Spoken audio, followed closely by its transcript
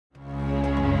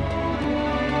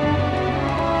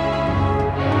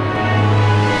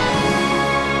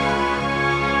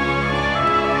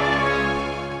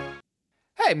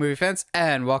Hey, movie fans,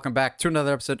 and welcome back to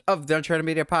another episode of the Uncharted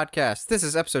Media Podcast. This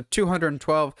is episode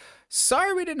 212.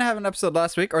 Sorry we didn't have an episode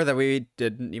last week, or that we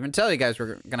didn't even tell you guys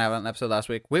we're going to have an episode last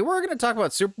week. We were going to talk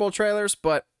about Super Bowl trailers,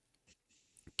 but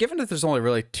given that there's only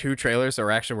really two trailers that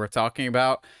we're actually worth talking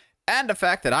about, and the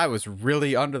fact that I was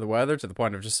really under the weather to the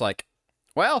point of just like,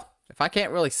 well, if I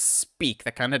can't really speak,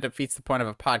 that kind of defeats the point of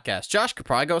a podcast. Josh could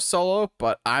probably go solo,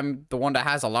 but I'm the one that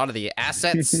has a lot of the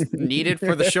assets needed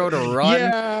for the show to run.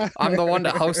 Yeah. I'm the one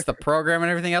that hosts the program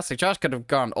and everything else. Like, Josh could have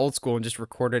gone old school and just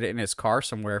recorded it in his car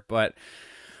somewhere, but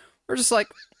we're just like,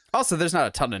 also, there's not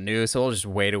a ton of news, so we'll just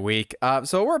wait a week.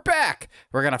 So we're back.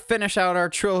 We're going to finish out our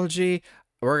trilogy.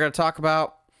 We're going to talk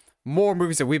about more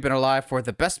movies that we've been alive for,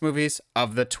 the best movies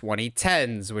of the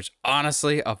 2010s, which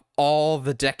honestly, of all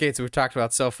the decades we've talked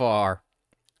about so far,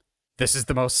 this is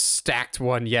the most stacked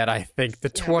one yet, I think. The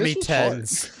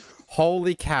 2010s.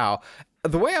 Holy cow.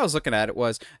 The way I was looking at it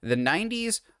was the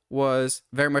 90s was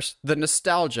very much the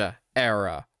nostalgia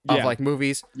era of like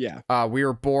movies. Yeah. We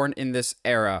were born in this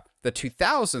era. The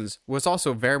 2000s was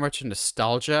also very much a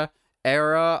nostalgia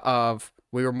era of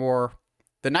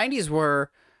the 90s were,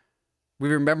 we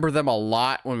remember them a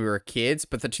lot when we were kids,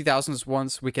 but the 2000s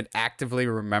ones, we could actively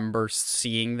remember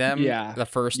seeing them the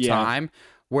first time.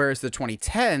 Whereas the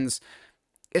 2010s,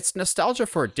 it's nostalgia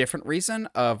for a different reason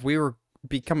of we were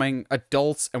becoming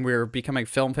adults and we were becoming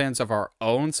film fans of our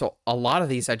own. So a lot of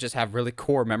these I just have really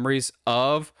core memories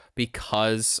of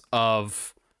because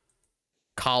of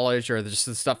college or just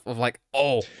the stuff of like,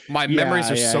 oh, my memories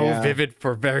are so vivid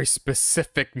for very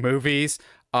specific movies.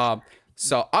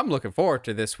 So I'm looking forward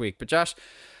to this week. But Josh,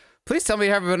 please tell me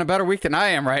you're having a better week than I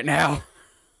am right now.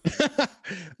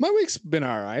 My week's been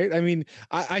all right. I mean,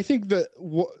 I think that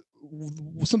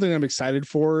something I'm excited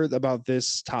for about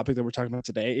this topic that we're talking about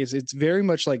today is it's very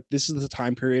much like this is the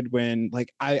time period when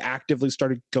like I actively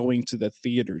started going to the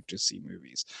theater to see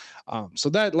movies. So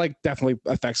that like definitely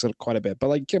affects it quite a bit. But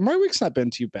like my week's not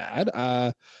been too bad.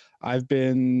 I've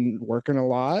been working a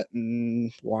lot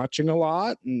and watching a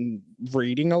lot and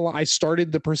reading a lot. I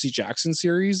started the Percy Jackson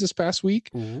series this past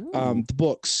week, the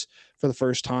books for the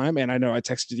first time. And I know I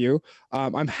texted you.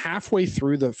 I'm halfway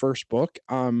through the first book.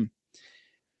 And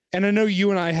I know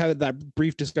you and I had that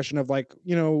brief discussion of like,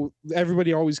 you know,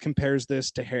 everybody always compares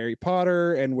this to Harry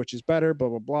Potter and which is better, blah,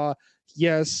 blah, blah.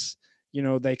 Yes. You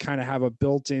know, they kind of have a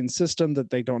built-in system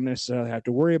that they don't necessarily have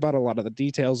to worry about a lot of the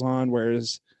details on,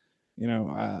 whereas you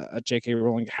know, J.K.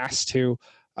 Rowling has to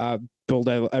build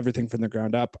everything from the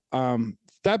ground up.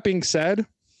 That being said,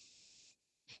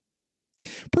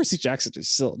 Percy Jackson is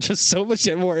still just so much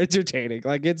more entertaining.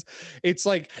 Like it's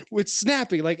like it's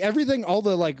snappy. Like everything, all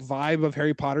the like vibe of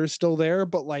Harry Potter is still there,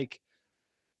 but like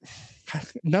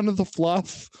none of the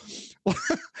fluff.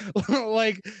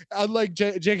 Like unlike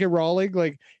J.K. Rowling,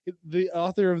 like the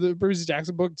author of the Percy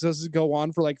Jackson book doesn't go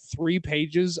on for like 3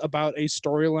 pages about a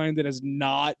storyline that is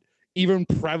not even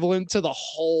prevalent to the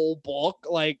whole book.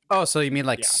 Like, oh, so you mean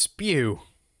like spew?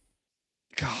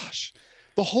 Gosh,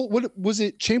 the whole, what was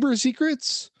it, Chamber of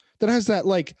Secrets that has that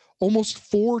like almost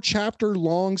 4-chapter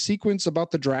long sequence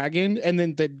about the dragon and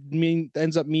then that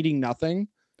ends up meaning nothing.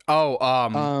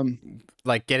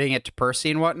 Like getting it to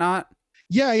Percy and whatnot.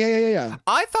 Yeah.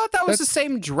 I thought that was the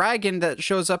same dragon that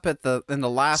shows up in the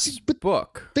last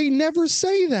book. They never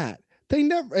say that. They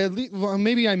never. At least, well,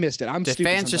 maybe I missed it. Did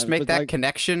fans just make that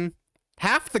connection?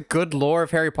 Half the good lore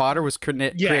of Harry Potter was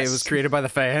created by the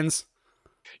fans.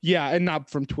 Yeah, and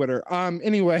not from Twitter.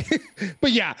 Anyway,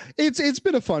 but yeah, it's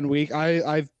been a fun week.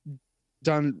 I've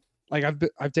done like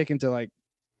I've taken to like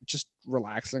just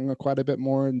relaxing quite a bit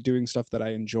more and doing stuff that I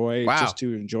enjoy just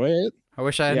to enjoy it. I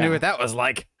wish I knew what that was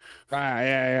like.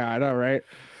 Yeah, I know, right?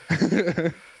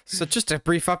 So just a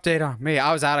brief update on me.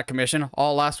 I was out of commission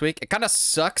all last week. It kind of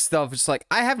sucks though. Just like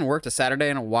I haven't worked a Saturday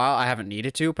in a while. I haven't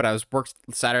needed to, but I was worked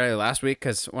Saturday last week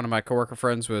because one of my coworker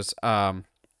friends was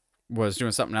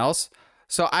doing something else.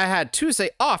 So I had Tuesday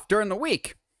off during the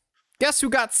week. Guess who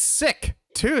got sick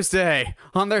Tuesday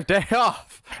on their day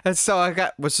off? And so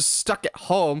I was just stuck at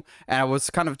home and I was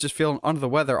kind of just feeling under the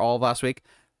weather all of last week.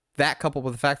 That coupled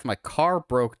with the fact that my car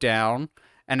broke down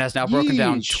and has now broken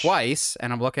down twice,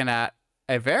 and I'm looking at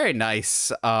a very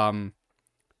nice loan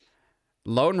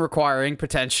requiring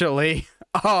potentially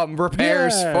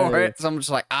repairs for it. So I'm just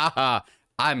like, I'm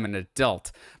an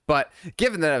adult. But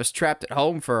given that I was trapped at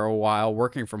home for a while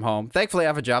working from home, thankfully I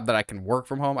have a job that I can work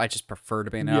from home. I just prefer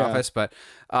to be in the office. But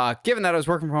given that I was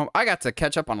working from home, I got to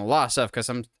catch up on a lot of stuff because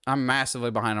I'm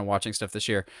massively behind on watching stuff this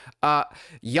year.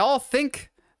 Y'all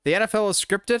think the NFL is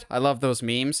scripted? I love those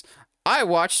memes. I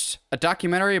watched a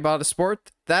documentary about a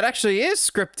sport that actually is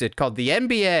scripted called the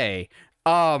NBA.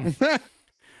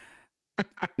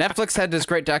 Netflix had this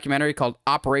great documentary called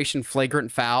Operation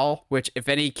Flagrant Foul, which if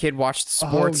any kid watched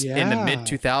sports in the mid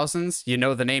 2000s, you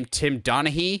know the name Tim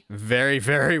Donaghy very,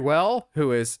 very well,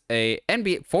 who is a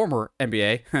former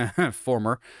NBA,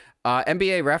 former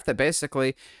NBA ref that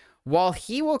basically, while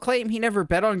he will claim he never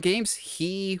bet on games,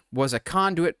 he was a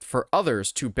conduit for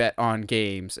others to bet on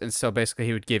games. And so basically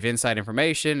he would give inside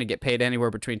information and get paid anywhere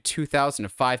between $2,000 to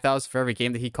 $5,000 for every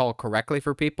game that he called correctly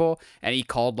for people. And he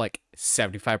called like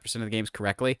 75% of the games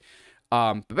correctly.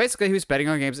 But basically he was betting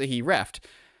on games that he refed.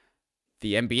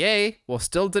 The NBA will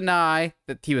still deny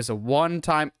that he was a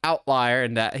one-time outlier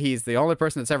and that he's the only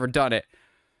person that's ever done it.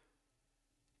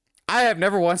 I have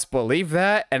never once believed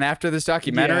that. And after this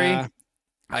documentary,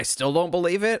 I still don't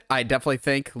believe it. I definitely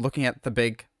think looking at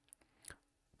the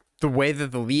way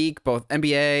that the league, both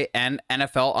NBA and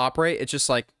NFL operate, it's just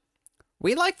like,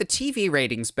 we like the TV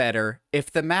ratings better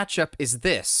if the matchup is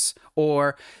this.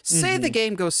 Or say the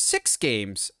game goes 6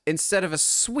 games instead of a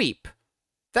sweep.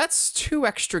 That's 2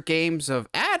 extra games of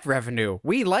ad revenue.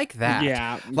 We like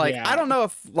that. I don't know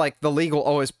if like the league will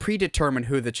always predetermine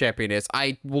who the champion is.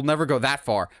 I will never go that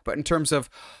far. But in terms of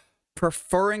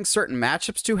preferring certain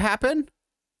matchups to happen,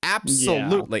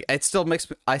 absolutely. It still makes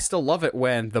me, I still love it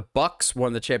when the Bucks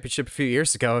won the championship a few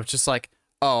years ago. It's just like,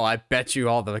 oh, I bet you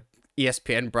all the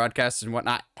ESPN broadcasters and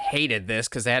whatnot hated this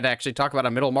because they had to actually talk about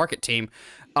a middle market team.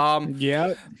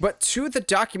 But to the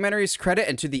documentary's credit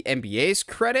and to the NBA's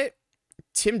credit,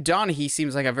 Tim Donaghy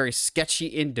seems like a very sketchy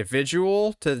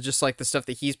individual to just like the stuff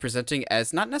that he's presenting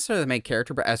as not necessarily the main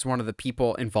character, but as one of the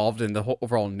people involved in the whole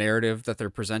overall narrative that they're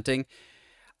presenting.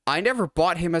 I never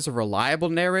bought him as a reliable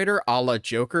narrator a la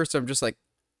Joker, so I'm just like,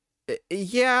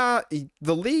 yeah,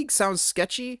 the league sounds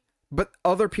sketchy, but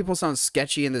other people sound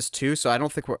sketchy in this too, so I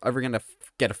don't think we're ever going to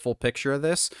get a full picture of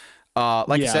this.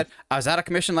 I said, I was out of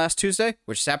commission last Tuesday,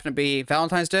 which just happened to be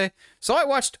Valentine's Day, so I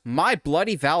watched My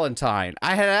Bloody Valentine.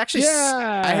 I had actually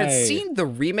I had seen the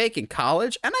remake in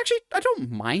college, and actually I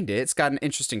don't mind it. It's got an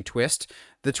interesting twist.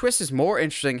 The twist is more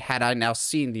interesting had I now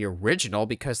seen the original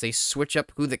because they switch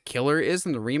up who the killer is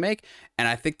in the remake, and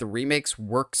I think the remakes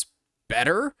works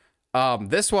better.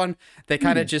 This one, they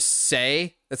kind of just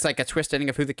say it's like a twist ending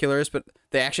of who the killer is, but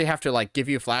they actually have to like give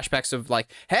you flashbacks of like,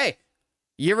 hey,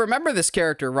 you remember this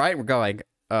character, right? We're going,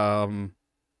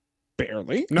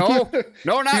 barely. No,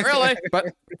 not really.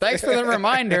 But thanks for the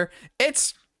reminder.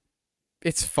 It's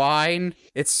fine.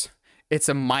 It's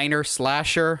a minor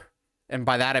slasher, and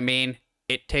by that I mean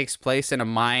it takes place in a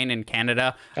mine in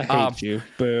Canada. I hate you.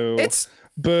 Boo.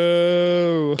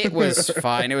 Boo. It was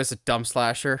fine. It was a dumb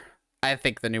slasher. I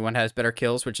think the new one has better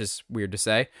kills, which is weird to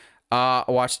say. I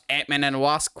watched Ant-Man and the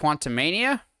Wasp: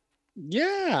 Quantumania.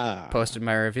 Yeah. Posted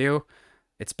my review.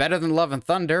 It's better than Love and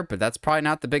Thunder, but that's probably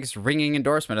not the biggest ringing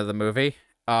endorsement of the movie.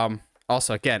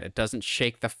 Also, again, it doesn't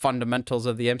shake the fundamentals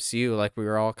of the MCU like we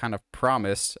were all kind of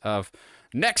promised of.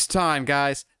 Next time,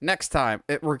 guys, next time.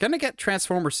 We're going to get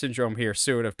Transformer syndrome here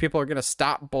soon. If people are going to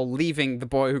stop believing The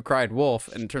Boy Who Cried Wolf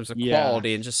in terms of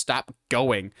quality and just stop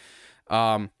going.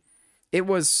 It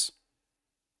was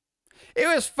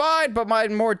fine, but my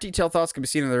more detailed thoughts can be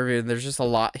seen in the review, and there's just a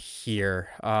lot here.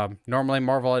 Normally,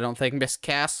 Marvel, I don't think,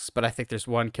 miscasts, but I think there's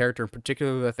one character in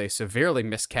particular that they severely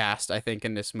miscast, I think,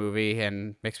 in this movie,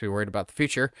 and makes me worried about the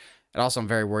future. And also, I'm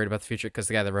very worried about the future because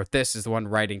the guy that wrote this is the one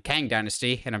writing Kang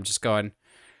Dynasty, and I'm just going,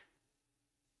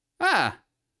 I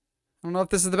don't know if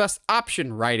this is the best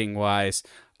option writing-wise.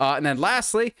 And then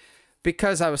lastly,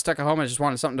 because I was stuck at home and I just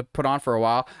wanted something to put on for a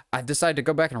while, I decided to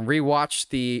go back and rewatch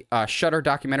the Shudder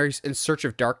documentaries In Search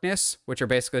of Darkness, which are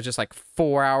basically just like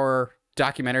 4-hour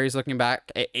documentaries looking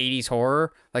back at 80s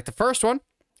horror. Like the first one,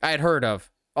 I had heard of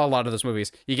a lot of those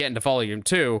movies. You get into volume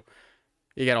 2,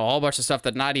 you get a whole bunch of stuff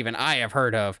that not even I have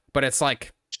heard of, but it's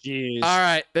like, jeez. All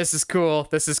right, this is cool.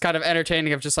 This is kind of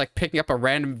entertaining of just like picking up a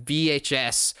random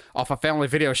VHS off a family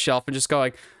video shelf and just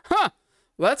going,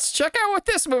 let's check out what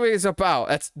this movie is about.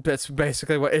 That's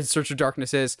basically what In Search of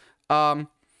Darkness is.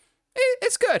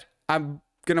 It's good. I'm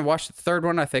gonna watch the third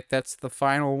one. I think that's the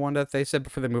final one that they said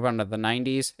before they move on to the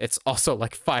 90s. It's also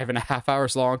like 5.5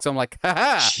 hours long, so I'm like,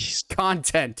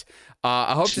 content.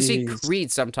 I hope to see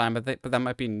Creed sometime, but that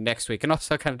might be next week. And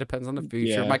also kind of depends on the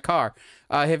future of my car.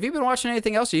 Have you been watching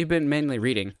anything else, or you've been mainly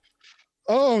reading?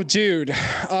 Oh, dude.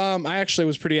 I actually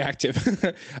was pretty active.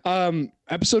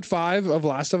 Episode 5 of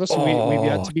Last of Us, we've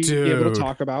yet to be able to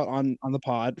talk about on the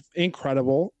pod.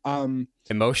 Incredible.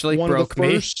 Emotionally broke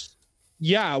me.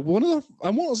 Yeah, I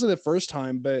won't say the first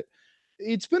time, but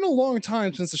it's been a long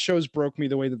time since the show's broke me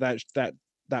the way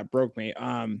that broke me.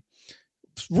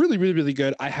 Really, really, really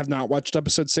good. I have not watched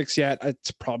episode 6 yet.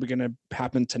 It's probably going to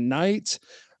happen tonight.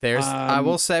 I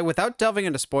will say, without delving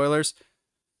into spoilers,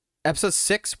 episode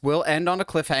 6 will end on a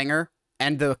cliffhanger,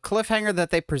 and the cliffhanger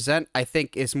that they present, I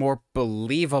think, is more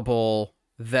believable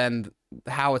than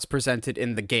how it's presented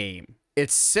in the game.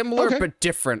 It's similar but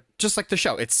different, just like the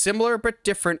show. It's similar but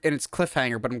different in its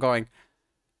cliffhanger, but I'm going,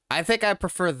 I think I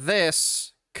prefer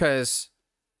this because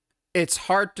it's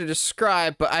hard to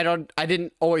describe, but I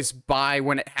didn't always buy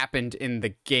when it happened in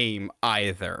the game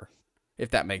either, if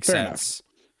that makes sense.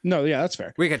 No, yeah, that's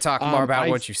fair. We can talk more about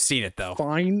once you've seen it, though.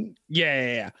 Fine.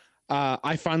 Yeah.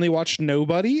 I finally watched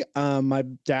Nobody. My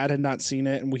dad had not seen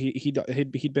it, and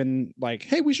he'd been like,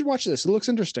 "Hey, we should watch this. It looks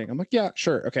interesting." I'm like, "Yeah,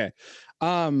 sure, okay."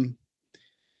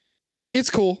 It's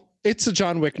cool. It's a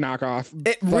John Wick knockoff.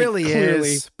 It really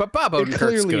is. But Bob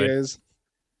Odenkirk's good. Is.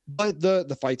 But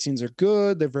the fight scenes are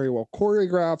good. They're very well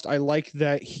choreographed. I like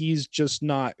that he's just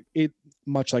not it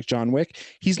much like John Wick.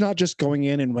 He's not just going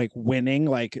in and like winning.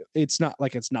 Like it's not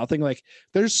like it's nothing. Like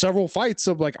there's several fights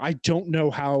of like, I don't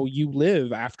know how you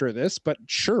live after this, but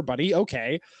sure, buddy.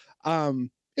 Okay.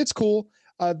 It's cool.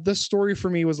 The story for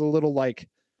me was a little like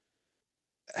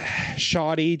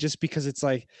shoddy just because it's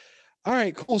like, all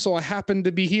right, cool. So I happened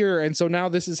to be here. And so now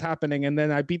this is happening. And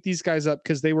then I beat these guys up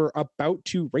because they were about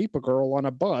to rape a girl on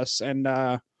a bus. And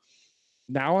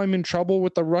now I'm in trouble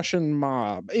with the Russian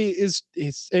mob.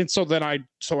 And so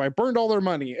I burned all their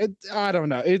money. I don't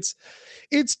know. It's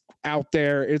out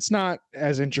there. It's not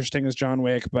as interesting as John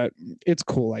Wick, but it's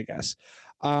cool, I guess.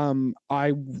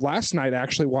 I last night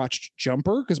actually watched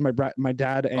Jumper because my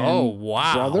dad and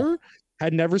brother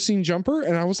had never seen Jumper.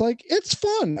 And I was like, it's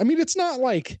fun. I mean, it's not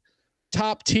like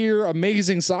top tier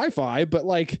amazing sci-fi, but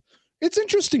like it's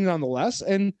interesting nonetheless.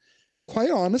 And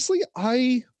quite honestly,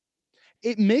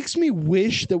 it makes me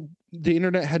wish that the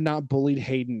internet had not bullied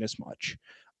Hayden as much.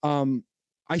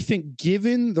 I think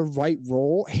given the right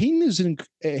role,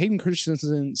 Hayden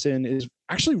Christensen is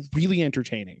actually really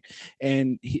entertaining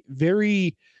and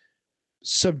very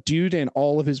subdued in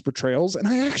all of his portrayals, and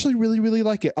I actually really, really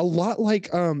like it. A lot like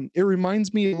it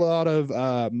reminds me a lot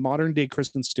of modern day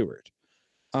Kristen Stewart,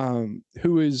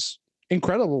 who is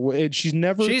incredible.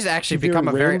 She's actually become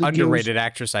a very underrated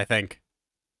actress, I think.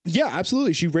 Yeah,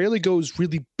 absolutely. She rarely goes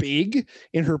really big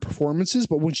in her performances,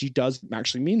 but when she does, it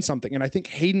actually means something. And I think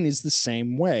Hayden is the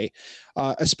same way,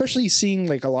 especially seeing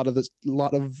like a lot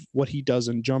of what he does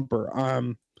in Jumper.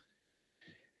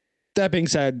 That being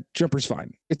said, Jumper's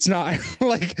fine. It's not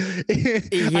like, I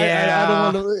don't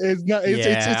want to, it's not,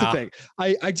 it's a thing.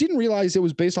 I didn't realize it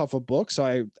was based off a book. So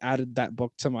I added that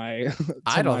book to my,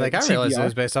 I don't think I realized it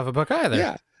was based off a book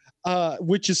either. Yeah.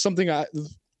 Which is something a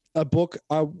book,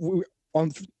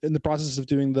 in the process of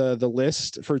doing the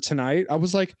list for tonight, I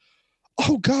was like,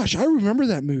 oh gosh, I remember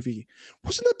that movie.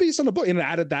 Wasn't that based on a book? And I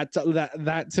added that to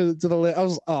the list. I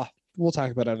was, we'll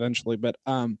talk about it eventually, but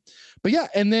yeah.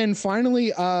 And then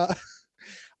finally, I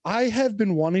have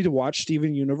been wanting to watch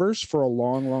Steven Universe for a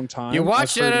long time. You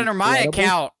watched it under my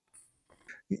account.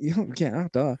 Yeah,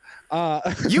 duh.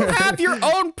 You have your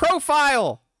own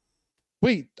profile.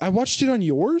 Wait, I watched it on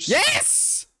yours?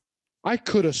 Yes. I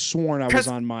could have sworn I was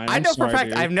on mine. I know for a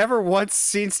fact I've never once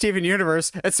seen Steven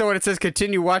Universe, and so when it says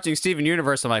continue watching Steven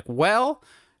Universe, I'm like, well,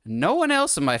 no one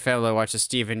else in my family watches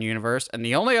Steven Universe, and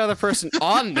the only other person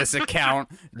on this account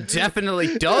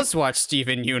definitely does watch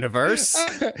Steven Universe.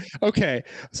 Okay,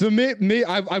 so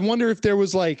I wonder if there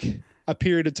was like a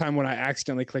period of time when I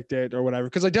accidentally clicked it or whatever,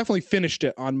 because I definitely finished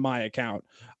it on my account.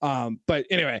 But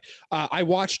anyway, I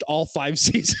watched all 5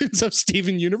 seasons of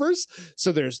Steven Universe,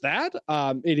 so there's that.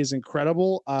 It is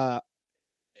incredible. I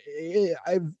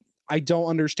don't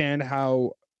understand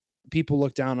how people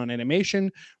look down on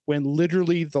animation when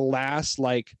literally the last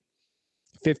like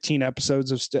 15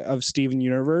 episodes of Steven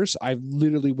Universe, I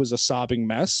literally was a sobbing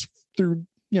mess through,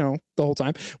 the whole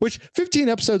time, which 15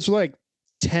 episodes were like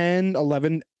 10,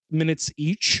 11 minutes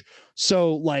each.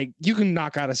 So like you can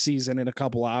knock out a season in a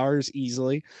couple hours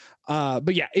easily.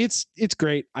 But yeah, it's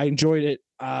great. I enjoyed it.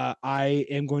 I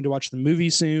am going to watch the movie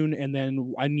soon, and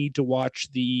then I need to watch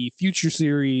the future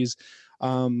series.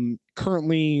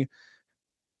 Currently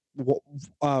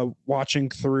watching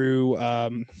through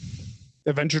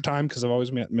Adventure Time because I've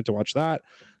always meant to watch that.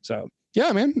 So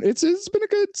yeah, man, it's been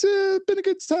a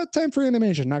good time for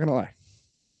animation, not gonna lie.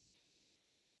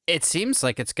 It seems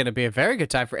like it's going to be a very good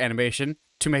time for animation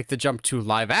to make the jump to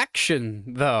live action,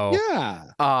 though.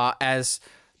 Yeah. As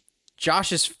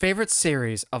Josh's favorite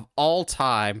series of all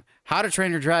time, How to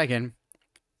Train Your Dragon,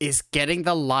 is getting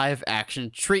the live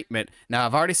action treatment. Now,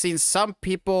 I've already seen some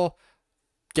people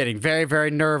getting very,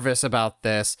 very nervous about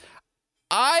this.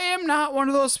 I am not one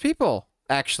of those people,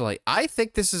 actually. I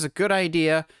think this is a good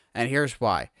idea, and here's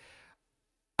why.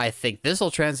 I think this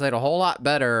will translate a whole lot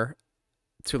better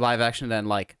to live action than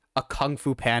like a Kung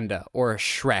Fu Panda or a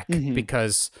Shrek, Mhm.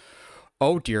 because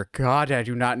oh dear God, I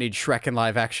do not need Shrek in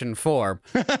live action form.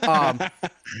 Um,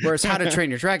 Whereas How to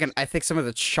Train Your Dragon, I think some of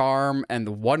the charm and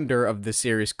the wonder of the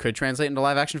series could translate into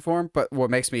live action form. But what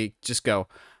makes me just go,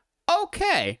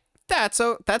 okay, that's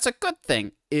a good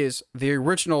thing, is the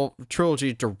original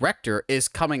trilogy director is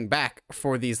coming back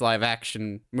for these live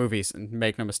action movies. And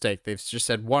make no mistake, they've just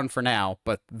said one for now,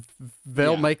 but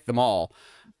they'll Yeah. make them all.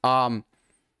 Um,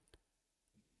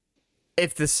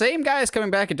 if the same guy is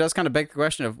coming back, it does kind of beg the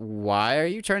question of why are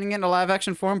you turning it into live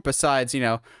action form besides,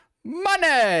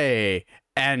 money,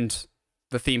 and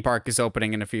the theme park is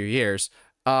opening in a few years.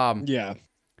 Yeah.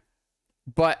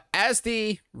 But as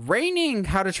the reigning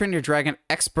How to Train Your Dragon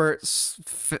expert,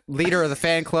 leader of the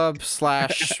fan club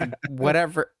slash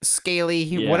whatever, scaly,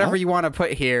 Yeah. whatever you want to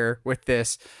put here with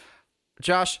this,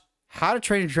 Josh, How to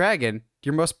Train Your Dragon,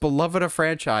 your most beloved of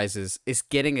franchises, is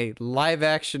getting a live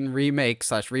action remake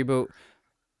slash reboot.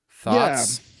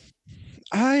 Thoughts?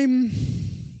 I'm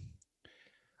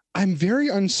I'm very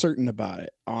uncertain about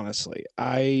it, honestly.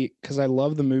 Because I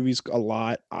love the movies a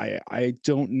lot. I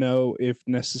don't know if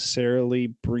necessarily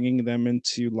bringing them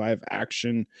into live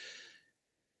action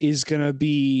is gonna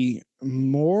be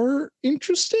more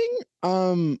interesting.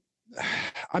 I'm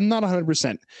not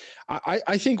 100%.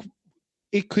 I think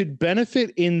it could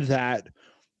benefit in that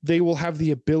they will have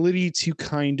the ability to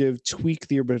kind of tweak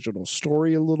the original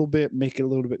story a little bit, make it a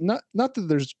little bit, not that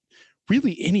there's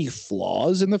really any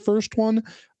flaws in the first one,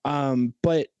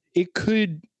 but it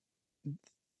could.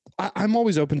 I'm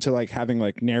always open to like having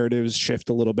like narratives shift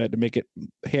a little bit to make it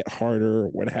hit harder or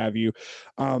what have you.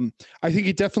 I think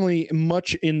it definitely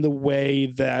much in the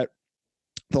way that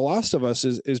The Last of Us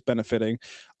is benefiting.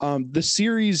 The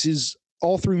series is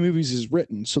all three movies is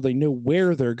written, so they know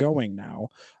where they're going now.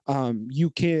 You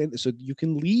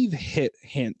can leave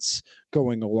hints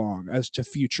going along as to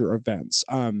future events.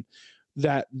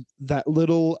 That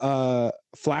little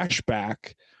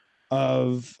flashback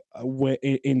of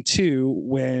in two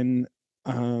when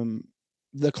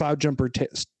the Cloud Jumper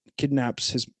kidnaps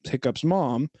his Hiccup's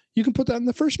mom, you can put that in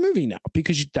the first movie now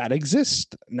because that exists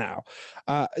now.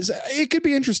 It could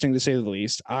be interesting to say the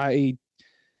least. I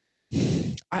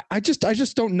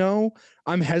just don't know.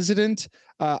 I'm hesitant.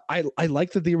 I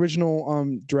like that the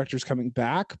original director's coming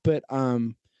back, but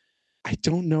I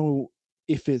don't know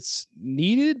if it's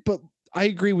needed. But I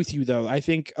agree with you though. I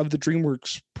think of the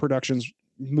DreamWorks productions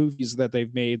movies that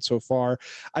they've made so far,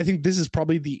 I think this is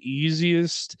probably the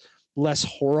easiest, less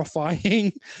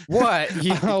horrifying What?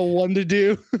 one to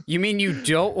do. You mean you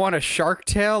don't want a Shark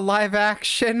Tale live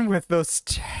action with those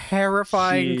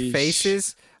terrifying Sheesh.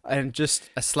 faces and just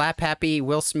a slap happy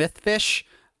Will Smith fish?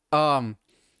 Also,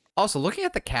 looking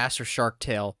at the cast of Shark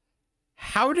Tale,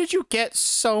 how did you get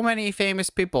so many famous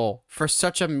people for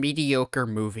such a mediocre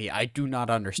movie? I do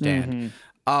not understand.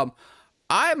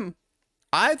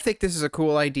 I think this is a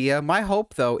cool idea. My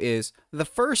hope though is the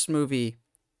first movie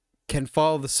can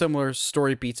follow the similar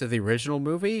story beats of the original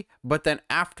movie, but then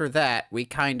after that, we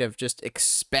kind of just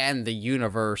expand the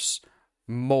universe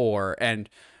more and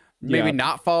maybe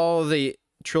not follow the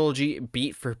trilogy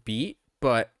beat for beat,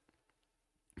 but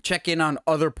check in on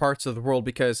other parts of the world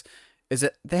because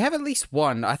they have at least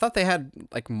one. I thought they had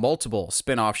like multiple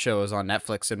spin-off shows on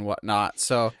Netflix and whatnot.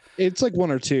 So it's like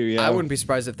one or two. Yeah, I wouldn't be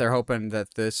surprised if they're hoping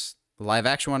that this live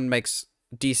action one makes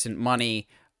decent money,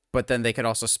 but then they could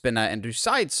also spin that and do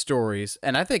side stories.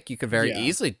 And I think you could very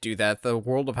easily do that. The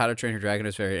world of How to Train Your Dragon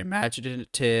is very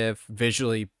imaginative,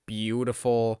 visually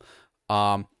beautiful.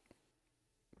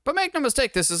 But make no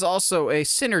mistake, this is also a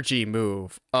synergy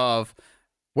move of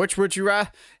which would you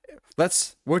rather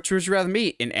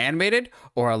meet, an animated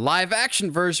or a live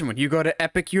action version when you go to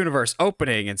Epic Universe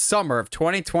opening in summer of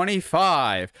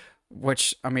 2025,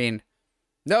 which, I mean,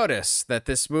 notice that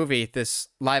this movie, this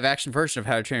live action version of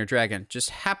How to Train Your Dragon, just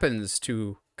happens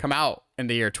to come out in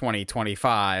the year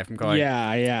 2025. I'm going,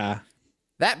 yeah.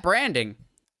 That branding,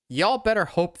 y'all better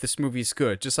hope this movie's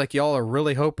good, just like y'all are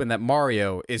really hoping that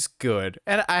Mario is good.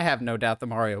 And I have no doubt that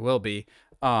Mario will be.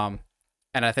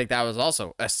 And I think that was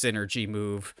also a synergy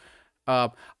move.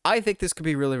 I think this could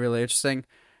be really, really interesting.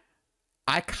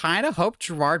 I kind of hope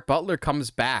Gerard Butler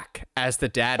comes back as the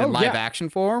dad in live action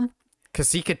form,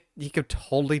 because he could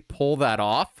totally pull that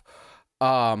off.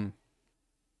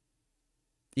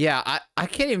 Yeah, I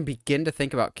can't even begin to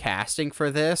think about casting for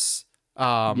this.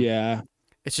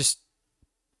 It's just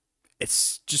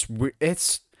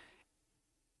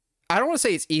I don't want to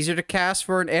say it's easier to cast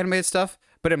for an animated stuff,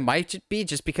 but it might be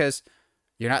just because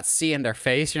you're not seeing their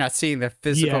face, you're not seeing their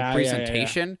physical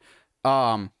presentation.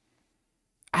 I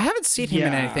haven't seen him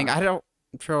in anything. I'm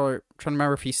trying to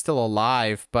remember if he's still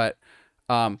alive, but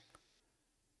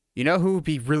You know who would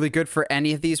be really good for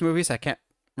any of these movies? I can't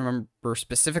remember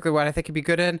specifically what I think he'd be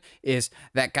good in. Is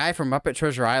that guy from Muppet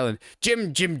Treasure Island,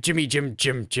 Jim.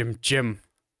 It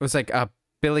was like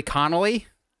Billy Connolly.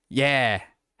 Yeah,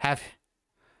 have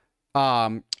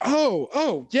Yeah.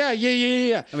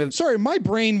 I mean, Sorry, my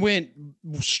brain went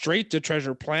straight to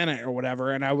Treasure Planet or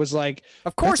whatever, and I was like,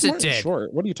 of course that's it Martin did.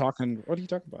 Short. What are you talking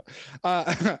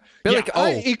about? Billy,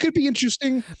 it could be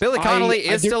interesting. Billy Connolly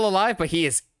is still alive, but he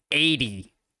is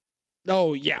 80.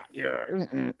 Oh yeah.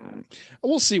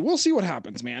 We'll see what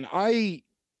happens, man. I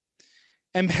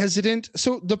am hesitant.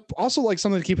 So also like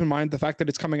something to keep in mind, the fact that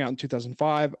it's coming out in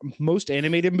 2005. Most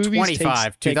animated movies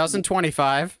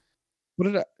 2025. What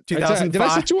did I 2005. did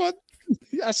I say 2?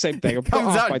 Yeah, same thing. It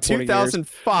comes out in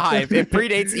 2005. It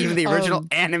predates even the original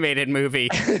animated movie.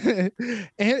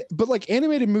 But like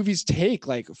animated movies take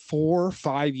like 4 or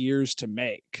 5 years to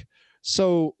make.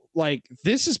 So like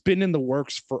this has been in the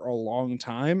works for a long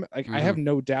time. Like I have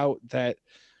no doubt that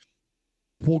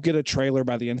we'll get a trailer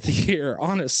by the end of the year,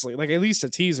 honestly. Like at least a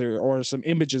teaser or some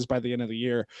images by the end of the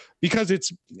year, because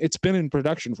it's been in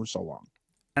production for so long.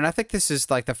 And I think this is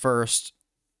like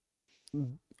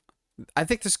I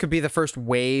think this could be the first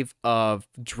wave of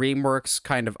DreamWorks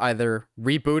kind of either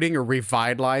rebooting or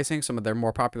revitalizing some of their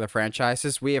more popular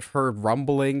franchises. We have heard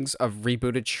rumblings of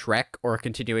rebooted Shrek or a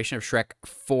continuation of Shrek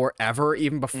forever,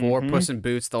 even before Puss in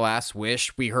Boots: The Last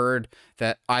Wish. We heard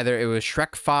that either it was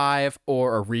Shrek 5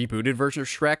 or a rebooted version of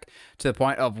Shrek, to the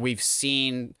point of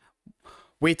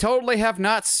we totally have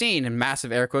not seen, in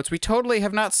massive air quotes, we totally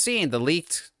have not seen the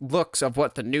leaked looks of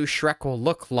what the new Shrek will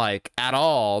look like at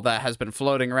all that has been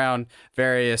floating around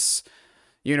various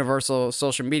Universal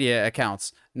social media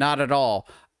accounts. Not at all.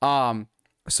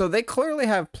 So they clearly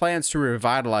have plans to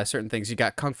revitalize certain things. You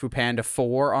got Kung Fu Panda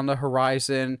 4 on the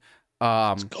horizon.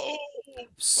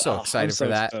 So excited for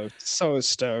that. So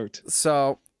stoked.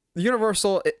 So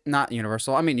Universal does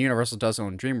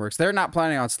own DreamWorks. They're not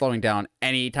planning on slowing down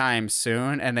anytime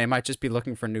soon, and they might just be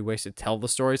looking for new ways to tell the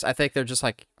stories. I think they're just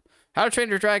like, How to Train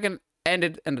Your Dragon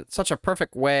ended in such a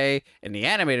perfect way in the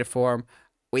animated form.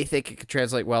 We think it could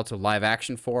translate well to live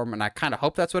action form, and I kind of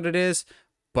hope that's what it is,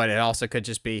 but it also could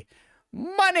just be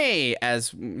money,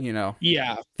 as you know.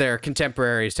 Yeah, their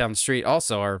contemporaries down the street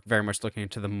also are very much looking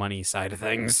into the money side of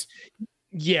things.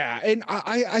 Yeah, and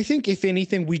I think if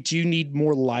anything, we do need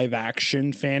more live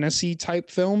action fantasy type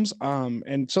films.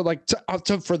 And so like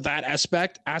for that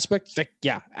aspect,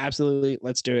 yeah, absolutely,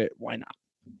 let's do it. Why not?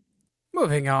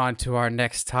 Moving on to our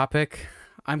next topic.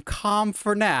 I'm calm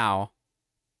for now,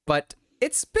 but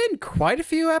it's been quite a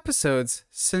few episodes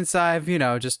since I've,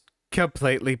 just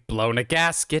completely blown a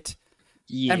gasket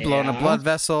and blown a blood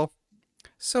vessel.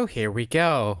 So here we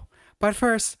go. But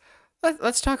first,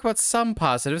 let's talk about some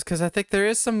positives, because I think there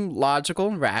is some logical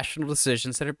and rational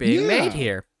decisions that are being made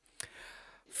here.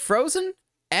 Frozen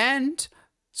and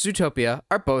Zootopia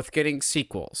are both getting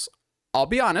sequels. I'll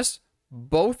be honest,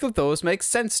 both of those make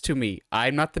sense to me.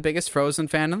 I'm not the biggest Frozen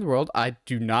fan in the world. I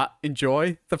do not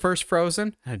enjoy the first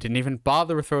Frozen. I didn't even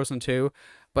bother with Frozen 2,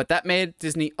 but that made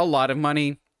Disney a lot of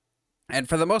money. And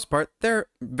for the most part, they're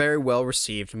very well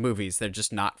received movies. They're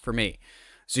just not for me.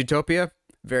 Zootopia,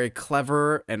 very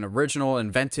clever and original,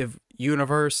 inventive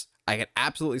universe. I can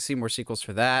absolutely see more sequels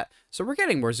for that. So we're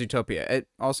getting more Zootopia. It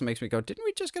also makes me go, didn't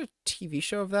we just get a TV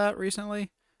show of that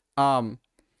recently? I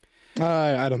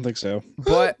don't think so.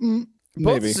 But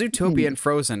both Zootopia and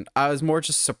Frozen, I was more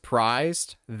just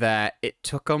surprised that it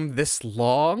took them this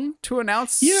long to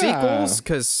announce sequels,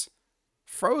 because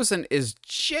Frozen is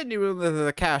genuinely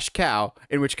the cash cow,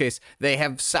 in which case they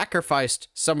have sacrificed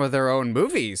some of their own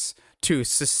movies to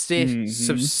sustain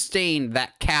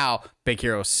that cow. Big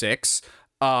Hero 6.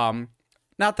 Not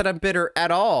that I'm bitter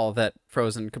at all that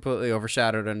Frozen completely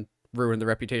overshadowed and ruined the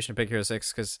reputation of Big Hero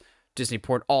 6, because Disney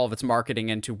poured all of its marketing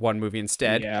into one movie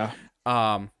instead. Yeah.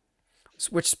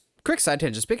 Which, quick side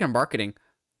tangent, speaking of marketing,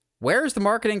 where's the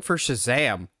marketing for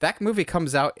Shazam? That movie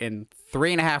comes out in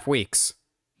 3.5 weeks.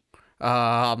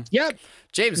 Yep.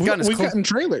 James Gunn we've gotten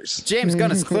trailers. James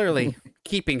Gunn is clearly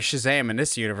keeping Shazam in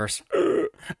this universe.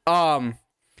 But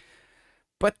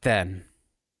then,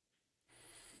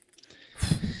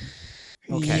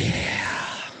 okay.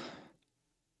 Yeah.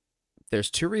 There's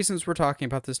 2 reasons we're talking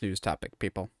about this news topic,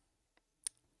 people.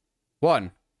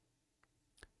 1,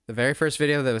 the very first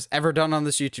video that was ever done on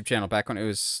this YouTube channel, back when it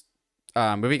was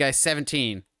Movie Guy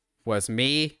 17, was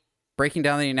me breaking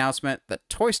down the announcement that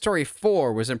Toy Story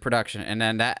 4 was in production, and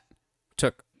then that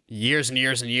took years and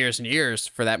years and years and years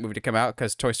for that movie to come out,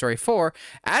 because Toy Story 4,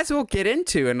 as we'll get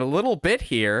into in a little bit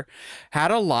here, had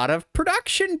a lot of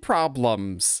production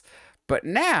problems. But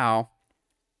now,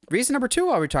 reason number 2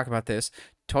 why we talk about this,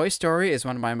 Toy Story is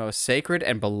one of my most sacred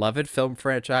and beloved film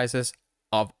franchises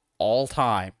of all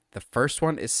time. The first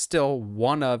one is still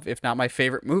one of, if not my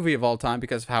favorite movie of all time,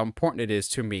 because of how important it is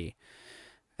to me.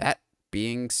 That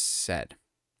being said,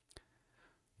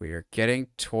 we are getting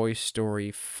Toy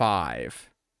Story 5.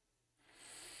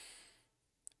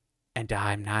 And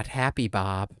I'm not happy,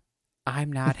 Bob. I'm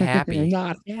not happy.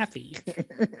 Not happy.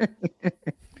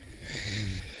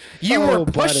 You were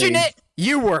pushing buddy. it.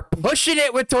 You were pushing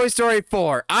it with Toy Story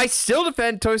 4. I still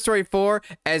defend Toy Story 4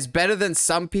 as better than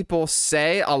some people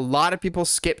say. A lot of people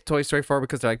skip Toy Story 4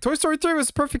 because they're like, Toy Story 3 was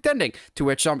the perfect ending. To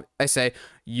which I say,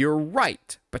 you're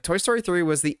right. But Toy Story 3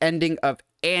 was the ending of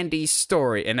Andy's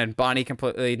story. And then Bonnie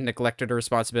completely neglected her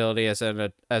responsibility as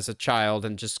a child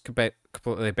and just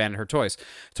completely abandoned her toys.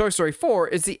 Toy Story 4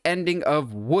 is the ending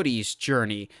of Woody's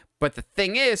journey. But the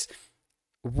thing is,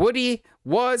 Woody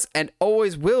was and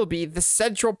always will be the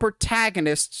central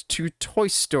protagonist to Toy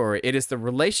Story. It is the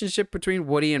relationship between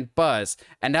Woody and Buzz.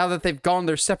 And now that they've gone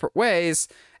their separate ways,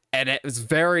 and it was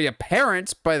very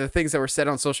apparent by the things that were said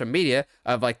on social media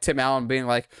of like Tim Allen being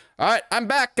like, all right, I'm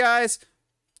back, guys.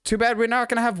 Too bad we're not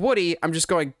going to have Woody. I'm just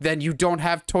going, then you don't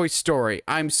have Toy Story.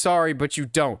 I'm sorry, but you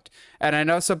don't. And I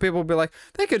know some people will be like,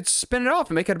 they could spin it off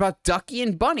and make it about Ducky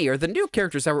and Bunny or the new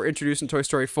characters that were introduced in Toy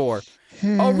Story 4.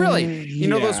 Oh, really? You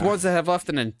know those ones that have left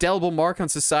an indelible mark on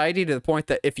society to the point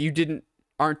that if you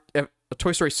aren't a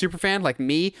Toy Story superfan like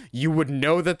me, you would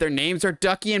know that their names are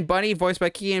Ducky and Bunny, voiced by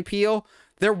Key and Peele.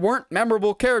 There weren't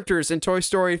memorable characters in Toy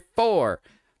Story 4.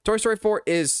 Toy Story 4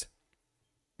 is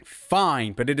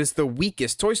fine, but it is the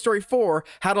weakest. Toy Story 4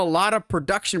 had a lot of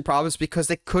production problems because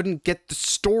they couldn't get the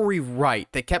story right.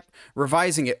 They kept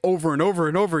revising it over and over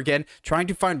and over again, trying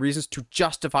to find reasons to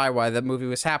justify why the movie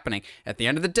was happening. At the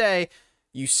end of the day,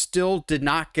 you still did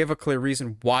not give a clear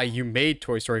reason why you made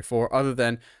Toy Story 4 other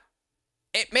than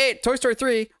Toy Story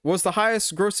 3 was the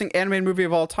highest grossing animated movie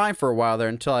of all time for a while there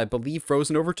until I believe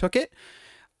Frozen overtook it.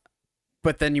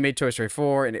 But then you made Toy Story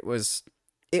 4 and it was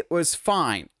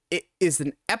fine. It is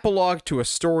an epilogue to a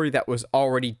story that was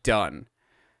already done.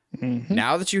 Mm-hmm.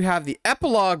 Now that you have the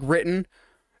epilogue written,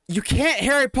 you can't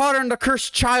Harry Potter and the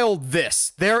Cursed Child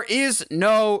this. There is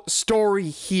no story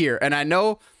here. And I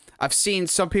know I've seen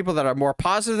some people that are more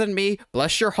positive than me.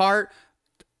 Bless your heart.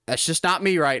 That's just not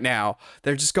me right now.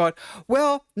 They're just going,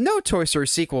 well, no Toy Story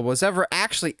sequel was ever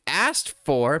actually asked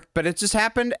for, but it just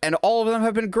happened and all of them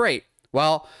have been great.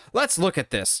 Well, let's look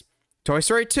at this. Toy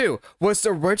Story 2 was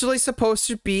originally supposed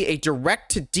to be a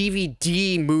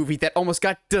direct-to-DVD movie that almost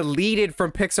got deleted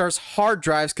from Pixar's hard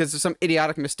drives because of some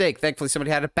idiotic mistake. Thankfully, somebody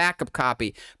had a backup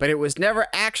copy, but it was never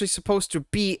actually supposed to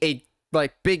be a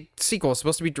big sequel. It was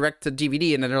supposed to be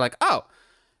direct-to-DVD, and then they're like, oh,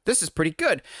 this is pretty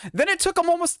good. Then it took them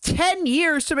almost 10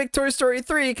 years to make Toy Story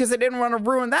 3 because they didn't want to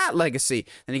ruin that legacy.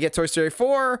 Then you get Toy Story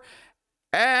 4,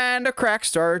 and a crack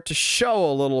started to show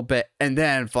a little bit, and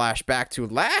then flash back to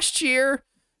last year.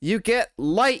 You get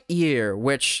Lightyear,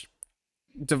 which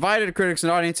divided critics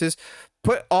and audiences,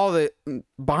 put all the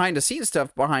behind-the-scenes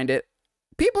stuff behind it.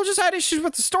 People just had issues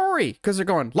with the story because they're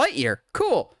going, Lightyear,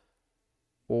 cool.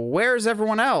 Where's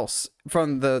everyone else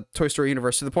from the Toy Story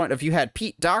universe? To the point of you had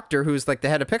Pete Docter, who's like the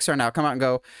head of Pixar now, come out and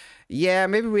go, yeah,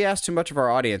 maybe we asked too much of our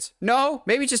audience. No,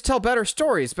 maybe just tell better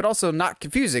stories, but also not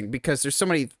confusing because there's so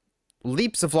many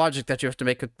leaps of logic that you have to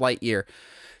make with Lightyear.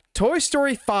 Toy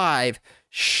Story 5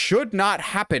 should not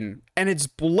happen, and it's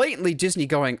blatantly Disney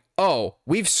going, oh,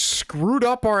 we've screwed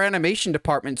up our animation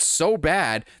department so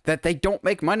bad that they don't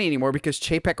make money anymore because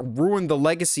Chapek ruined the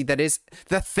legacy that is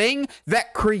the thing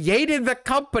that created the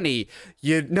company.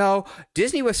 You know,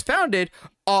 Disney was founded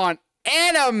on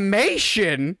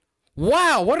animation.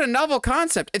 Wow, what a novel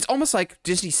concept. It's almost like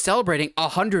Disney celebrating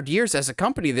 100 years as a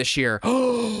company this year.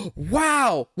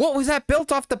 Wow, what was that built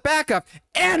off the back of?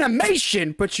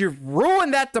 Animation! But you've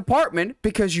ruined that department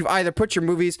because you've either put your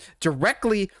movies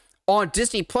directly on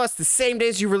Disney Plus the same day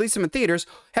as you release them in theaters.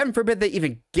 Heaven forbid they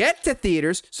even get to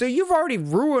theaters. So you've already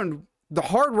ruined the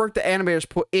hard work the animators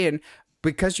put in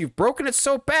because you've broken it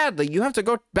so badly. You have to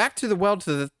go back to the well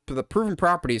to the proven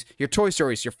properties, your Toy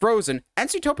Stories, your Frozen, and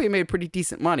Zootopia made pretty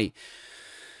decent money.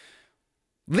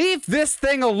 Leave this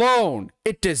thing alone.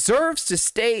 It deserves to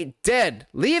stay dead.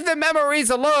 Leave the memories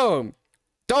alone.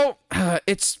 Don't, I'll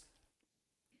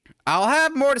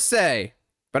have more to say,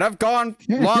 but I've gone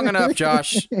long enough,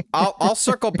 Josh. I'll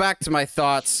circle back to my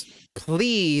thoughts.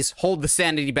 Please hold the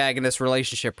sanity bag in this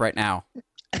relationship right now.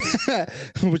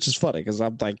 Which is funny because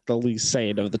I'm like the least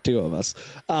sane of the two of us.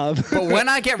 But when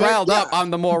I get riled up, I'm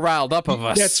the more riled up of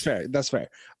us. That's fair.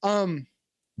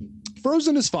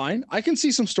 Frozen is fine. I can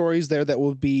see some stories there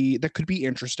that could be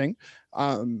interesting.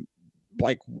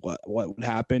 like what would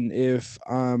happen if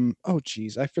oh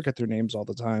geez, I forget their names all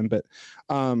the time, but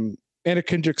Anna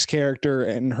Kendrick's character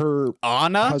and her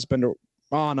Anna? husband,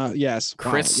 Anna, yes,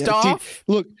 wow, yeah, dude, Kristoff?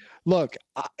 look,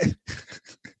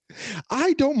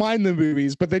 I don't mind the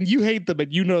movies, but then you hate them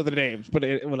and you know the names, but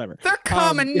whatever. They're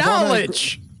common If Anna,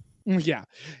 knowledge. yeah,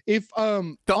 if The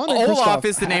Anna and Olaf Kristoff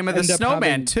is the name of the end up snowman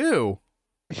having- too.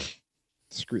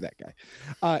 screw that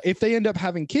guy. If they end up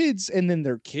having kids and then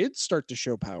their kids start to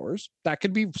show powers, that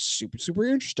could be super, super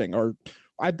interesting. Or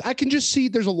I can just see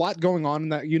there's a lot going on in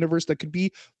that universe that could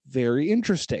be very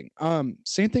interesting.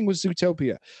 Same thing with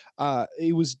Zootopia.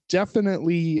 It was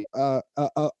definitely a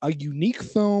unique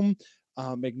film,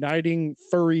 igniting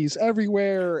furries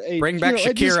everywhere. Bring back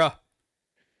Shakira.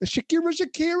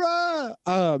 Shakira.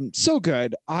 So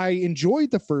good. I enjoyed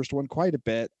the first one quite a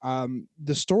bit.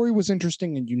 The story was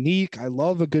interesting and unique. I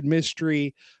love a good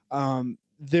mystery.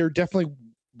 There definitely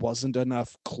wasn't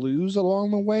enough clues along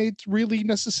the way to really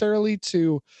necessarily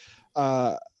to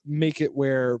make it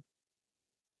where,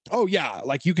 oh yeah,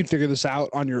 like you can figure this out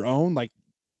on your own. Like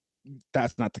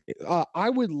that's not the case.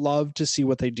 I would love to see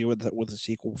what they do with a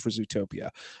sequel for Zootopia.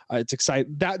 It's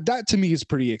exciting. That to me is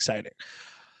pretty exciting.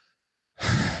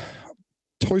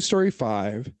 Toy Story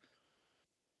 5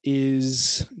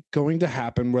 is going to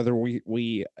happen whether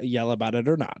we yell about it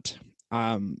or not.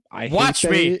 I Watch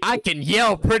me. I can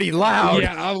yell pretty loud.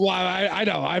 Yeah, well, I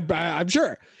know. I'm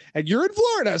sure. And you're in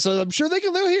Florida, so I'm sure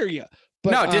they'll hear you.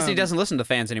 But no, Disney doesn't listen to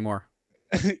fans anymore.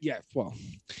 Yeah, well,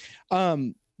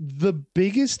 the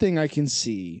biggest thing I can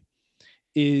see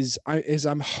is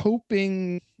I'm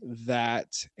hoping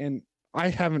that, and I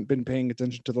haven't been paying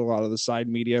attention to a lot of the side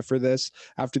media for this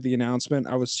after the announcement.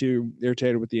 I was too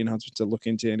irritated with the announcement to look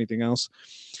into anything else.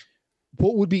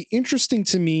 What would be interesting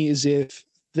to me is if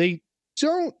they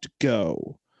don't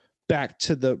go back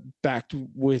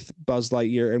with Buzz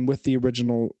Lightyear and with the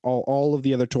original, all of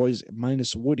the other toys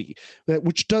minus Woody,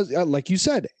 which does, like you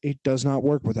said, it does not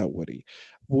work without Woody.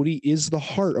 Woody is the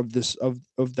heart of this of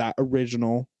that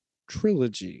original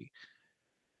trilogy.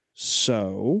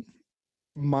 So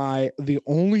the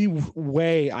only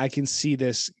way I can see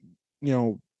this,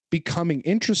 becoming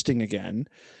interesting again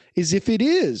is if it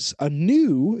is a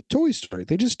new Toy Story.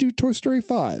 They just do Toy Story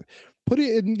 5. Put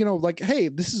it in, like, hey,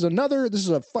 this is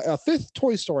a fifth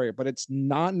Toy Story, but it's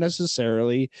not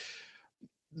necessarily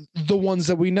the ones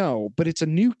that we know, but it's a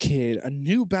new kid, a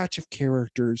new batch of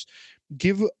characters.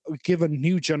 Give a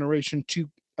new generation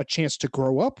a chance to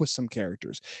grow up with some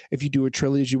characters. If you do a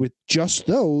trilogy with just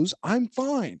those, I'm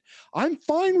fine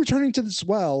returning to this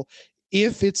well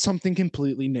if it's something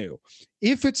completely new.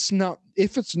 If it's not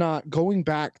going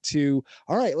back to,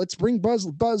 all right, let's bring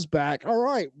Buzz back. All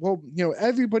right, well,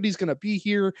 everybody's going to be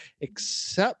here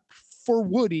except for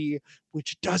Woody,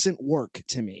 which doesn't work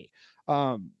to me.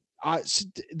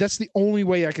 That's the only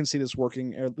way I can see this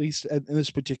working, at least in this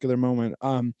particular moment,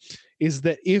 is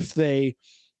that if they,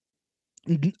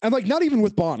 I'm like, not even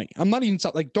with Bonnie. I'm not even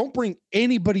like, don't bring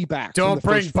anybody back. Don't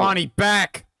bring Bonnie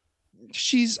back.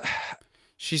 She's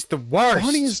the worst.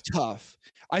 Bonnie is tough.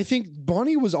 I think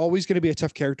Bonnie was always going to be a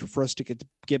tough character for us to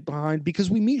get behind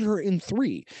because we meet her in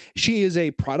 3. She is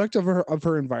a product of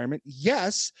her environment.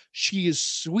 Yes, she is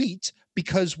sweet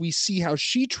because we see how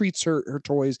she treats her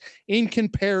toys in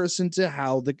comparison to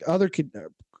how the other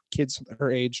kids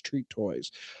her age treat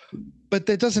toys. But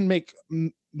that doesn't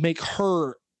make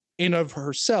her in of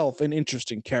herself an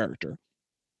interesting character.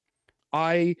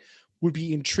 I would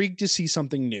be intrigued to see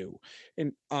something new,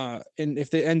 and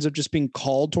if it ends up just being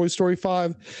called Toy Story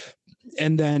 5,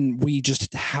 and then we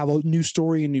just have a new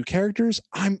story and new characters,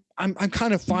 I'm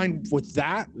kind of fine with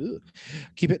that. Ugh,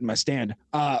 keep it in my stand.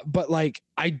 But like,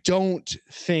 I don't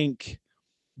think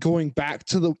going back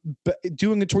to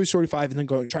doing a Toy Story 5 and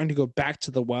then trying to go back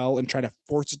to the well and try to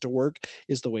force it to work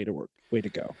is the way to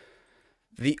go.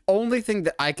 The only thing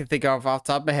that I can think of off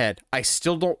the top of my head, I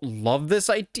still don't love this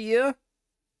idea,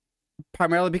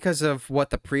 primarily because of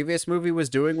what the previous movie was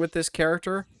doing with this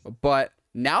character. But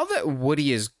now that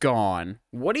Woody is gone,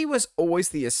 Woody was always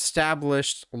the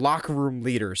established locker room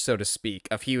leader, so to speak.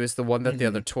 He was the one that the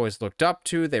other toys looked up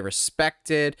to, they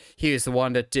respected. He was the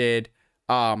one that did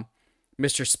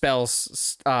Mr.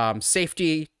 Spell's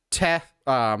safety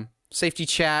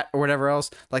chat or whatever else.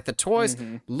 Like, the toys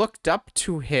looked up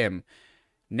to him.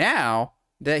 Now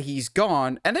that he's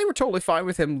gone, and they were totally fine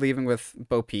with him leaving with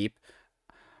Bo Peep,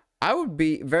 I would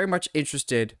be very much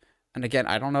interested, and again,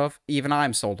 I don't know if even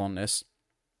I'm sold on this,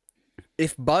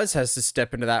 if Buzz has to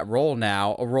step into that role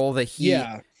now, a role that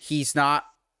he's not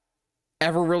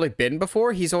ever really been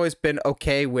before. He's always been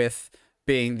okay with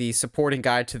being the supporting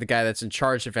guy to the guy that's in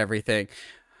charge of everything.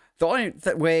 The only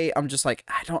way I'm just like,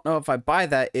 I don't know if I buy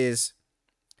that is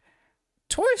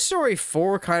Toy Story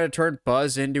 4 kind of turned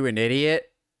Buzz into an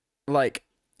idiot. Like,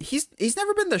 he's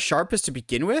never been the sharpest to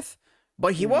begin with,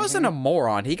 but he wasn't a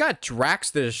moron. He got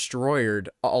Drax the Destroyer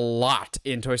a lot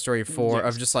in Toy Story 4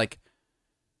 of just like,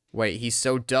 wait, he's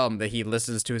so dumb that he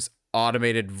listens to his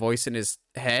automated voice in his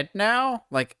head now?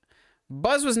 Like,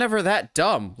 Buzz was never that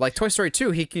dumb. Like Toy Story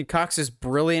 2, he concocts his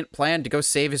brilliant plan to go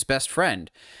save his best friend.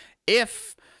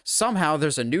 If somehow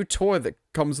there's a new toy that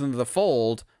comes into the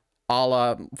fold, a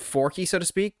la Forky, so to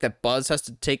speak, that Buzz has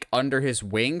to take under his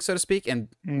wing, so to speak, and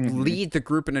lead the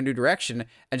group in a new direction,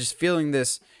 and just feeling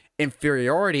this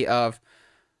inferiority of,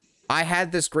 I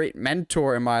had this great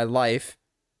mentor in my life,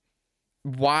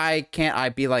 why can't I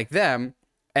be like them?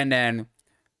 And then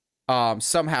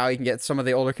somehow you can get some of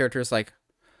the older characters like,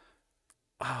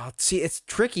 see, it's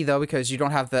tricky though, because you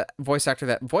don't have the voice actor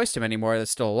that voiced him anymore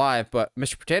that's still alive, but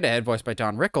Mr. Potato Head, voiced by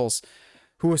Don Rickles,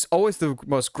 who was always the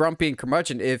most grumpy and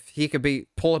curmudgeon, if he could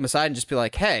pull him aside and just be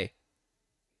like, hey,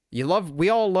 we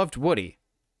all loved Woody,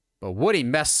 but Woody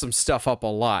messed some stuff up a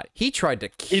lot. He tried to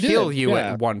kill you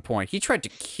at one point. He tried to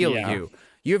kill you.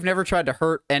 You've never tried to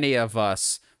hurt any of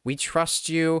us. We trust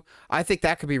you. I think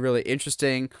that could be really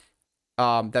interesting.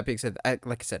 That being said,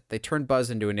 like I said, they turned Buzz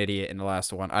into an idiot in the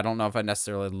last one. I don't know if I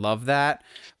necessarily love that.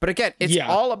 But again, it's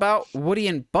all about Woody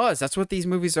and Buzz. That's what these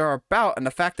movies are about. And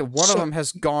the fact that one of them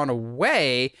has gone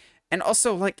away, and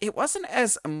also, like, it wasn't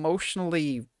as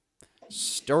emotionally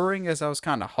stirring as I was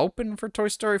kind of hoping for Toy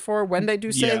Story 4 when they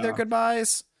do say their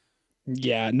goodbyes.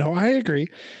 Yeah, no, I agree.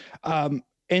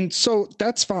 And so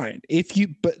that's fine.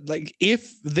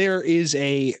 If there is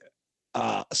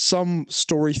some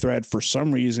story thread for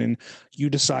some reason you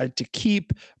decide to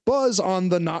keep Buzz on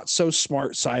the not so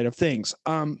smart side of things,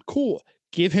 cool.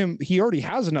 He already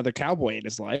has another cowboy in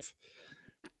his life.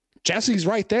 Jesse's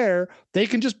right there. They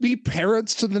can just be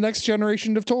parents to the next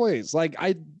generation of toys. Like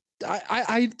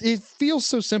it feels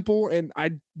so simple, and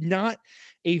I'm not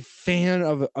a fan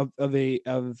of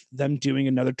them doing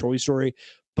another Toy Story,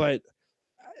 but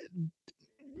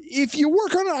if you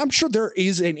work on it, I'm sure there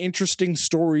is an interesting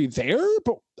story there,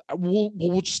 but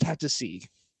we'll just have to see.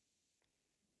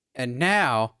 And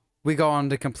now we go on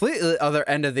the completely other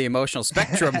end of the emotional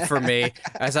spectrum for me,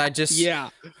 as I just...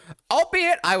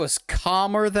 Albeit I was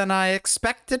calmer than I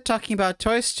expected talking about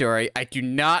Toy Story, I do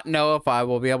not know if I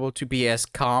will be able to be as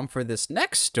calm for this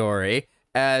next story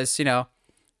as,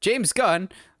 James Gunn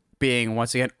being,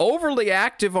 once again, overly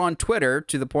active on Twitter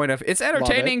to the point of it's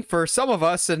entertaining for some of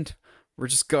us, and we're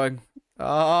just going,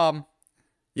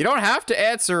 you don't have to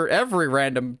answer every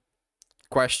random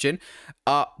question,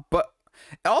 but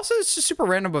also it's just super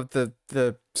random of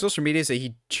the social medias that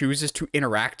he chooses to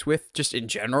interact with just in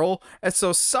general. And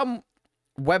so some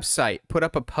website put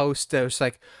up a post that was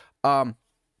like,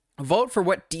 vote for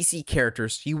what DC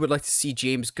characters you would like to see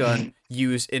James Gunn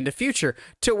use in the future,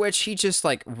 to which he just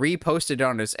like reposted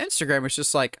on his Instagram. It's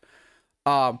just like,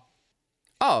 oh,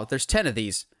 there's 10 of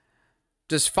these.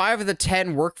 Does 5 of the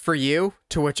 10 work for you?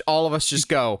 To which all of us just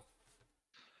go,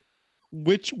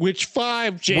 Which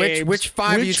 5, James? Which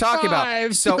 5 are you talking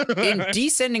about? So in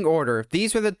descending order,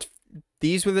 these were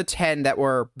the 10 that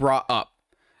were brought up,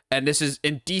 and this is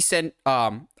in descent.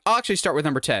 I'll actually start with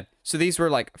number 10. So these were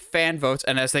like fan votes,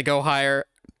 and as they go higher,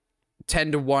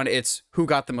 10 to 1, it's who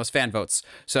got the most fan votes.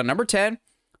 So number 10,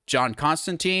 John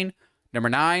Constantine. Number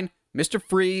 9, Mr.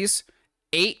 Freeze.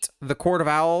 8, The Court of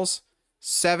Owls.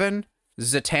 7,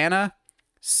 Zatanna.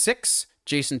 6,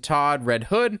 Jason Todd, Red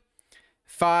Hood.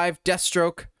 5,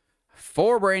 Deathstroke.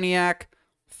 4, Brainiac.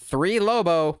 3,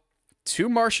 Lobo. 2,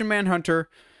 Martian Manhunter.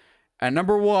 And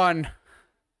number 1,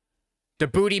 the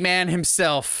booty man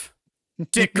himself,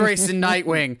 Dick Grayson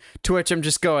Nightwing. To which I'm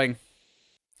just going,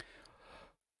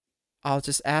 I'll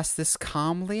just ask this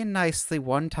calmly and nicely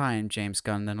one time, James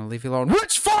Gunn, then I'll leave you alone.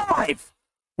 Which 5?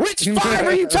 Which 5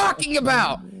 are you talking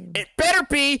about? It better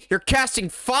be you're casting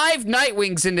 5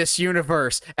 Nightwings in this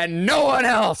universe and no one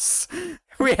else.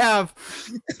 We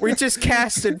just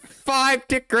casted 5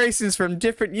 Dick Graysons from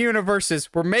different universes.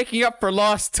 We're making up for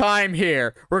lost time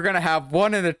here. We're going to have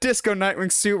one in a Disco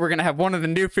Nightwing suit. We're going to have one in the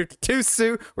New 52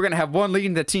 suit. We're going to have one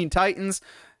leading the Teen Titans.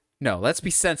 No, let's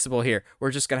be sensible here.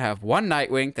 We're just going to have one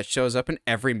Nightwing that shows up in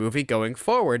every movie going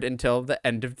forward until the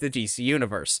end of the DC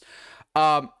universe.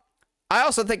 I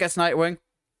also think that's Nightwing.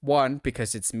 1,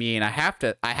 because it's me and I have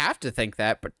to think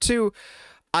that. But 2,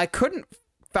 I couldn't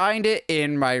find it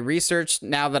in my research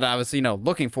now that I was,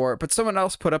 looking for it. But someone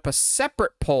else put up a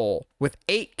separate poll with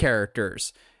 8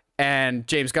 characters. And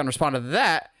James Gunn responded to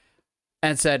that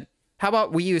and said, how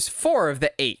about we use 4 of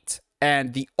the 8?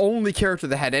 And the only character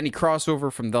that had any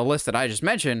crossover from the list that I just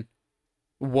mentioned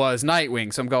was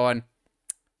Nightwing. So I'm going,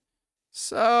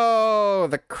 so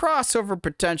the crossover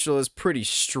potential is pretty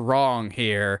strong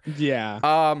here.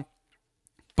 Yeah.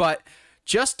 But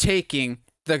just taking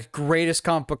the greatest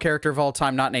comic book character of all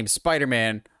time, not named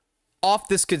Spider-Man, off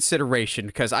this consideration,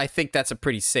 because I think that's a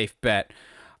pretty safe bet.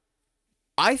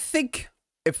 I think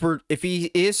if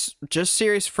he is just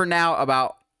serious for now,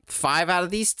 about 5 out of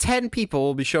these 10 people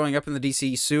will be showing up in the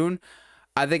DC soon.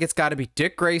 I think it's got to be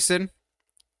Dick Grayson,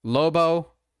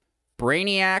 Lobo,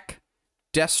 Brainiac,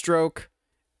 Deathstroke,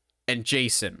 and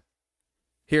Jason.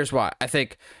 Here's why. I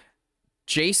think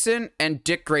Jason and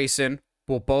Dick Grayson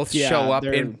will both show up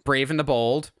in Brave and the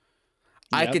Bold.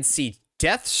 Yep. I could see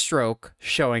Deathstroke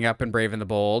showing up in Brave and the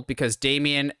Bold because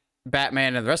Damian,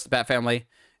 Batman, and the rest of the Bat family,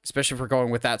 especially if we're going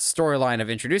with that storyline of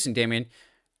introducing Damian,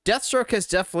 Deathstroke has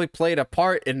definitely played a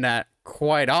part in that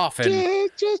quite often. Yeah,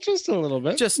 just a little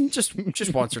bit. Just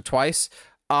once or twice.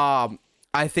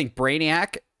 I think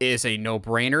Brainiac is a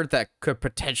no-brainer that could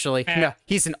potentially... No,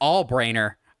 he's an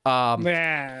all-brainer.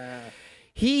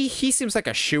 He seems like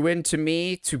a shoo-in to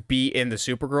me to be in the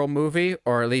Supergirl movie,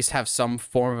 or at least have some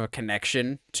form of a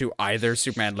connection to either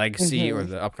Superman Legacy or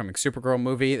the upcoming Supergirl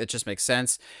movie. That just makes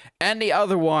sense. And the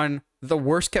other one, the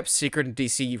worst-kept secret in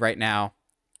DC right now,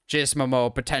 Jason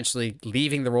Momoa potentially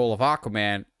leaving the role of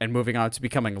Aquaman and moving on to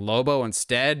becoming Lobo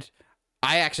instead.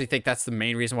 I actually think that's the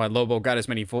main reason why Lobo got as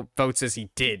many votes as he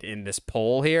did in this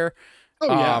poll here. Oh,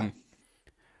 yeah.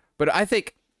 But I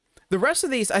think the rest of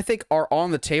these, I think, are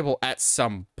on the table at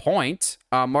some point.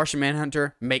 Martian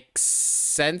Manhunter makes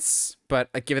sense, but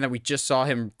given that we just saw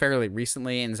him fairly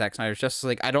recently in Zack Snyder's Justice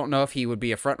League, I don't know if he would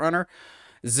be a frontrunner.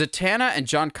 Zatanna and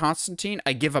John Constantine,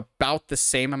 I give about the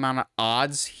same amount of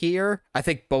odds here. I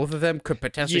think both of them could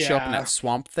potentially show up in that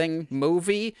Swamp Thing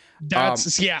movie. I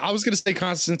was going to say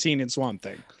Constantine and Swamp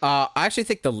Thing. I actually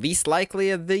think the least likely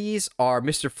of these are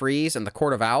Mr. Freeze and the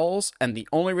Court of Owls, and the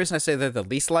only reason I say they're the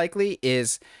least likely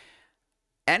is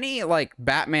any, like,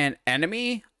 Batman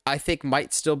enemy, I think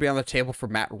might still be on the table for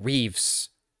Matt Reeves'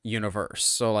 universe.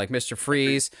 So, like, Mr.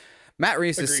 Freeze, Matt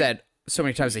Reeves has said so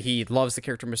many times that he loves the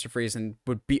character Mr. Freeze and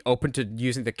would be open to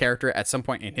using the character at some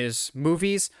point in his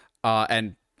movies.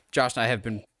 And Josh and I have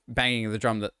been banging the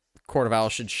drum that Court of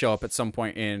Owls should show up at some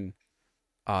point in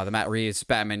the Matt Reeves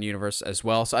Batman universe as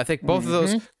well. So I think both of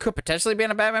those could potentially be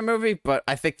in a Batman movie, but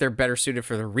I think they're better suited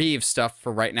for the Reeves stuff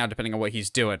for right now, depending on what he's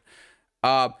doing.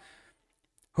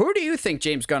 Who do you think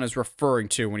James Gunn is referring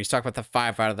to when he's talking about the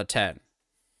 5 out of the 10?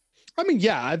 I mean,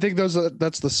 yeah, I think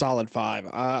that's the solid 5.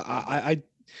 I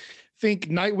think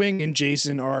Nightwing and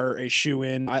Jason are a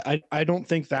shoo-in. I don't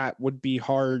think that would be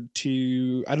hard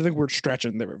to... I don't think we're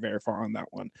stretching very far on that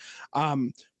one.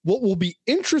 What will be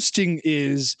interesting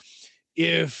is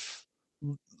if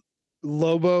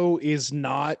Lobo is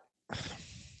not...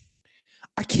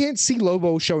 I can't see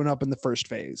Lobo showing up in the first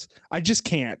phase. I just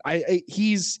can't.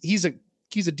 He's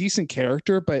a decent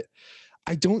character, but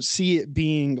I don't see it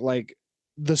being like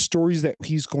the stories that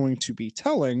he's going to be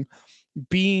telling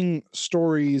being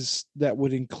stories that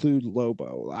would include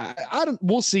Lobo.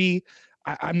 We'll see.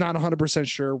 I'm not 100%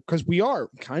 sure because we are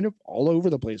kind of all over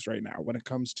the place right now when it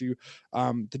comes to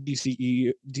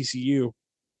the DCU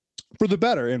for the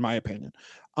better, in my opinion.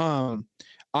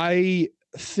 I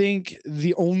think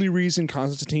the only reason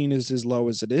Constantine is as low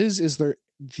as it is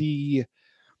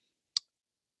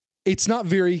it's not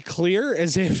very clear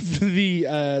as if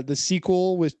the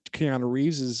sequel with Keanu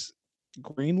Reeves is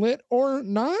greenlit or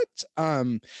not.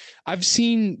 I've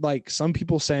seen like some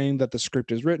people saying that the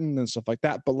script is written and stuff like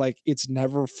that, but like it's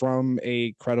never from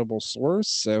a credible source,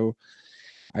 so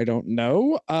I don't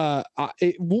know.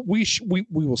 We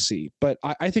will see, but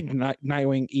I think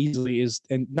Nightwing easily is,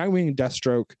 and Nightwing and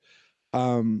Deathstroke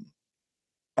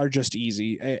are just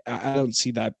easy. I don't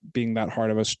see that being that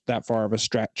far of a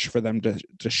stretch for them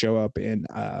to show up in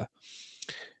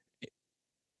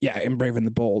in Brave and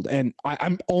the Bold. And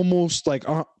I'm almost like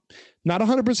not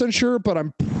 100% sure, but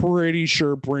I'm pretty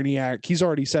sure Brainiac, he's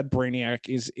already said Brainiac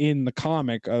is in the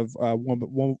comic of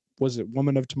was it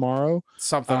Woman of Tomorrow?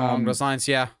 Something along those lines,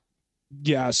 yeah.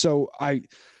 Yeah, so I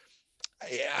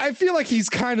feel like he's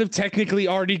kind of technically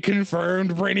already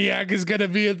confirmed Brainiac is going to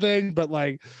be a thing, but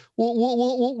like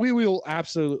we will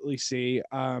absolutely see.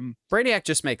 Brainiac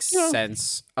just makes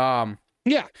sense.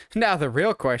 Yeah. Now the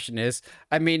real question is,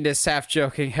 I mean this half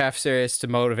joking, half serious to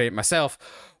motivate myself.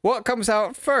 What comes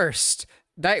out first?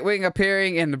 Nightwing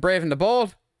appearing in The Brave and the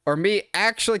Bold, or me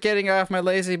actually getting off my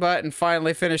lazy butt and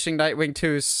finally finishing Nightwing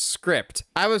 2's script?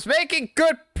 I was making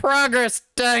good progress,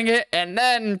 dang it, and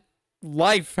then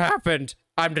life happened.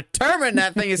 I'm determined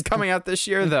that thing is coming out this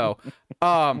year, though.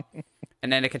 And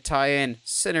then it could tie in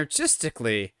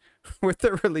synergistically with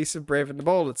the release of Brave and the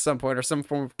Bold at some point, or some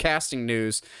form of casting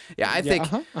news. Yeah,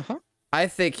 I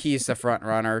think he's the front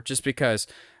runner, just because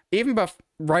even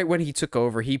right when he took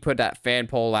over, he put that fan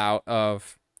poll out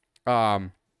of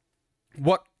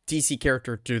what DC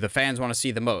character do the fans want to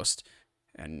see the most.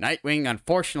 And Nightwing,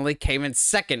 unfortunately, came in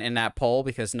second in that poll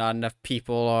because not enough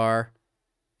people are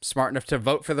smart enough to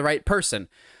vote for the right person.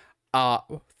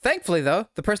 Thankfully, though,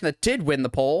 the person that did win the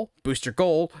poll, Booster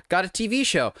Gold, got a TV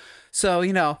show. So,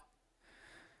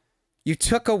 you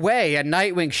took away a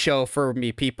Nightwing show for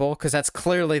me, people, because that's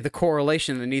clearly the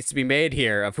correlation that needs to be made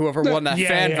here of whoever won that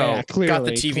fan vote got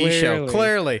the TV show.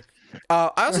 Clearly.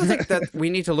 I also think that we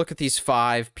need to look at these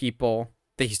 5 people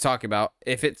that he's talking about.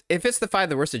 If it's the 5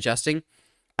 that we're suggesting,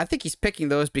 I think he's picking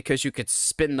those because you could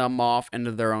spin them off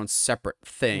into their own separate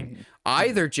thing. Mm-hmm.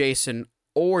 Either Jason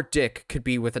or Dick could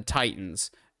be with the Titans.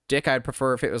 Dick, I'd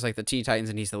prefer if it was like the Teen Titans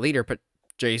and he's the leader, but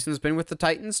Jason's been with the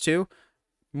Titans too.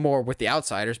 More with the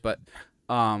Outsiders, but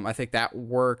I think that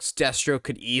works. Deathstroke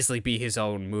could easily be his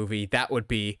own movie. That would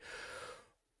be...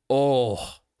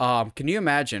 can you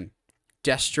imagine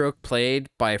Deathstroke played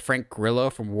by Frank Grillo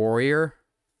from Warrior?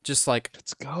 Just like...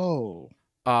 Let's go.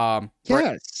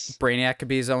 Yes. Brainiac could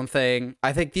be his own thing.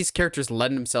 I think these characters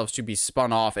lend themselves to be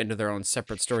spun off into their own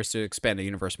separate stories to expand the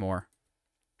universe more.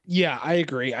 Yeah, I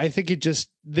agree. I think it just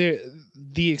the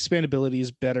expandability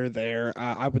is better there.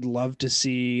 I would love to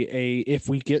see if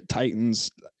we get Titans,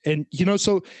 and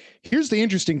so here's the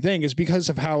interesting thing is because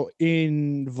of how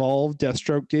involved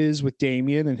Deathstroke is with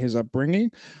Damian and his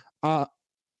upbringing.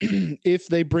 If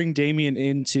they bring Damian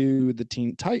into the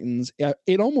Teen Titans,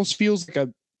 it almost feels like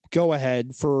a go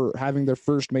ahead for having their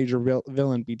first major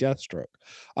villain be Deathstroke.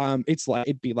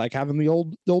 It'd be like having the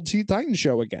old Teen Titans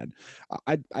show again.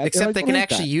 Except they can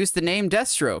actually use the name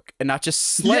Deathstroke and not just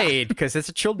Slade because it's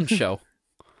a children's show.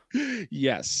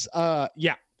 Yes.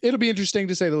 Yeah. It'll be interesting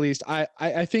to say the least.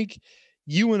 I think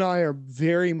you and I are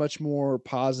very much more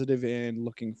positive and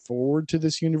looking forward to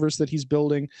this universe that he's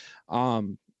building.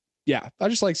 Yeah, I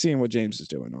just like seeing what James is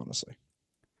doing, honestly.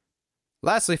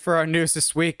 Lastly, for our news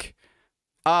this week,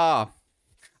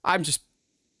 I'm just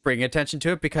bringing attention to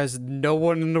it because no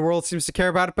one in the world seems to care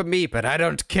about it but me, but I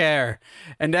don't care.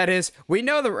 And that is, we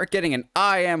know that we're getting an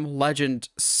I Am Legend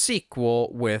sequel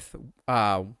with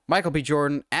Michael B.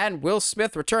 Jordan and Will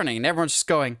Smith returning, and everyone's just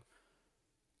going,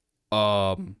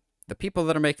 the people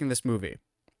that are making this movie,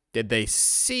 did they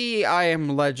see I Am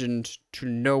Legend to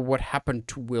know what happened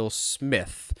to Will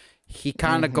Smith? He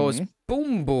kind of goes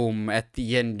boom boom at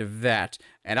the end of that,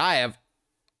 and I have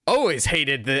always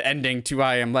hated the ending to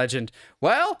I Am Legend.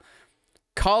 Well,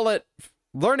 call it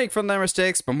learning from their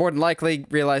mistakes, but more than likely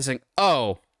realizing,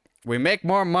 we make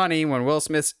more money when Will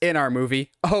Smith's in our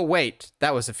movie. Oh, wait,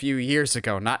 that was a few years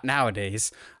ago, not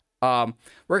nowadays. We're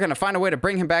going to find a way to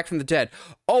bring him back from the dead.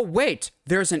 Oh, wait,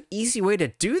 there's an easy way to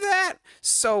do that?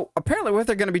 So apparently what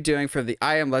they're going to be doing for the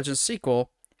I Am Legend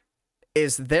sequel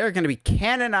is they're going to be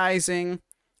canonizing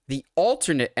the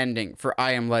alternate ending for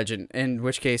I Am Legend, in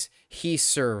which case he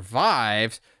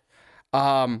survives.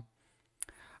 I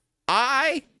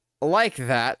like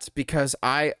that because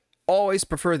I always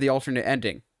prefer the alternate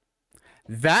ending.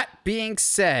 That being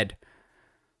said,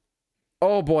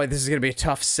 oh boy, this is going to be a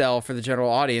tough sell for the general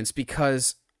audience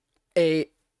because a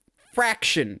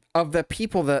fraction of the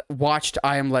people that watched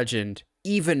I Am Legend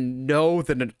even know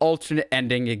that an alternate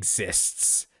ending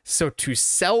exists. So to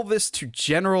sell this to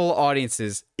general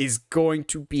audiences is going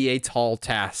to be a tall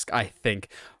task, I think.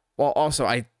 Well, also,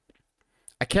 I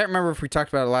can't remember if we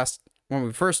talked about it when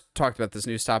we first talked about this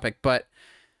news topic, but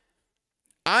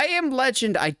I Am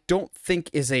Legend, I don't think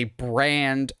is a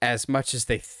brand as much as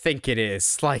they think it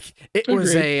is. Like, it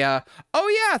was that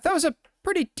was a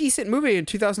pretty decent movie in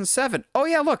 2007. Oh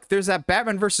yeah, look, there's that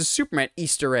Batman vs. Superman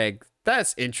Easter egg.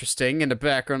 That's interesting in the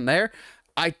background there.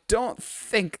 I don't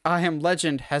think I Am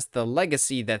Legend has the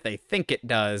legacy that they think it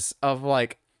does of,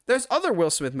 like, there's other Will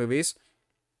Smith movies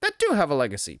that do have a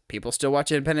legacy. People still watch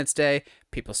Independence Day.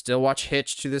 People still watch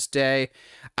Hitch to this day.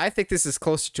 I think this is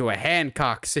closer to a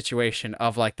Hancock situation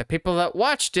of, like, the people that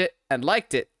watched it and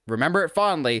liked it remember it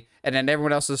fondly, and then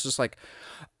everyone else is just like,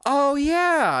 oh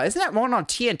yeah, isn't that one on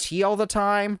TNT all the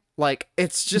time? Like,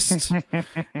 it's just,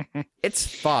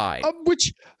 it's fine.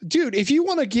 Which, dude, if you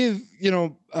want to give,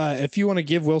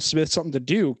 Will Smith something to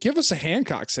do, give us a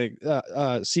Hancock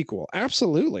sequel.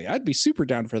 Absolutely, I'd be super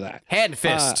down for that. Hand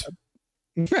fist.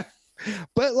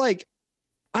 But like,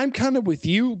 I'm kind of with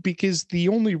you because the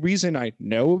only reason I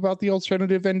know about the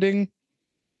alternative ending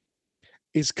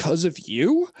is because of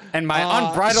you and my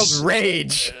unbridled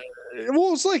rage.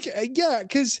 Well, it's like,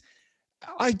 because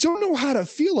I don't know how to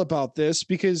feel about this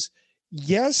because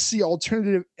yes, the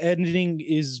alternative ending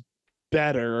is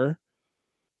better,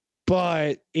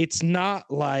 but it's not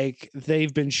like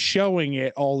they've been showing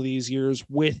it all these years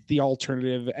with the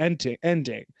alternative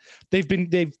ending.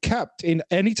 They've kept in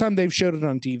anytime they've showed it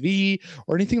on TV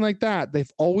or anything like that,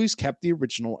 they've always kept the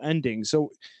original ending.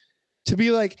 So to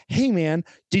be like, hey man,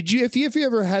 did you if you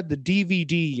ever had the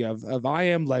DVD of I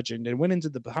Am Legend and went into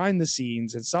the behind the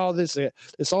scenes and saw this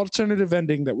alternative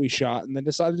ending that we shot and then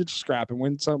decided to scrap and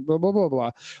went some blah blah blah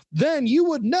blah, then you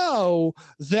would know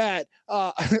that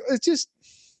it's just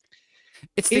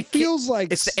it feels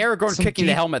like it's the Aragorn kicking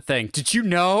the helmet thing. Did you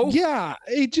know? Yeah,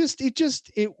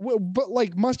 but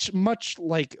like much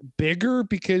like bigger,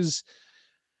 because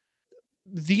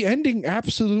the ending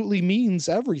absolutely means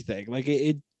everything. Like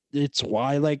it's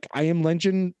why like I Am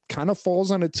Legend kind of falls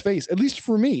on its face, at least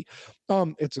for me.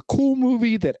 It's a cool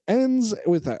movie that ends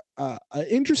with a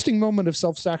interesting moment of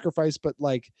self-sacrifice, but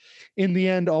like in the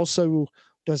end also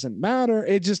doesn't matter.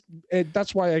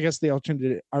 That's why I guess the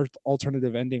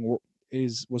alternative ending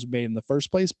was made in the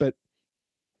first place. But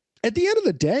at the end of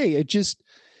the day, it just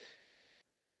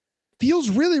feels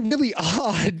really, really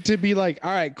odd to be like,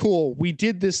 all right, cool, we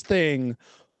did this thing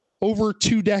over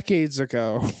 2 decades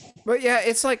ago. But yeah,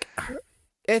 it's like,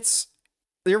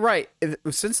 you're right.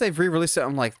 Since they've re-released it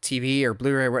on like TV or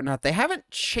Blu-ray or whatnot, they haven't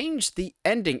changed the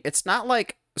ending. It's not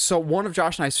like, so one of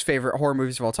Josh and I's favorite horror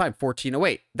movies of all time,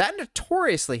 1408, that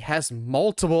notoriously has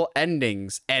multiple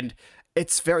endings, and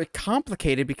it's very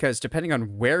complicated because depending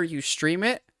on where you stream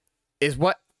it is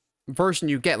what version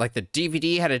you get. Like the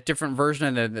DVD had a different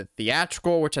version than the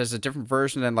theatrical, which has a different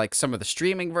version than like some of the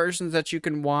streaming versions that you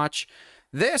can watch.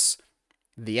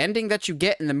 The ending that you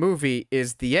get in the movie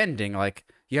is the ending. Like,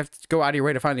 you have to go out of your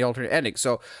way to find the alternate ending.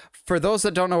 So for those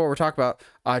that don't know what we're talking about,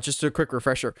 just a quick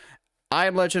refresher. I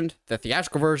Am Legend, the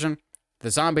theatrical version, the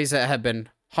zombies that have been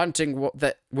hunting,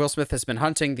 that Will Smith has been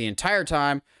hunting the entire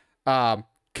time,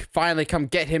 finally come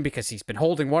get him because he's been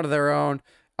holding one of their own.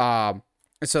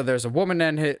 So there's a woman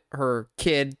and her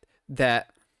kid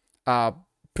that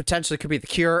potentially could be the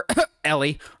cure,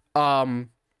 Ellie,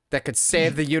 that could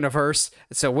save the universe.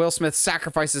 So Will Smith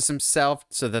sacrifices himself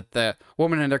so that the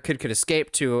woman and their kid could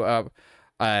escape to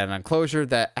an enclosure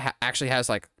that actually has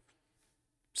like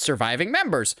surviving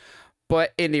members.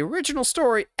 But in the original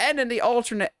story and in the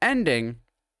alternate ending,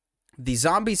 the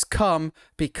zombies come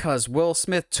because Will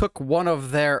Smith took one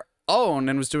of their own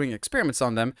and was doing experiments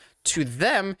on them. To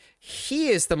them, he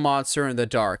is the monster in the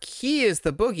dark. He is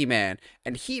the boogeyman.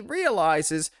 And he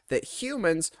realizes that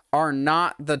humans are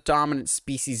not the dominant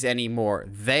species anymore.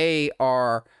 They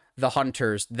are the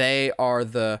hunters. They are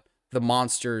the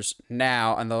monsters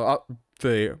now. And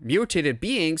the mutated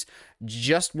beings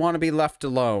just want to be left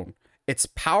alone. It's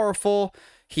powerful.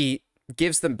 He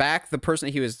gives them back the person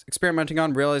that he was experimenting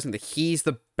on, realizing that he's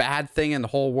the bad thing in the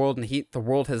whole world, and the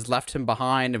world has left him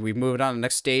behind, and we've moved on to the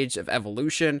next stage of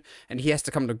evolution, and he has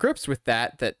to come to grips with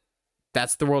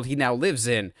that's the world he now lives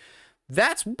in.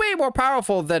 That's way more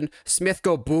powerful than Smith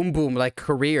go boom boom like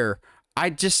career. I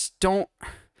just don't.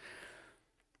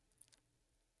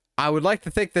 I would like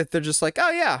to think that they're just like,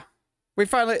 oh yeah, we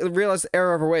finally realized the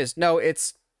error of our ways. No,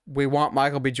 it's we want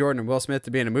Michael B. Jordan and Will Smith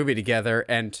to be in a movie together,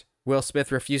 and Will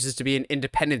Smith refuses to be in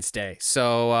Independence Day.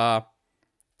 So,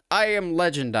 I Am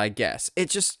Legend, I guess.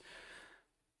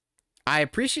 I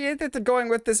appreciate that they're going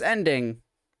with this ending,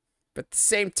 but at the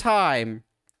same time,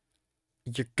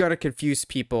 you're gonna confuse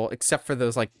people, except for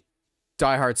those, like,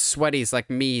 diehard sweaties like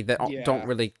me that don't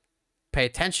really pay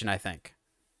attention, I think.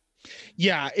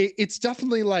 Yeah, it's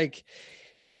definitely like...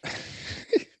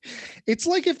 It's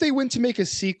like if they went to make a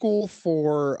sequel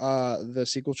for the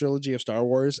sequel trilogy of Star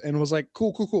Wars and was like,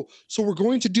 cool. So we're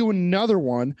going to do another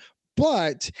one,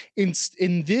 but in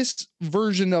this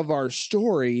version of our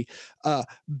story,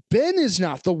 Ben is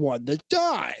not the one that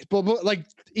dies. But like,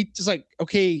 it's like,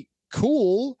 okay,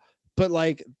 cool, but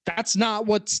like that's not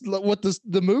what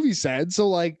the movie said. So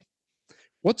like,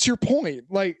 what's your point?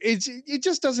 Like, it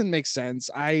just doesn't make sense.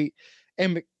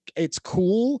 It's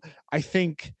cool. I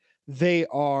think they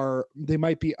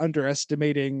might be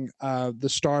underestimating the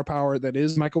star power that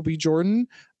is Michael B. Jordan.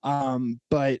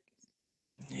 But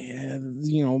yeah,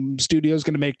 studio's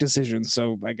going to make decisions,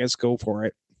 so I guess go for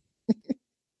it.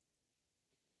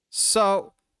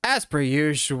 So, as per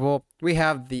usual, we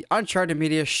have the Uncharted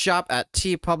Media shop at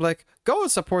TeePublic. Go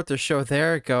and support the show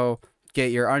there. Go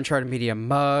get your Uncharted Media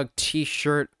mug,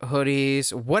 t-shirt,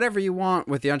 hoodies, whatever you want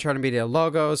with the Uncharted Media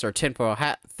logos or tinfoil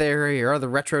hat theory or other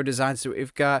retro designs that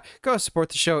we've got. Go support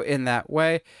the show in that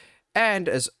way. And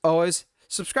as always,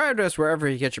 subscribe to us wherever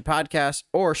you get your podcasts,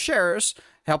 or share us.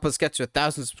 Help us get to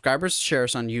 1,000 subscribers. Share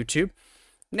us on YouTube.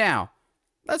 Now,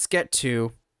 let's get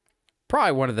to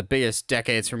probably one of the biggest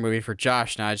decades for movie for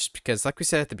Josh and I, just because, like we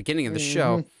said at the beginning of the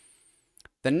show,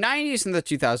 the 90s and the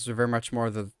 2000s are very much more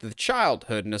the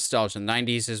childhood nostalgia. The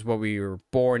 90s is what we were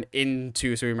born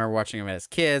into, so we remember watching them as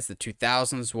kids. The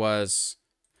 2000s was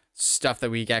stuff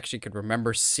that we actually could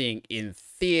remember seeing in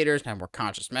theaters and have more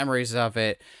conscious memories of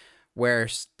it.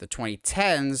 Whereas the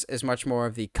 2010s is much more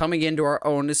of the coming into our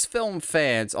own as film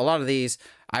fans. A lot of these,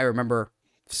 I remember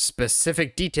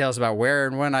specific details about where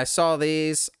and when I saw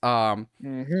these. I'll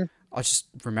just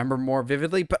remember more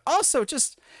vividly, but also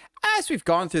just as we've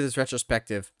gone through this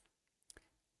retrospective,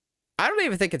 I don't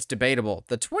even think it's debatable.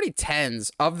 The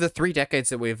 2010s, of the 3 decades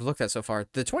that we've looked at so far,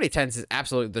 the 2010s is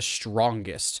absolutely the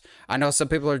strongest. I know some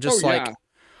people are just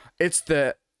it's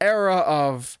the era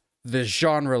of the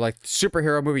genre, like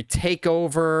superhero movie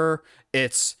takeover.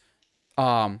 It's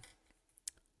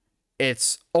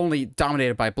only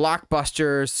dominated by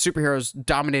blockbusters. Superheroes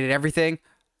dominated everything.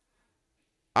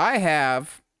 I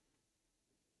have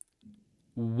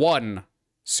one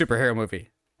superhero movie.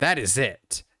 That is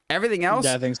it. Everything else,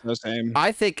 yeah, I think it's the same.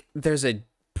 I think there's a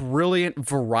brilliant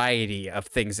variety of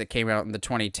things that came out in the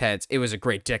 2010s. It was a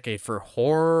great decade for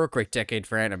horror, great decade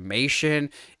for animation.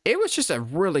 It was just a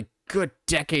really good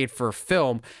decade for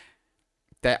film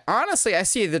that honestly I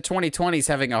see the 2020s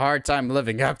having a hard time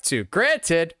living up to.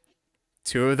 Granted,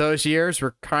 2 of those years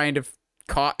were kind of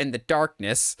caught in the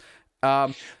darkness.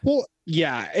 Well,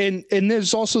 yeah, and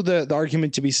there's also the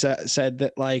argument to be said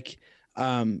that like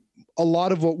a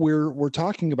lot of what we're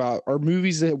talking about are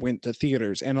movies that went to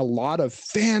theaters, and a lot of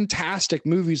fantastic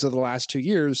movies of the last 2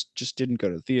 years just didn't go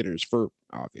to theaters for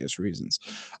obvious reasons.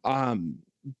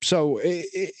 So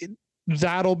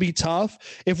that'll be tough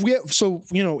if we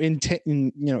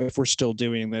if we're still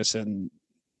doing this in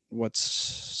what's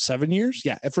 7 years?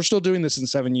 Yeah, if we're still doing this in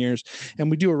 7 years and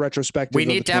we do a retrospective, we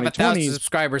need to have 1,000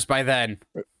 subscribers by then.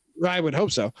 I would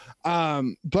hope so.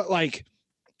 But like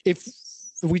if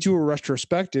we do a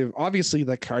retrospective, obviously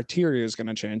the criteria is going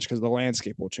to change because the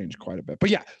landscape will change quite a bit. But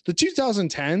yeah, the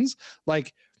 2010s,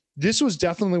 like this was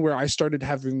definitely where I started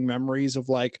having memories of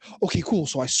like, okay, cool.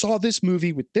 So I saw this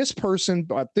movie with this person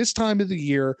at this time of the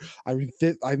year. I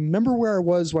remember where I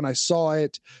was when I saw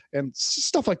it and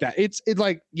stuff like that.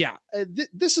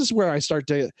 This is where I start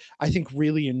to, I think,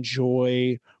 really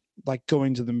enjoy like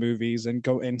going to the movies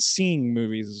and seeing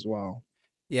movies as well.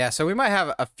 Yeah, so we might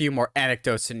have a few more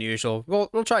anecdotes than usual.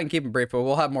 We'll try and keep them brief, but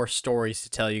we'll have more stories to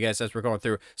tell you guys as we're going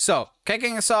through. So,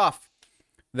 kicking us off,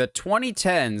 the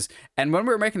 2010s, and when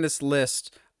we were making this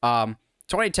list,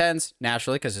 2010s,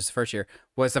 naturally, because it's the first year,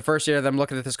 was the first year that I'm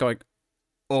looking at this going,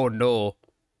 oh no,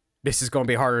 this is going to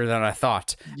be harder than I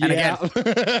thought. And again,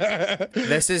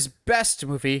 this is best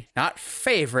movie, not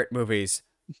favorite movies.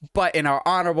 But in our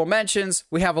honorable mentions,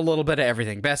 we have a little bit of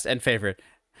everything, best and favorite,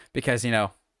 because,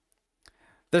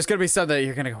 there's going to be some that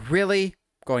you're going to go, really?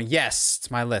 Going, yes,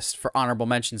 it's my list for honorable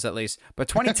mentions at least. But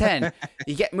 2010,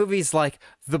 you get movies like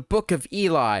The Book of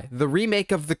Eli, the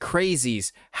remake of The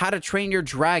Crazies, How to Train Your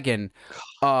Dragon.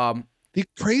 The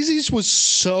Crazies was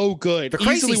so good. The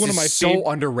Crazies is so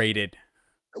underrated.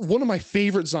 One of my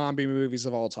favorite zombie movies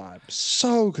of all time.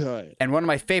 So good. And one of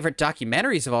my favorite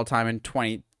documentaries of all time in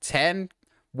 2010,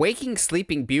 Waking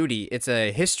Sleeping Beauty. It's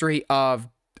a history of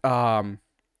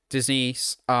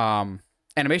Disney's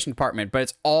animation department, but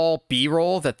it's all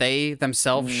B-roll that they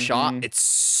themselves shot. It's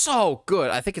so good.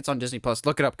 I think it's on Disney Plus.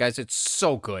 Look it up, guys. It's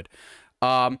so good.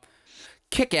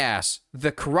 Kick-Ass,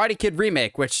 the Karate Kid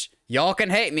remake, which y'all can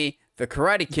hate me. The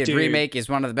Karate Kid remake is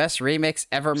one of the best remakes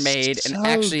ever made, and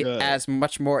actually adds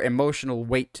much more emotional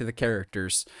weight to the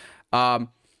characters.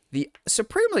 The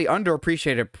supremely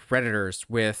underappreciated Predators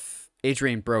with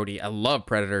Adrian Brody. I love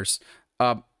Predators.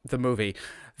 The movie.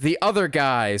 The Other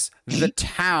Guys, The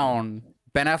Town,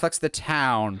 Ben Affleck's The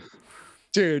Town.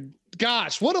 Dude,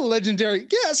 gosh, what a legendary,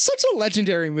 such a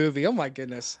legendary movie. Oh my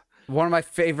goodness. One of my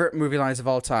favorite movie lines of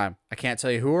all time. I can't tell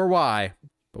you who or why,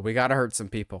 but we gotta hurt some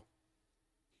people.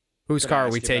 Whose car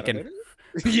are we taking?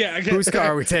 Yeah, whose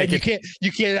car are we taking?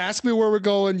 You can't ask me where we're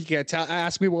going. You can't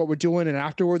ask me what we're doing, and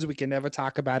afterwards we can never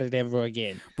talk about it ever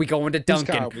again. We going to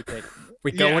Dunkin'.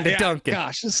 We going to Dunkin'.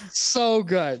 Gosh, it's so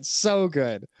good, so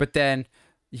good. But then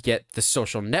you get The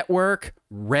Social Network,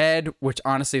 Red, which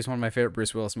honestly is one of my favorite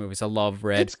Bruce Willis movies. I love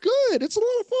Red. It's good. It's a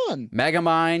lot of fun.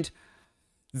 Megamind,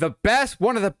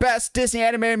 one of the best Disney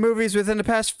animated movies within the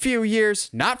past few years.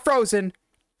 Not Frozen.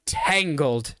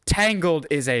 Tangled. Tangled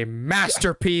is a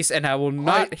masterpiece, and I will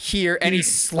not hear any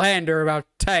slander about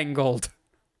Tangled.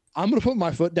 I'm gonna put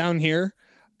my foot down here.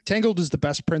 Tangled is the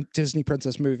best Disney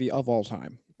princess movie of all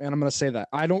time, and I'm gonna say that.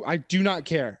 I do not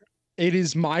care. It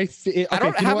is my. I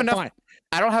don't have enough.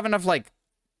 I don't have enough like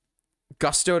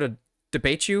gusto to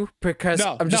debate you because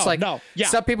No, I'm just no, like, no. Yeah.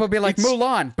 some people be like It's-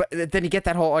 Mulan, but then you get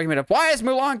that whole argument of why is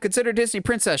Mulan considered a Disney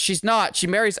princess? She's not. She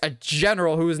marries a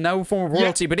general who is no form of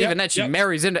royalty, but even then she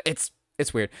marries into it's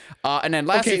weird. And then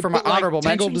lastly, for my but, like, honorable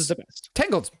Tangled mentions, is the best.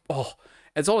 Tangled's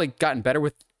it's only gotten better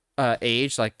with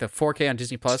age. Like the 4K on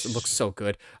Disney Plus, it looks so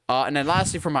good. And then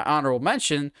lastly, for my honorable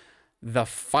mention, The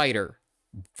Fighter,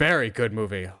 very good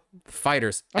movie. The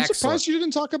Fighter's I'm excellent. surprised you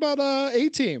didn't talk about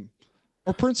A-Team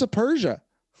or Prince of Persia.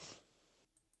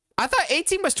 I thought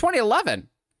 18 was 2011.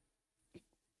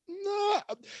 No,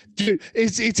 dude,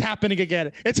 it's happening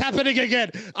again. It's happening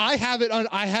again. I have it on.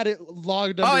 I had it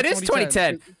logged. Oh, it is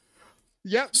 2010.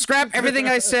 Yep. Scrap everything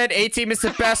I said. A-Team is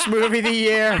the best movie of the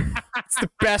year. It's the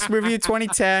best movie of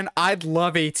 2010. I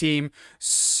love A-Team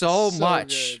so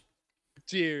much. Good.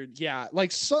 Dude, yeah,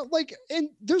 and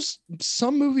there's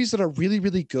some movies that are really,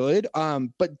 really good,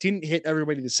 but didn't hit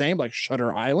everybody the same. Like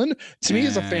Shutter Island, to me,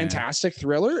 is a fantastic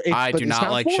thriller. I do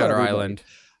not like Shutter Island.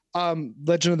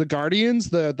 Legend of the Guardians,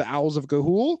 the Owls of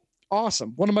Ga'Hoole,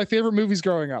 awesome. One of my favorite movies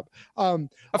growing up. Of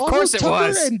course it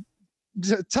was. And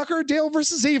Tucker and Dale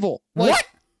versus Evil. What?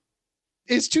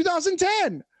 It's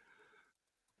 2010.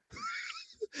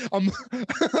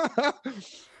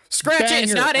 Scratch it.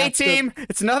 It's not A-Team.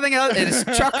 It's nothing else. It is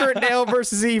Tucker and Dale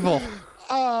versus Evil.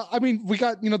 I mean, we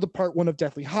got, the part 1 of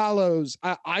Deathly Hallows.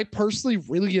 I personally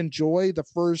really enjoy the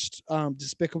first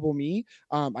Despicable Me.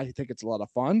 I think it's a lot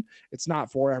of fun. It's not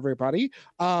for everybody.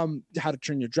 How to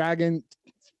Train Your Dragon.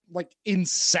 Like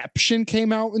Inception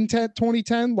came out in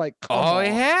 2010. Like, come on.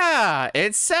 Yeah,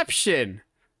 Inception.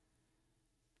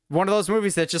 One of those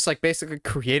movies that just like basically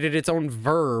created its own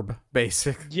verb,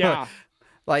 basically. Yeah.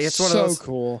 Like it's one so of those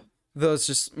cool. Those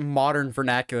just modern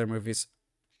vernacular movies.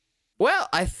 Well,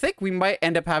 I think we might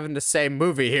end up having the same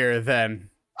movie here then.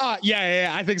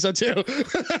 Yeah, I think so too.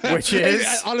 Which is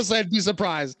honestly, I'd be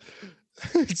surprised.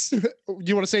 You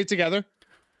want to say it together?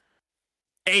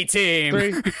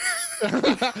 A-Team.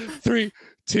 3,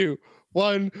 2,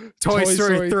 1. Toy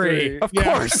Story 3. Of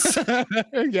course.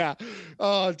 Yeah.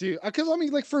 Oh, dude. Because I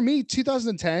mean, like for me,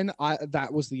 2010,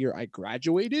 that was the year I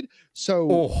graduated.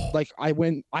 So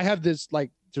I have this, like,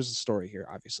 there's a story here,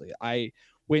 obviously. I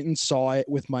went and saw it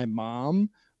with my mom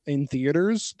in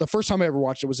theaters. The first time I ever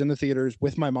watched it was in the theaters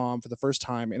with my mom for the first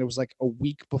time, and it was like a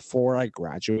week before I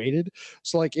graduated.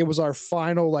 So like it was our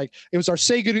final, like it was our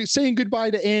saying goodbye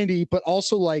to Andy, but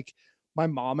also like my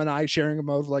mom and I sharing a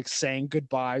mode of like saying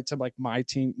goodbye to like my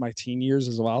teen years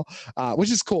as well,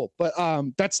 which is cool. But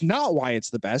that's not why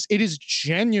it's the best. It is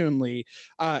genuinely.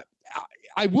 I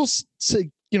will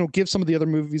say, give some of the other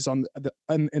movies in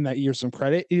that year some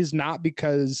credit. It is not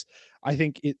because I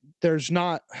think there's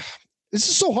not. This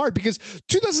is so hard because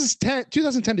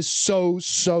 2010 is so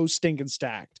stinking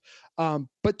stacked.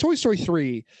 But Toy Story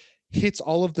 3 hits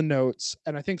all of the notes,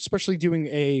 and I think especially doing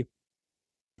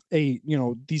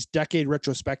these decade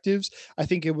retrospectives, I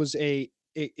think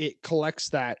it collects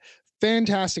that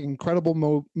fantastic,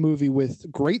 incredible movie with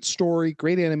great story,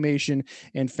 great animation,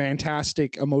 and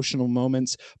fantastic emotional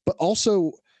moments, but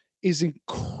also is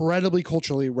incredibly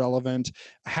culturally relevant.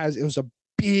 It was a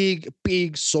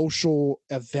big social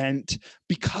event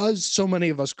because so many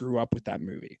of us grew up with that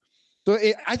movie. So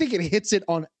I think it hits it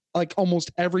on like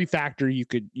almost every factor you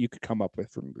could come up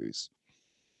with for movies.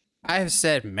 I have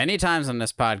said many times on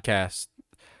this podcast,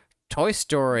 Toy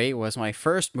Story was my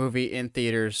first movie in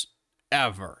theaters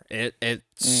ever. It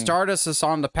started us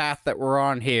on the path that we're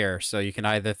on here. So you can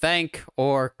either thank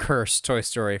or curse Toy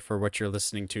Story for what you're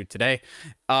listening to today.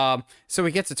 So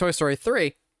we get to Toy Story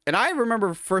 3. And I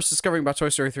remember first discovering about Toy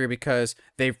Story 3 because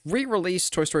they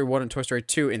re-released Toy Story 1 and Toy Story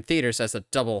 2 in theaters as a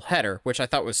double header, which I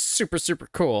thought was super, super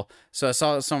cool. So I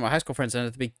saw some of my high school friends, and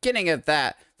at the beginning of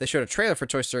that, they showed a trailer for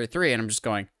Toy Story 3, and I'm just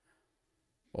going,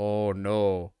 oh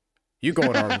no, you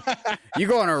going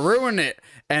to ruin it.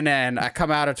 And then I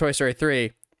come out of Toy Story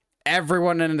 3,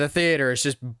 everyone in the theater is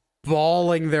just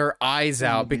bawling their eyes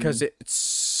out because it's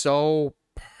so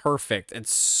perfect and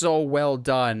so well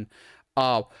done.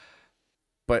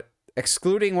 But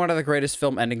excluding one of the greatest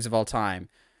film endings of all time,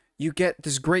 you get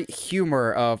this great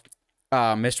humor of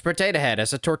Mr. Potato Head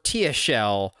as a tortilla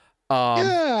shell.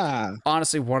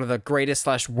 Honestly, one of the greatest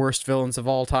 / worst villains of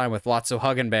all time with Lotso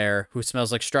Huggenbear, who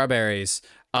smells like strawberries.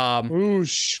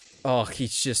 He's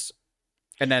just...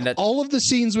 And then all of the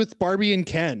scenes with Barbie and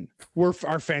Ken are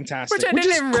fantastic. Which I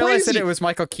didn't even realize that it was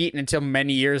Michael Keaton until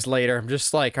many years later. I'm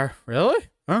just like, really?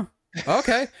 Huh?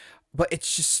 Okay. But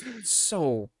it's just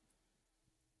so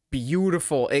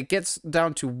beautiful. It gets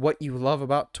down to what you love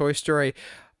about Toy Story.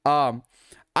 I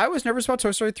was nervous about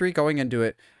Toy Story 3 going into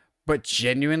it, but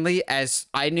genuinely, as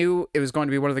I knew it was going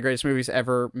to be one of the greatest movies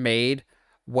ever made,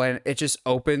 when it just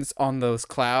opens on those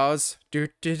clouds, and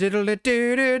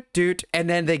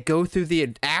then they go through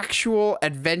the actual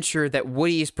adventure that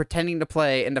Woody is pretending to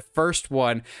play in the first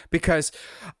one, because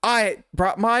I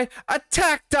brought my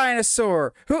attack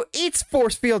dinosaur who eats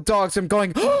force field dogs. I'm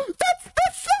going, oh, that's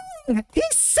the thing. He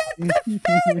said the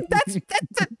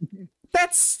thing.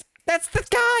 That's the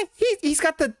guy. He's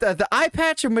got the eye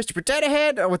patch of Mr. Potato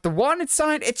Head with the wanted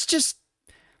sign. It's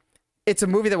a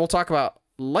movie that we'll talk about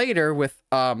later with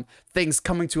things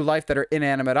coming to life that are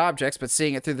inanimate objects, but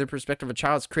seeing it through the perspective of a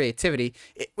child's creativity.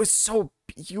 It was so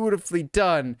beautifully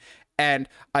done, and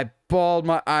I bawled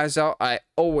my eyes out. I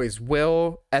always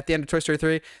will at the end of Toy Story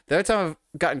 3. The other time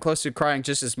I've gotten close to crying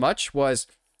just as much was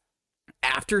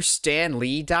after Stan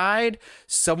Lee died.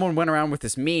 Someone went around with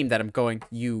this meme that I'm going,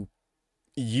 you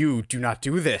do not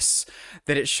do this.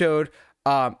 That it showed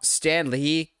Stan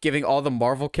Lee giving all the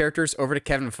Marvel characters over to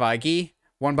Kevin Feige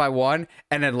one by one,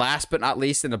 and then last but not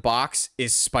least in the box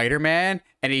is Spider-Man,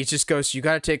 and he just goes, you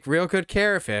gotta take real good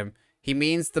care of him. He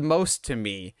means the most to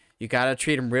me. You gotta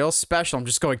treat him real special. I'm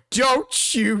just going,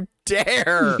 don't you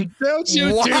dare. Don't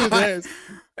you do this.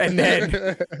 And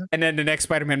then the next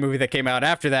Spider-Man movie that came out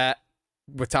after that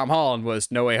with Tom Holland was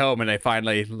No Way Home, and they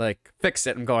finally fixed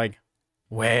it. I'm going,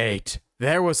 wait,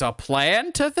 there was a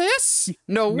plan to this?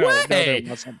 No way.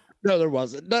 No, there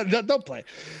wasn't. No, don't play.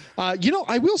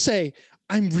 I will say,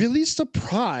 I'm really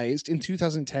surprised in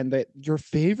 2010 that your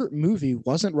favorite movie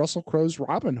wasn't Russell Crowe's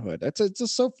Robin Hood. It's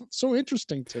just so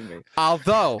interesting to me.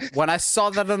 Although, when I saw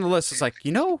that on the list, I was like,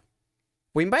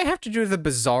 we might have to do the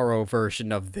Bizarro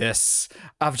version of this,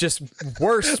 of just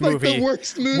worst movie. The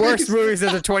worst movies. Worst movies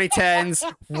of the 2010s,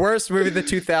 worst movie of the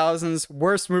 2000s,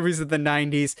 worst movies of the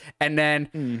 90s. And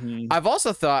then I've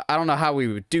also thought, I don't know how we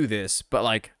would do this,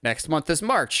 but next month is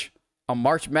March. A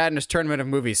March Madness tournament of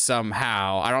movies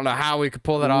somehow. I don't know how we could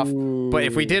pull that off, but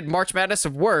if we did March Madness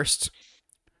of worst,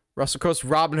 Russell Crowe's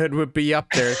Robin Hood would be up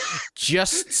there,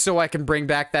 just so I can bring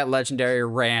back that legendary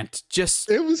rant.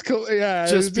 It was cool, yeah.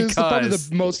 Just because. It's probably the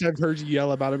most I've heard you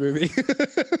yell about a movie.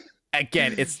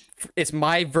 Again, it's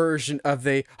my version of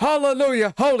the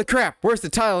hallelujah, holy crap, where's the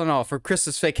Tylenol for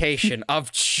Christmas Vacation,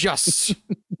 of just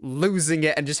losing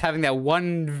it and just having that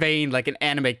one vein like an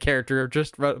anime character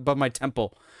just right above my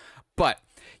temple. But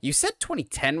you said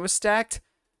 2010 was stacked.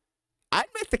 I'd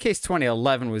make the case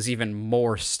 2011 was even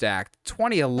more stacked.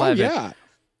 2011. Oh, yeah.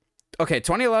 Okay,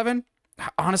 2011,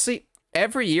 honestly,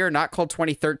 every year not called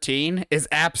 2013 is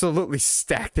absolutely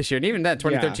stacked this year. And even then,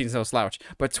 2013 is no slouch.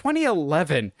 But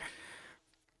 2011,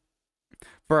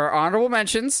 for our honorable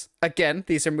mentions, again,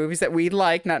 these are movies that we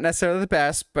like, not necessarily the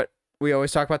best, but we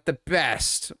always talk about the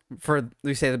best.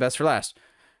 We say the best for last.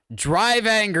 Drive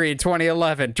Angry in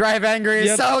 2011. Drive Angry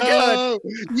is so good.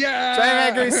 Yeah. Drive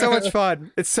Angry is so much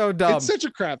fun. It's so dumb. It's such a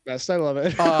crap fest. I love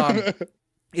it.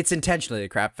 It's intentionally a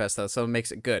crap fest, though, so it makes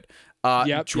it good.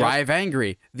 Drive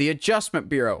Angry. The Adjustment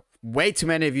Bureau. Way too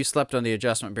many of you slept on the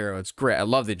Adjustment Bureau. It's great. I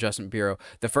love the Adjustment Bureau.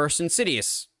 The first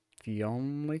Insidious. The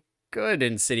only good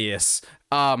Insidious.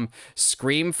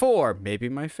 Scream 4, maybe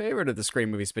my favorite of the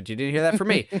Scream movies, but you didn't hear that from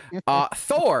me.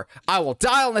 Thor, I will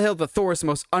die on the hill that Thor is the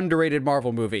most underrated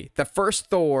Marvel movie. The first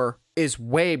Thor is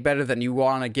way better than you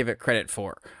want to give it credit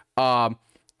for.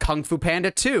 Kung Fu Panda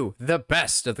 2, the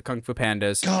best of the Kung Fu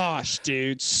Pandas. Gosh,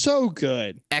 dude, so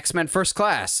good. X-Men First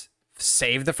Class,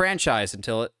 saved the franchise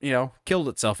until it, killed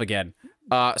itself again.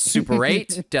 Super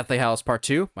 8, Deathly Hallows Part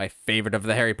 2, my favorite of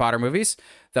the Harry Potter movies.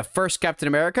 The first Captain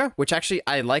America, which actually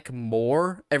I like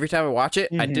more every time I watch it.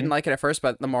 I didn't like it at first,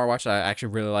 but the more I watch it, I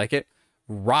actually really like it.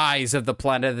 Rise of the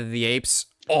Planet of the Apes.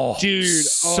 Oh, dude,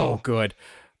 so good.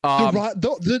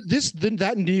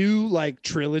 That new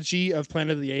trilogy of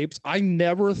Planet of the Apes, I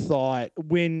never thought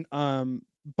when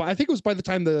but I think it was by the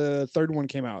time the third one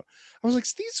came out, I was like,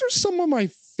 these are some of my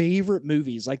favorite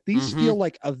movies. These feel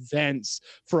like events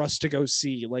for us to go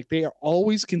see. They are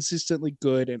always consistently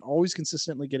good and always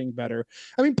consistently getting better.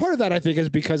 I mean, part of that I think is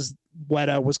because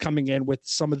Weta was coming in with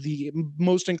some of the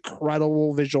most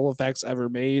incredible visual effects ever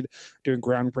made, doing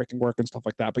groundbreaking work and stuff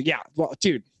like that. But yeah, well,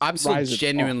 dude, I'm so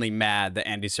genuinely mad that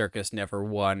Andy Serkis never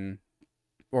won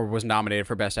or was nominated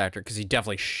for Best Actor, because he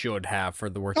definitely should have for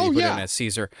the work that he put in as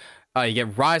Caesar. You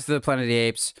get Rise of the Planet of the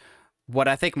Apes. What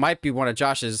I think might be one of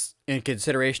Josh's, in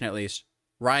consideration at least,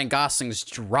 Ryan Gosling's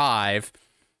Drive.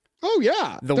 Oh,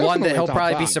 yeah. The one that he'll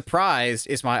probably be surprised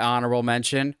is my honorable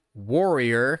mention,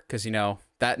 Warrior, because,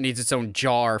 that needs its own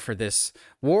jar for this.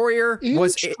 Warrior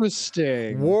was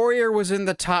in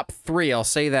the top 3, I'll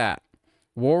say that.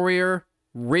 Warrior,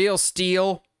 Real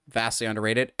Steel, vastly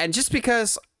underrated. And just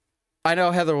because I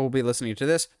know Heather will be listening to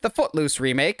this. The Footloose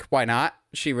remake. Why not?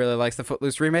 She really likes the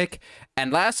Footloose remake.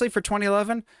 And lastly, for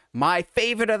 2011, my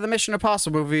favorite of the Mission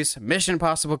Impossible movies, Mission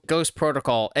Impossible Ghost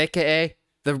Protocol, aka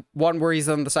the one where he's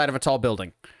on the side of a tall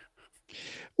building.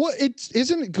 Well,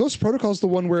 isn't Ghost Protocol is the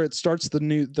one where it starts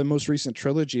the most recent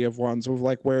trilogy of ones of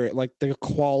like where like the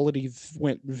quality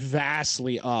went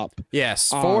vastly up. Yes,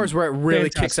 4 is where it really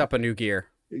kicks up a new gear.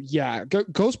 Yeah,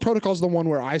 Ghost Protocol is the one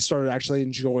where I started actually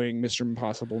enjoying Mission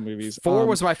Impossible movies. 4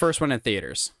 was my first one in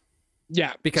theaters.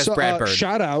 Yeah, because Brad Bird.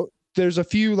 Shout out. There's a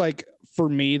few like for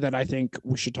me that I think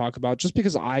we should talk about just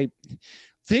because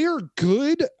they are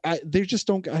good. They just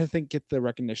don't, I think, get the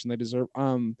recognition they deserve.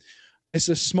 It's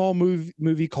a small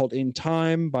movie called In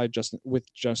Time by Justin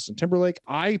Timberlake.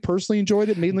 I personally enjoyed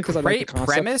it mainly because I like the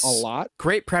concept a lot.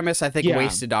 Great premise. I think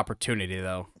wasted opportunity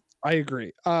though. I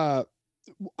agree. A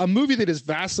movie that is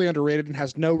vastly underrated and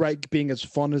has no right being as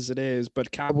fun as it is,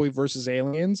 but Cowboy versus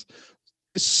Aliens.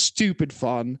 Stupid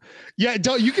fun. Yeah,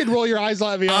 you can roll your eyes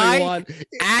at me all you want.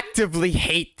 Actively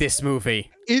hate this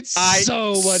movie. It's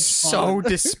so much fun. So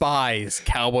despise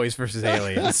Cowboys versus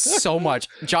Aliens so much.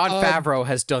 Jon Favreau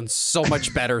has done so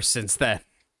much better since then.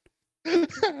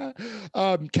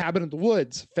 Cabin in the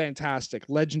Woods, fantastic,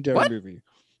 legendary movie.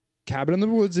 Cabin in the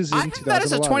Woods is in 2011. That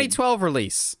is a 2012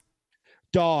 release.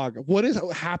 Dog, what is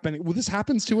happening? Well, this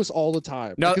happens to us all the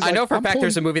time. No, I know for a fact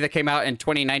there's a movie that came out in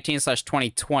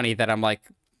 2019/2020 that I'm like,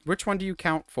 which one do you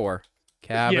count for?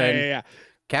 Cabin. Yeah.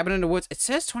 Cabin in the Woods. It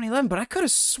says 2011, but I could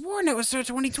have sworn it was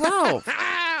 2012.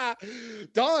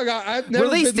 Dog, I've never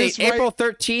release been date April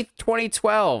 13th,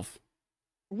 2012.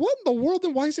 What in the world?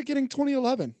 And why is it getting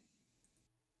 2011?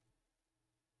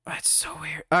 That's so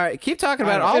weird. All right, keep talking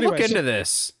about it. I'll look into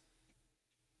this.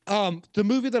 The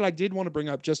movie that I did want to bring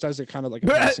up just as it kind of like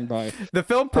passing by. The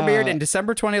film premiered in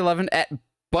December 2011 at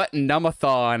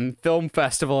Butt-Numb-A-Thon Film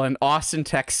Festival in Austin,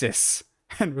 Texas,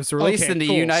 and was released in the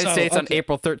United States on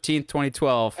April 13th,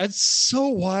 2012. It's so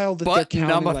wild that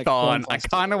Butt-Numb-A-Thon. I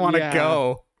kind of want to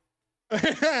go.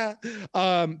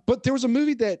 But there was a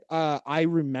movie that I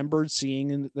remembered seeing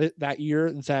in that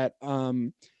year that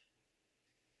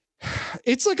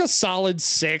it's like a solid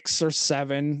 6 or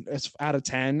 7 out of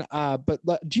 10. But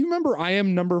do you remember I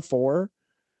Am Number 4?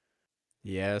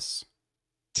 Yes.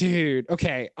 Dude,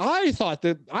 okay. I thought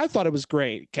it was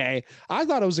great. Okay. I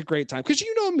thought it was a great time. Because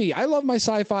you know me, I love my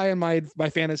sci-fi and my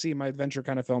fantasy and my adventure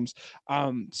kind of films.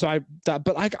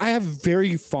 But I have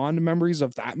very fond memories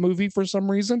of that movie for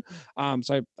some reason.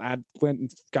 So I went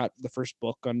and got the first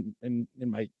book in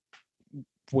my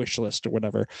wish list or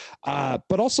whatever.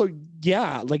 But also,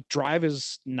 yeah, like Drive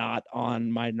is not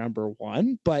on my number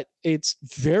 1, but it's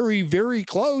very, very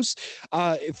close.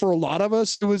 For a lot of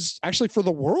us, it was actually for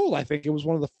the world. I think it was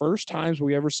one of the first times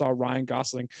we ever saw Ryan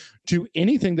Gosling do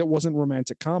anything that wasn't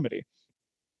romantic comedy.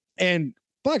 And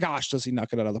by gosh, does he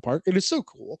knock it out of the park? It is so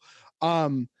cool.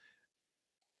 I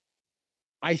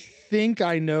think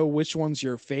I know which one's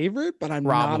your favorite, but I'm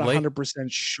not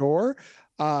 100% sure.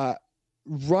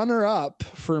 Runner up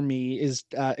for me is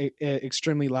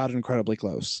Extremely Loud and Incredibly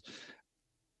Close.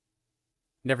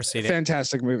 Never seen it.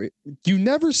 Fantastic movie. You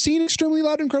never seen Extremely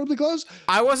Loud and Incredibly Close?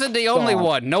 I wasn't the only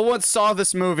one. No one saw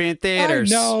this movie in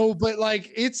theaters. No, but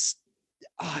like it's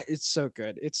so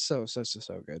good. It's so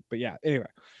good. But yeah, anyway.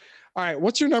 All right,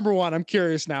 what's your number 1? I'm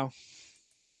curious now.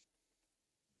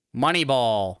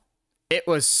 Moneyball. It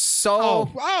was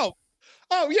so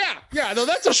Oh yeah. No,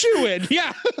 that's a shoe-in.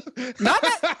 Yeah. Not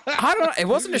that, I don't know. It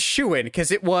wasn't a shoe-in because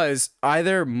it was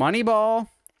either Moneyball,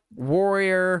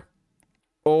 Warrior,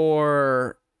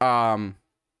 or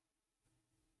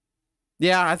yeah,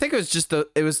 I think it was just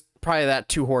it was probably that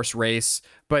 2-horse race,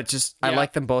 but just I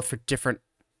like them both for different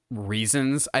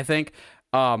reasons, I think.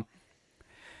 Moneyball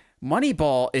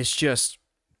is just,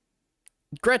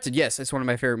 granted, yes, it's one of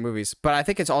my favorite movies, but I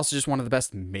think it's also just one of the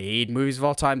best made movies of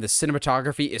all time. The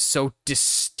cinematography is so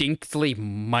distinctly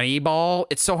Moneyball.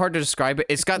 It's so hard to describe it.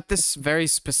 It's got this very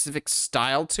specific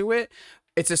style to it.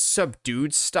 It's a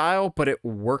subdued style, but it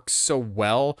works so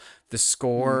well. The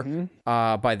score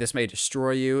by This May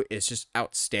Destroy You is just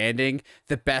outstanding.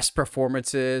 The best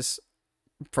performances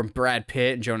from Brad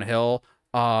Pitt and Jonah Hill.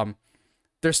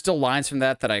 There's still lines from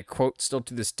that I quote still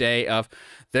to this day of,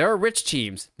 there are rich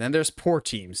teams, then there's poor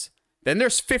teams, then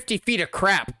there's 50 feet of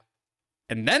crap,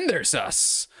 and then there's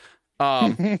us.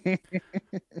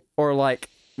 Or like,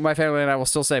 my family and I will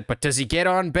still say, but does he get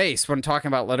on base when talking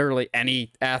about literally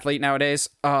any athlete nowadays?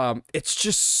 It's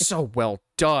just so well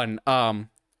done.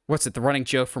 What's it? The running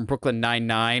joke from Brooklyn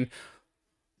Nine-Nine.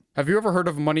 Have you ever heard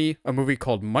of a movie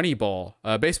called Moneyball?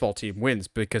 A baseball team wins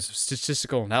because of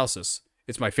statistical analysis.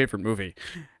 It's my favorite movie.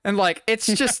 And like, it's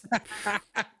just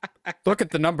Look at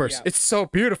the numbers. Yeah. It's so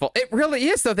beautiful. It really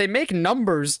is, though. They make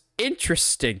numbers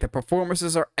interesting. The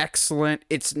performances are excellent.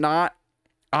 It's not.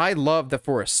 I love that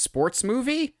for a sports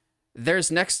movie,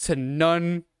 there's next to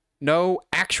no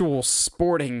actual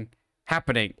sporting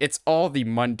happening. It's all the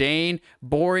mundane,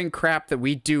 boring crap that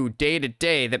we do day to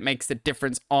day that makes the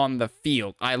difference on the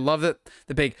field. I love that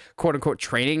the big quote unquote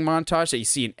training montage that you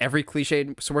see in every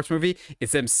cliched sports movie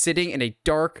is them sitting in a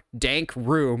dark, dank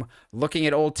room looking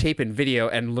at old tape and video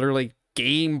and literally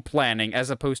game planning as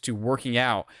opposed to working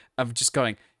out, of just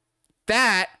going,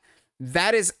 that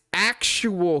is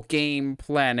actual game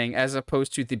planning as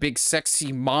opposed to the big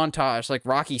sexy montage like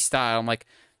Rocky style. I'm like,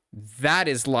 that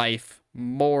is life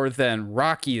more than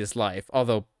Rocky is life,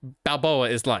 although Balboa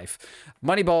is life.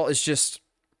 Moneyball is just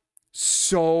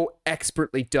so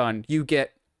expertly done. You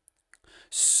get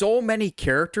so many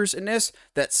characters in this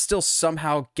that still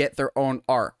somehow get their own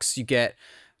arcs. You get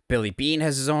Billy Beane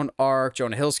has his own arc.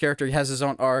 Jonah Hill's character has his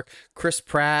own arc. Chris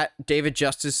Pratt, David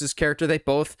Justice's character, they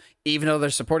both, even though they're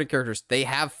supporting characters, they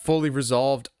have fully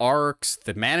resolved arcs.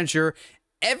 The manager,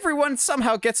 everyone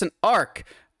somehow gets an arc.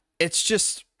 It's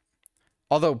just,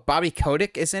 although Bobby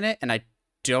Kotick is in it, and I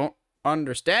don't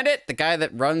understand it, the guy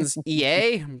that runs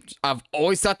EA, I've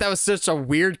always thought that was such a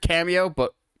weird cameo,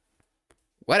 but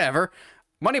whatever.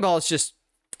 Moneyball is just,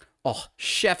 oh,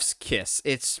 chef's kiss.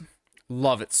 It's,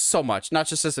 love it so much. Not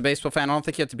just as a baseball fan. I don't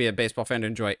think you have to be a baseball fan to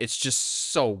enjoy it. It's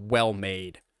just so well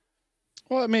made.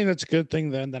 Well, I mean, it's a good thing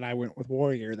then that I went with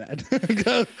Warrior then.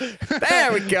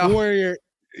 There we go. Warrior.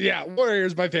 Yeah, Warrior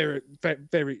is my favorite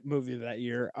movie of that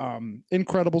year.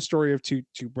 Incredible story of two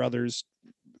brothers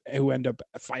who end up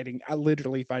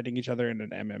literally fighting each other in an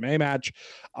MMA match.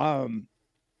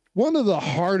 One of the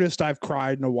hardest I've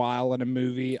cried in a while in a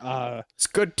movie. It's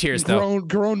good tears though.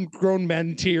 Grown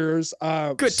men tears.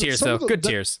 Good tears though. Good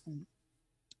tears.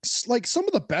 Like some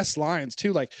of the best lines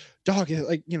too. Like, dog,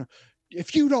 like, you know,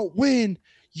 if you don't win,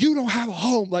 you don't have a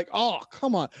home. Like, oh,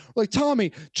 come on. Like,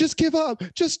 Tommy, just give up.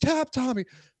 Just tap Tommy.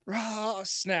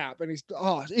 Snap. And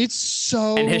it's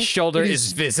so. And his shoulder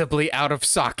is visibly out of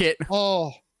socket.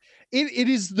 Oh, it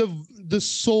is the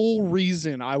sole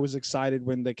reason I was excited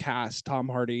when they cast Tom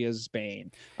Hardy as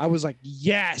Bane. I was like,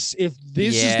 yes, if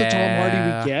this is the Tom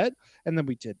Hardy we get, and then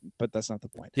we didn't, but that's not the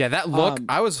point. Yeah, that look,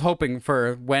 I was hoping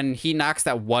for when he knocks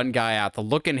that one guy out, the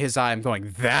look in his eye, I'm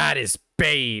going, that is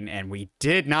Bane, and we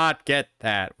did not get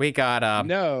that. We got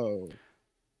no,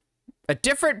 a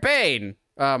different Bane,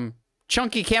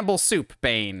 Chunky Campbell Soup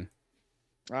Bane.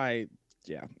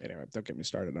 Yeah, anyway, don't get me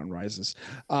started on Rises.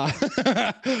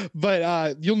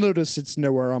 But you'll notice it's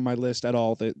nowhere on my list at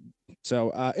all.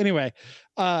 Anyway,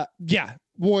 yeah,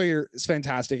 Warrior is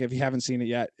fantastic. If you haven't seen it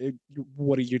yet,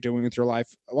 what are you doing with your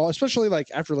life? Well, especially like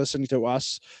after listening to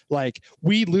us, like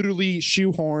we literally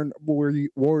shoehorn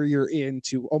Warrior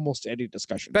into almost any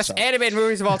discussion. Best animated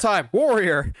movies of all time.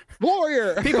 Warrior.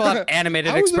 People have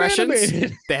animated expressions.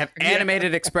 Animated? They have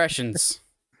animated expressions.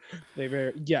 They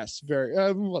very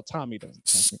well. Tommy doesn't.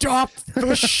 Stop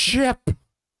the ship.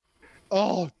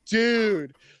 Oh,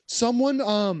 dude! Someone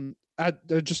I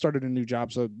just started a new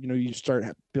job, so you know you start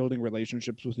building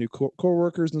relationships with new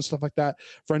coworkers and stuff like that,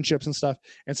 friendships and stuff.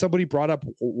 And somebody brought up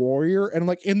Warrior, and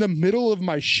like in the middle of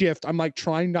my shift, I'm like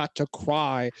trying not to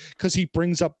cry because he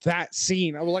brings up that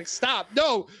scene. I was like, stop!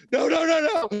 No!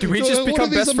 Do we just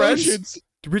become best friends?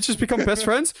 Did we just become best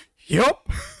friends? Yup.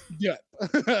 Yeah.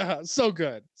 So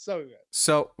good.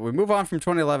 So we move on from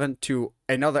 2011 to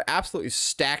another absolutely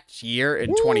stacked year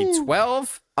in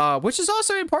 2012, which is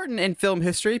also important in film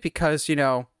history because, you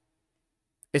know,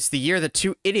 it's the year that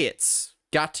two idiots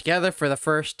got together for the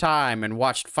first time and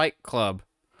watched Fight Club.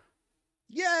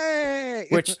 Yay!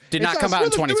 Which did not come out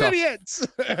in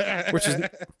 2012.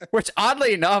 Which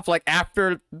oddly enough, like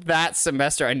after that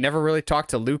semester, I never really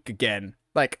talked to Luke again.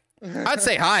 Like, I'd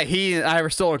say hi. He and I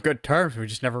were still on good terms. We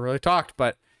just never really talked,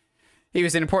 but he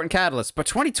was an important catalyst. But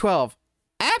 2012,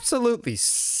 absolutely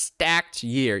stacked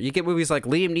year. You get movies like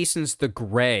Liam Neeson's The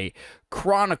Grey,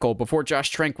 Chronicle before Josh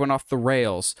Trank went off the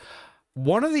rails.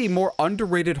 One of the more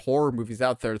underrated horror movies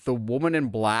out there, The Woman in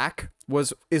Black,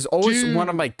 is always one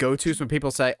of my go-tos when people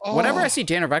say, whenever I see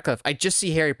Daniel Radcliffe, I just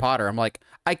see Harry Potter. I'm like,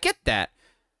 I get that.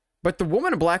 But The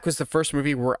Woman in Black was the first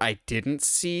movie where I didn't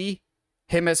see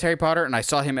him as Harry Potter, and I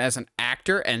saw him as an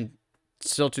actor, and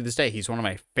still to this day, he's one of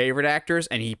my favorite actors,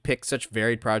 and he picks such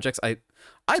varied projects. I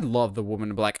love The Woman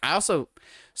in Black. I also,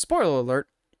 spoiler alert,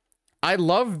 I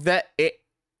love that it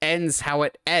ends how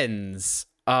it ends.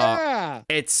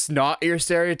 It's not your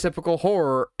stereotypical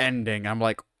horror ending. I'm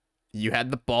like, you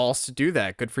had the balls to do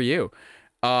that. Good for you.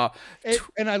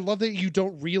 And I love that you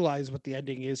don't realize what the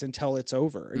ending is until it's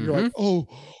over. And you're Mhm. like,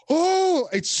 oh,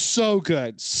 it's so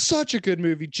good. Such a good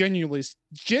movie.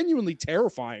 Genuinely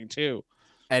terrifying too.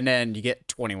 And then you get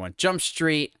 21 Jump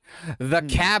Street, The Hmm.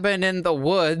 Cabin in the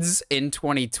Woods in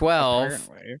 2012,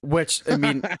 Apparently. which, I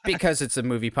mean, because it's a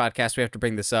movie podcast, we have to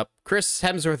bring this up. Chris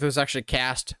Hemsworth was actually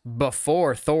cast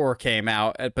before Thor came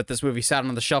out, but this movie sat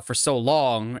on the shelf for so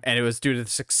long, and it was due to the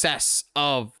success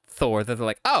of Thor that they're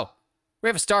like, oh, we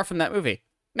have a star from that movie.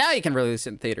 Now you can release it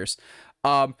in theaters.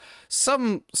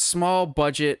 Some small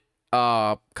budget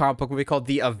comic book movie called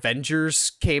The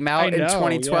Avengers came out in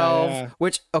 2012, yeah.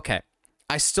 which, okay,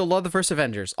 I still love the first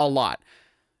Avengers a lot.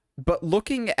 But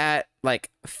looking at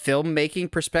like filmmaking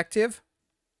perspective,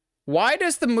 why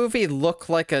does the movie look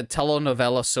like a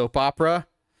telenovela soap opera?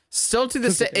 Still to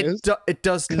this day, it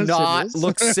does not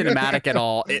look cinematic at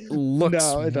all. It looks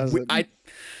No, it doesn't.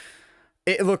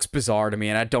 It looks bizarre to me,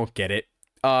 and I don't get it.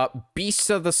 Beasts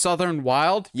of the Southern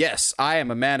Wild. Yes, I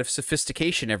am a man of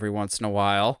sophistication every once in a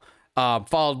while.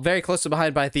 Followed very closely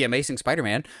behind by The Amazing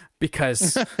Spider-Man,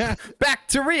 because back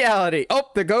to reality. Oh,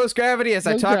 there goes gravity as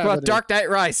I talk about Dark Knight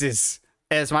Rises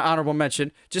as my honorable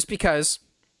mention, just because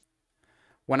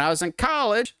when I was in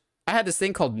college, I had this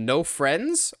thing called no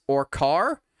friends or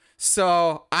car.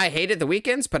 So I hated the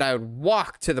weekends, but I would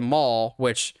walk to the mall,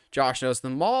 which Josh knows the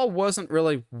mall wasn't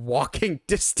really walking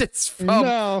distance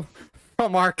from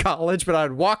our college, but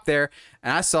I'd walk there,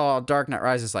 and I saw Dark Knight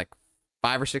Rises like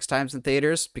 5 or 6 times in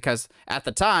theaters, because at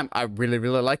the time I really,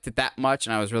 really liked it that much,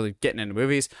 and I was really getting into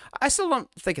movies. I still don't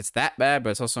think it's that bad,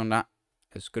 but it's also not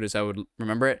as good as I would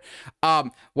remember it.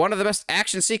 One of the best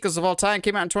action sequels of all time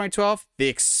came out in 2012,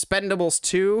 The Expendables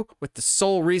 2, with the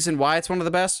sole reason why it's one of the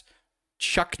best.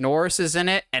 Chuck Norris is in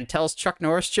it and tells Chuck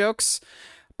Norris jokes.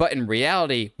 But in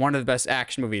reality, one of the best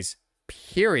action movies,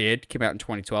 period, came out in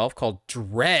 2012, called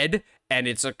Dredd. And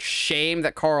it's a shame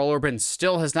that Carl Urban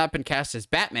still has not been cast as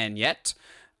Batman yet.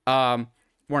 One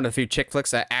of the few chick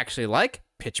flicks I actually like.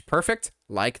 Pitch Perfect.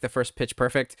 Like the first Pitch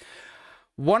Perfect.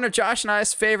 One of Josh and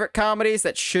I's favorite comedies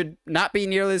that should not be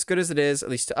nearly as good as it is, at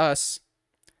least to us.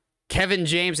 Kevin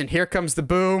James and Here Comes the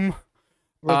Boom.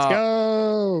 Let's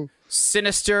go.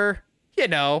 Sinister. You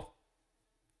know,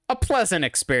 a pleasant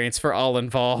experience for all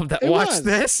involved that watched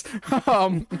this.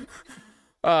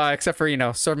 Except for, you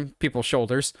know, some people's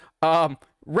shoulders.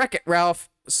 Wreck-It Ralph,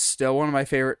 still one of my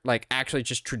favorite, like, actually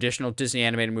just traditional Disney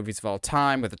animated movies of all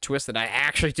time, with a twist that I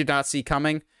actually did not see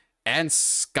coming. And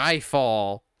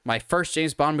Skyfall, my first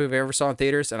James Bond movie I ever saw in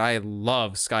theaters, and I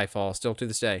love Skyfall still to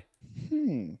this day.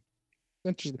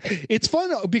 Interesting. It's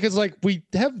fun because, like, we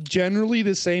have generally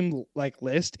the same, like,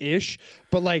 list-ish,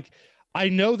 but, like, I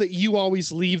know that you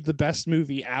always leave the best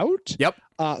movie out. Yep.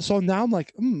 So now I'm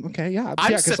like, okay, yeah.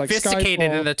 I'm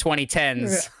sophisticated in the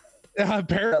 2010s.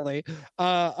 Apparently.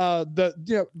 But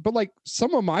like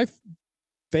some of my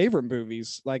favorite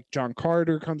movies, like John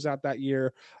Carter comes out that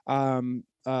year.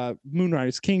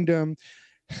 Moonrise Kingdom.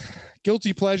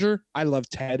 Guilty pleasure. I love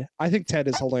Ted. I think Ted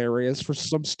is hilarious for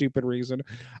some stupid reason.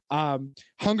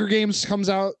 Hunger Games comes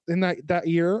out in that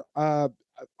year.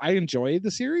 I enjoy the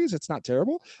series. It's not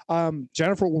terrible. Some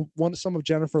of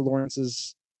Jennifer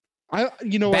Lawrence's.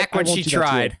 Back when she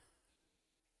tried,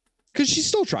 because she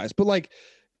still tries, but like,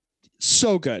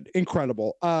 so good,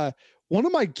 incredible. One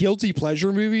of my guilty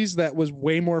pleasure movies that was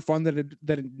way more fun than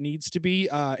it needs to be.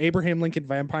 Abraham Lincoln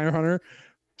Vampire Hunter.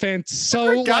 I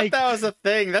forgot that was a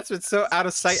thing. That's been so out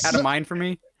of sight, out of mind for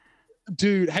me.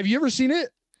 Dude, have you ever seen it?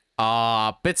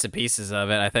 Bits and pieces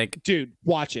of it, I think. Dude,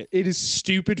 watch it. It is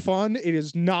stupid fun. It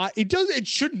is not. It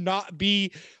should not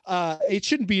be. It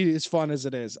shouldn't be as fun as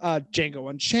it is.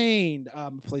 Django Unchained.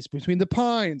 Place Between the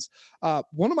Pines.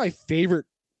 One of my favorite.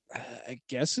 I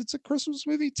guess it's a Christmas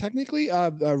movie technically.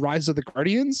 Rise of the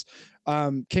Guardians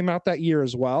came out that year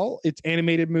as well. It's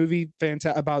animated movie,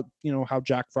 fantastic, about how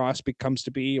Jack Frost becomes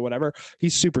to be whatever.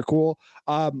 He's super cool.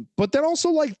 But then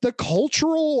also like the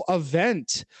cultural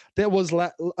event that was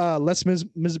Les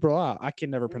Miserables. I can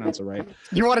never pronounce it right.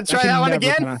 You want to try that one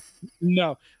again?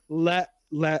 No, let's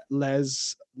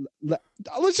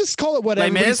just call it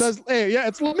whatever he says. Hey, yeah,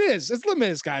 it's Les Mis. It's Les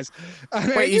Mis, guys.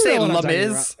 Wait, you say Les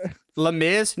Mis? Les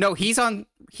Mis? No, he's on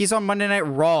Monday Night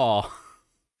Raw.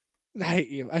 I hate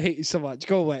you. I hate you so much.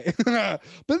 Go away.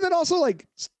 But then also like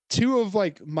two of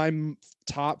like my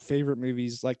top favorite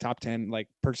movies, like top 10, like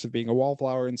Perks of Being a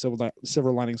Wallflower and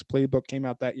Silver Linings Playbook came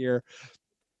out that year.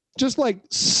 Just like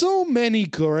so many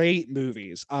great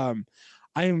movies. I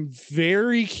am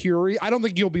very curious. I don't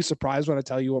think you'll be surprised when I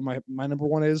tell you what my number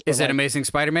one is. Is it Amazing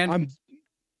Spider-Man?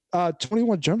 I'm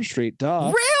 21 Jump Street.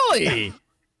 Duh. Really?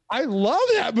 I love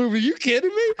that movie. You kidding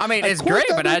me? I mean, it's great,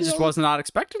 but I just was not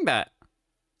expecting that.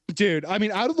 dude. I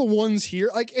mean, out of the ones here,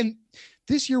 like, and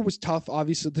this year was tough.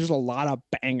 Obviously, there's a lot of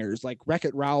bangers. Like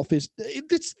Wreck-It Ralph is.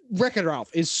 It's Wreck-It Ralph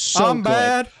is so I'm good.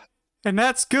 bad, and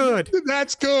that's good.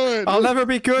 That's good. I'll never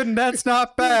be good, and that's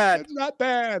not bad. That's not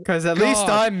bad. Because at least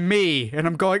I'm me, and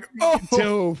I'm going, oh.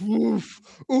 Dude,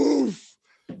 oof.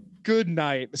 Good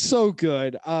night. So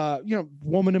good.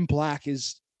 Woman in Black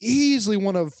is easily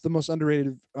one of the most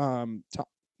underrated Daniel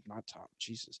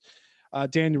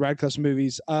Radcliffe's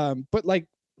movies. But like,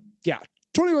 yeah,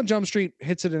 21 Jump Street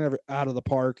hits it out of the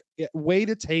park. Way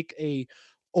to take a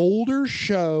older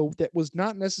show that was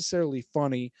not necessarily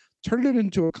funny, turn it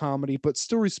into a comedy, but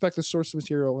still respect the source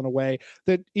material in a way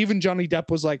that even Johnny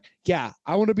Depp was like, yeah,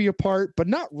 I want to be a part, but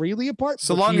not really a part.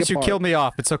 So long as you kill me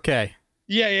off, it's okay.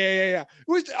 Yeah. It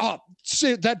was,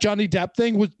 that Johnny Depp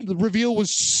thing was, the reveal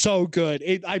was so good.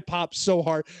 I popped so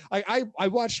hard. I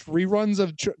watched reruns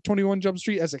of 21 Jump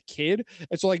Street as a kid,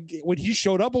 and so like when he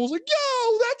showed up, I was like,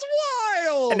 yo, that's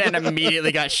wild. And then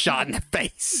immediately got shot in the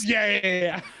face.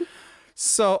 Yeah.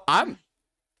 So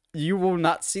you will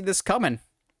not see this coming.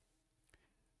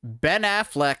 Ben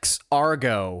Affleck's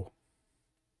Argo.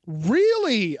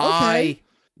 Really? Okay.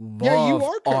 You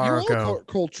are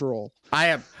cultural.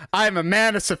 I am a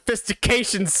man of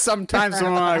sophistication sometimes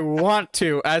when I want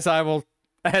to, that'll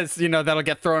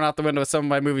get thrown out the window with some of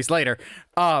my movies later.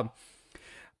 Ben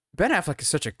Affleck is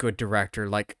such a good director.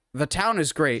 Like, The Town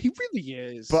is great. He really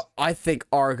is. But I think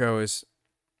Argo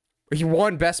he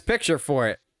won Best Picture for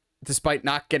it, despite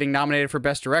not getting nominated for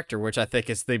Best Director, which I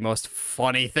think is the most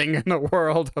funny thing in the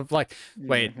world of like,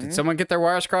 wait, did someone get their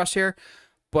wires crossed here?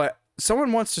 But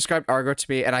someone once described Argo to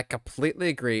me, and I completely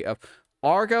agree,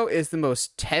 Argo is the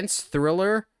most tense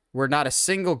thriller where not a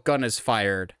single gun is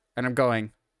fired. And I'm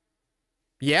going,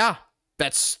 yeah,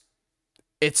 it's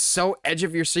so edge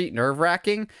of your seat,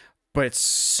 nerve-wracking, but it's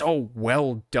so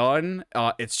well done.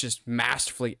 It's just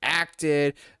masterfully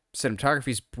acted. Cinematography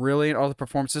is brilliant. All the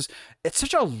performances. It's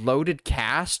such a loaded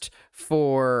cast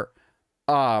for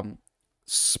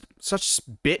such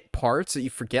bit parts that you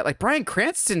forget. Like Bryan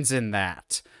Cranston's in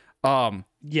that.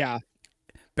 Yeah.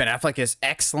 Ben Affleck is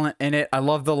excellent in it. I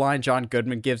love the line John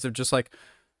Goodman gives of just like,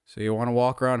 so you want to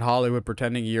walk around Hollywood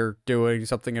pretending you're doing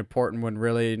something important when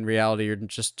really in reality you're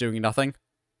just doing nothing?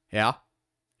 Yeah.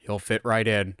 He'll fit right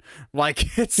in.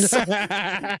 Like, it's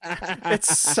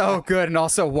so good. And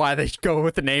also why they go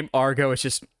with the name Argo. It's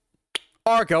just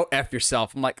Argo, F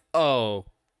yourself. I'm like, oh,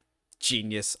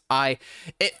 genius.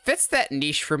 It fits that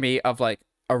niche for me of like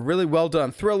a really well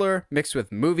done thriller mixed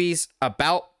with movies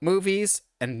about movies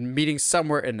and meeting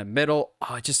somewhere in the middle.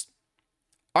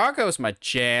 Argo is my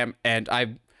jam. And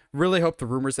I really hope the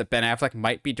rumors that Ben Affleck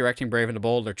might be directing Brave and the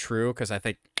Bold are true, because I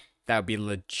think that would be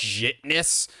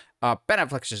legitness. Ben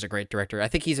Affleck's just a great director. I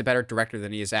think he's a better director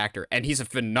than he is actor, and he's a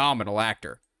phenomenal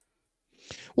actor.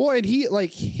 Well, and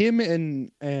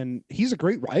him and he's a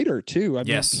great writer too. I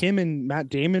mean, him and Matt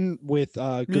Damon with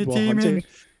Good Will Hunting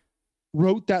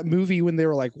wrote that movie when they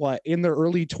were like in their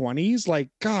early 20s. Like,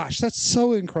 gosh, that's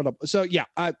so incredible. So yeah,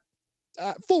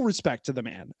 full respect to the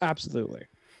man. Absolutely.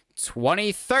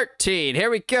 2013.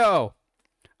 Here we go.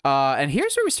 And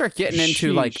here's where we start getting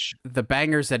into like the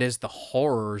bangers that is the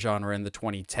horror genre in the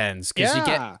 2010s. Because you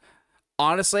get,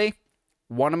 honestly,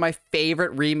 one of my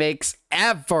favorite remakes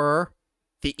ever,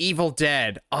 The Evil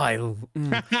Dead. For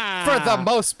the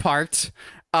most part.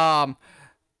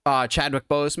 Chadwick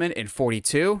Boseman in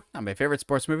 42. Not my favorite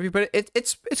sports movie, but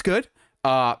it's good.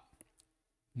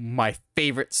 My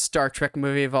favorite Star Trek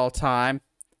movie of all time.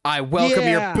 I welcome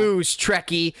your booze,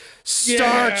 Trekkie.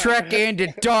 Star Trek Into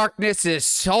Darkness is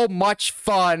so much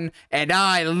fun, and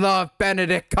I love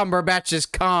Benedict Cumberbatch's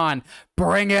Khan.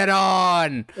 Bring it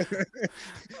on.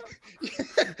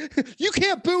 You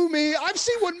can't boo me. I've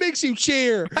seen what makes you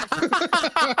cheer.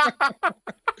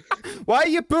 Why are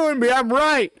you booing me? I'm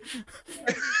right.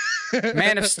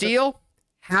 Man of Steel,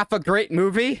 half a great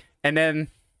movie, and then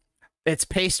it's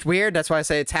paced weird. That's why I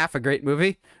say it's half a great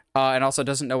movie. And also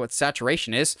doesn't know what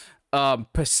saturation is.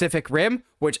 Pacific Rim,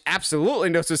 which absolutely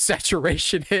knows what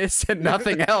saturation is and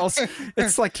nothing else.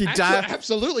 It's like he died.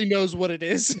 Absolutely knows what it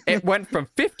is. It went from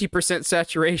 50%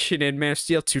 saturation in Man of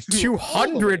Steel to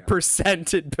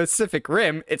 200% in Pacific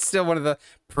Rim. It's still one of the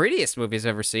prettiest movies I've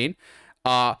ever seen.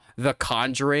 The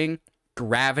Conjuring,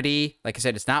 Gravity. Like I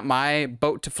said, it's not my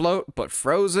boat to float, but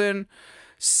Frozen.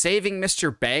 Saving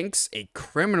Mr. Banks, a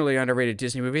criminally underrated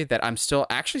Disney movie that I'm still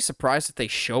actually surprised that they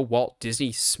show Walt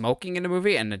Disney smoking in the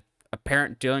movie and a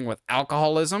parent dealing with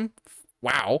alcoholism.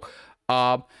 Wow.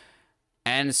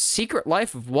 And Secret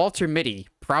Life of Walter Mitty,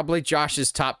 probably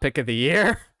Josh's top pick of the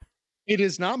year. It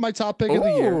is not my top pick of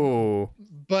the year,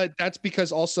 but that's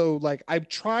because also like I've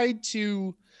tried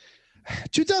to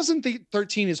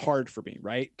 2013 is hard for me,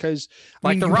 right? Because I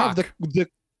Like mean, The you have Rock.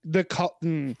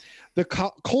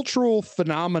 the cultural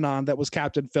phenomenon that was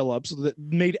Captain Phillips that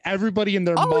made everybody and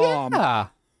their Oh mom yeah.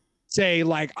 say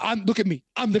like, I'm look at me,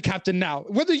 I'm the captain now.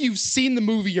 Whether you've seen the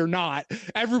movie or not,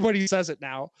 everybody says it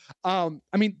now. I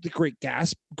mean, the Great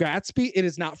Gatsby, it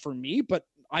is not for me, but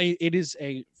it is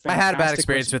a I had a bad fantastic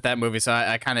experience with that movie, so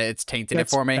I kind of it's tainted it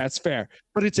that's for me. that's fair,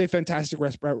 but it's a fantastic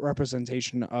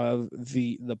representation of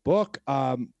the book.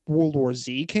 World War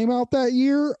Z came out that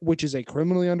year, which is a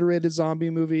criminally underrated zombie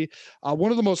movie. One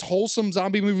of the most wholesome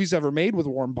zombie movies ever made, with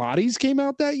Warm Bodies, came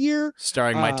out that year.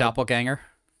 Starring my doppelganger.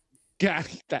 Yeah,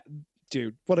 that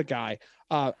dude, what a guy.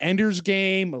 Ender's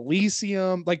Game,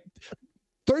 Elysium, like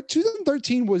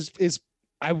 2013 is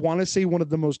I want to say one of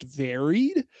the most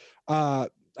varied.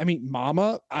 I mean,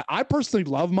 Mama. I personally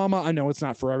love Mama. I know it's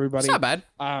not for It's everybody. not bad.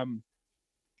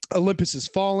 Olympus Has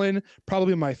Fallen,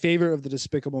 probably my favorite of the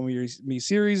Despicable Me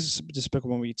series.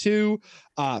 Despicable Me 2.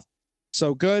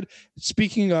 So good.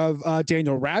 Speaking of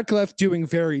Daniel Radcliffe doing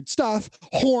varied stuff,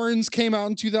 Horns came out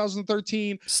in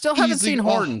 2013. Still haven't Easily, seen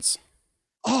Hortons.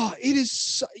 it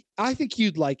is. I think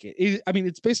you'd like it. I mean,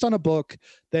 it's based on a book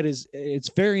it's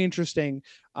very interesting.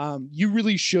 You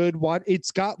really should watch.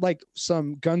 It's got like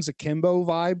some Guns Akimbo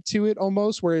vibe to it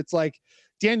almost, where it's like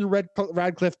Daniel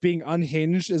Radcliffe being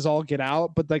unhinged is all get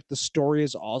out, but like the story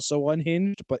is also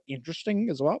unhinged, but interesting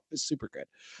as well. It's super good.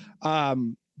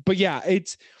 But yeah,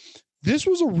 this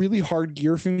was a really hard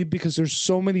year for me because there's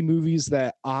so many movies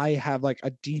that I have like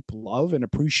a deep love and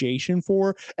appreciation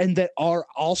for, and that are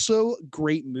also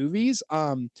great movies.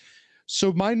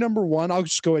 So my number one, I'll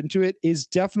just go into it, is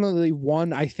definitely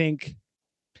one I think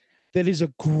that is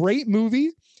a great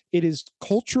movie. It is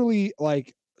culturally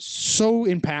like so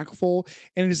impactful,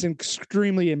 and it is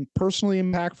extremely and personally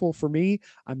impactful for me.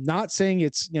 I'm not saying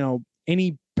it's,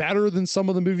 any better than some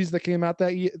of the movies that came out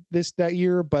that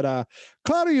year, but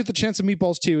Cloudy with the Chance of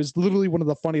Meatballs 2 is literally one of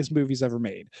the funniest movies ever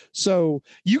made. So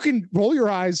you can roll your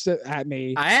eyes at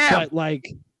me, I am. but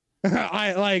like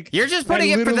I like You're just putting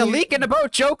it for the leak in the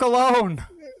boat joke alone.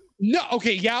 No,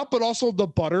 okay, yeah, but also the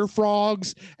butter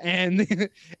frogs and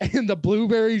and the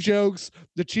blueberry jokes,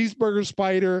 the cheeseburger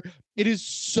spider. It is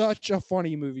such a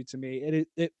funny movie to me.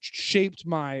 It shaped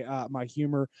my my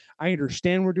humor. I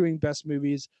understand we're doing best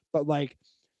movies, but like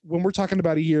when we're talking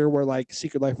about a year where like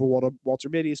Secret Life of Walter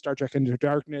Mitty, Star Trek Into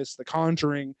Darkness, The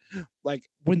Conjuring, like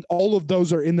when all of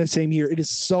those are in the same year, it is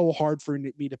so hard for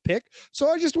me to pick. So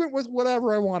I just went with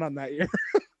whatever I want on that year.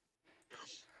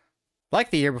 Like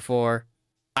the year before,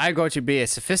 I'm going to be a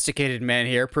sophisticated man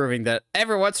here, proving that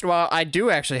every once in a while I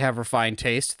do actually have refined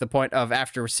taste, to the point of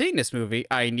after seeing this movie,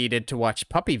 I needed to watch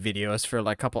puppy videos for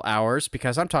like a couple hours,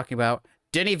 because I'm talking about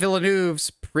Denis Villeneuve's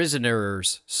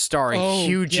Prisoners, starring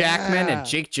Hugh Jackman and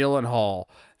Jake Gyllenhaal.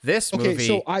 This movie... Okay,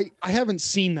 so I haven't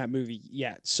seen that movie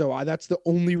yet, so that's the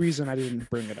only reason I didn't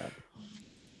bring it up.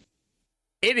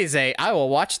 It is I will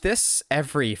watch this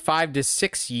every 5 to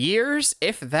 6 years,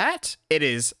 if that. It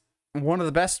is one of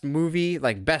the best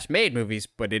made movies,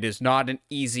 but it is not an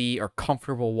easy or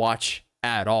comfortable watch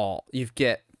at all. You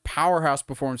get powerhouse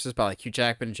performances by like Hugh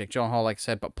Jackman and Jake Gyllenhaal, like I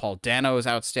said, but Paul Dano is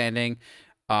outstanding.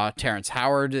 Terrence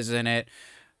Howard is in it.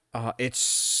 It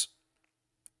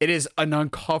is an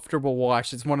uncomfortable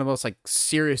watch. It's one of the most like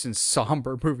serious and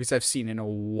somber movies I've seen in a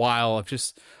while, of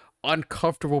just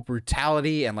uncomfortable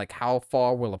brutality and like how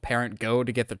far will a parent go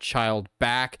to get the child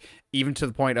back, even to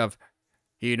the point of,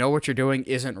 you know what you're doing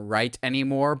isn't right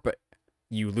anymore, but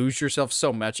you lose yourself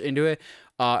so much into it.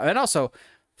 And also,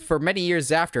 for many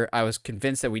years after, I was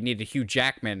convinced that we needed Hugh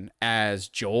Jackman as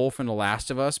Joel from The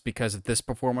Last of Us because of this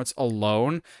performance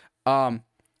alone. And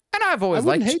I've always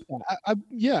liked... hate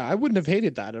that. I wouldn't have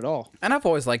hated that at all. And I've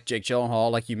always liked Jake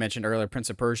Gyllenhaal, like you mentioned earlier, Prince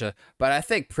of Persia. But I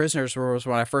think Prisoners was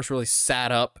when I first really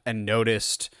sat up and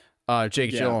noticed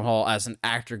Jake Gyllenhaal as an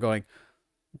actor, going,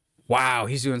 wow,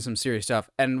 he's doing some serious stuff.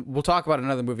 And we'll talk about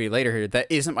another movie later here that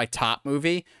isn't my top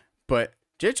movie, but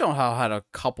Jake Gyllenhaal had a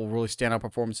couple really standout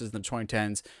performances in the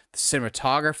 2010s. The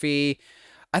cinematography.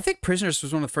 I think Prisoners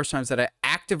was one of the first times that I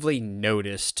actively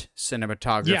noticed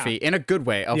cinematography in a good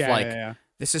way, of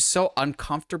this is so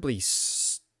uncomfortably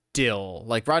still.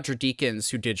 Like Roger Deakins,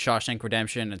 who did Shawshank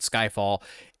Redemption and Skyfall,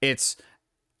 it's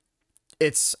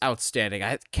outstanding.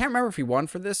 I can't remember if he won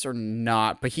for this or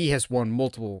not, but he has won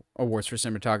multiple awards for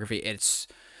cinematography. It's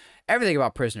everything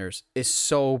about Prisoners is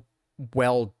so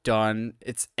well done.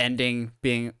 Its ending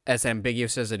being as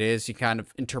ambiguous as it is, you kind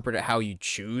of interpret it how you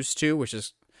choose to, which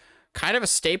is kind of a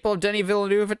staple of Denis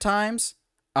Villeneuve at times.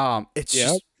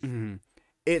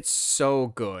 It's so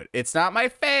good. It's not my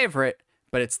favorite,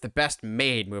 but it's the best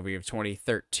made movie of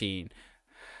 2013.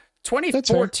 That's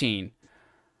fair. 2014,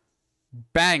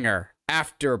 banger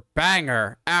after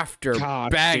banger after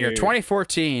Gosh, banger. dude.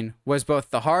 2014 was both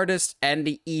the hardest and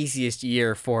the easiest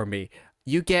year for me.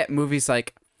 You get movies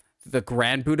like The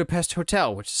Grand Budapest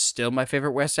Hotel, which is still my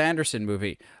favorite Wes Anderson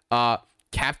movie.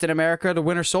 Captain America: The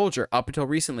Winter Soldier, up until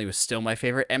recently, was still my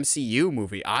favorite MCU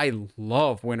movie. I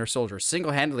love Winter Soldier.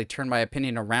 Single-handedly turned my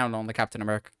opinion around on the Captain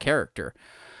America character.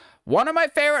 One of my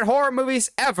favorite horror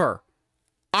movies ever,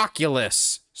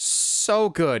 Oculus. So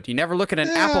good. You never look at an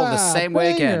apple the same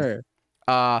way again.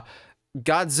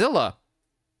 Godzilla.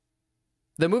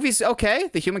 The movie's okay.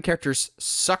 The human characters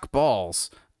suck balls.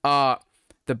 The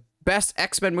best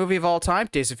X-Men movie of all time,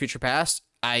 Days of Future Past.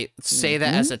 I say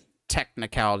that as a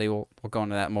technicality. We'll go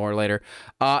into that more later.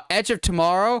 Edge of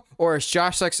Tomorrow, or as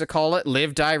Josh likes to call it,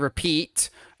 Live, Die, Repeat.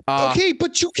 Okay,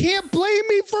 but you can't blame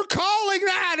me for calling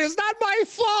that. It's not my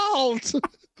fault.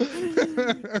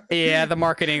 Yeah, the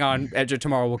marketing on Edge of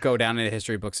Tomorrow will go down in the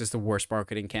history books as the worst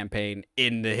marketing campaign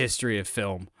in the history of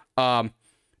film.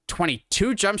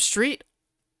 22 Jump Street.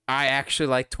 I actually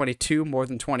like 22 more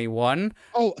than 21.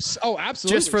 Oh,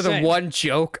 absolutely. Just for the one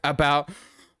joke about,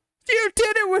 you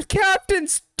did it with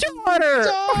Captain's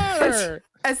daughter.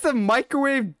 As the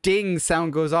microwave ding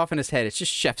sound goes off in his head, it's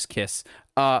just chef's kiss.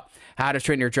 How to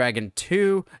Train Your Dragon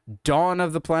 2, Dawn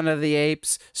of the Planet of the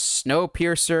Apes,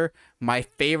 Snowpiercer, my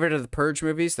favorite of the Purge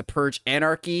movies, The Purge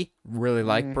Anarchy. Really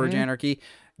like Purge Anarchy.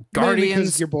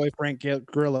 Guardians. Your boy Frank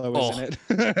Grillo is in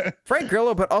it. Frank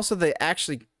Grillo, but also they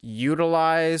actually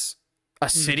utilize a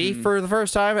city for the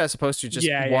first time as opposed to just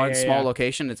one small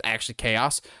location. It's actually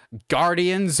chaos.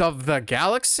 Guardians of the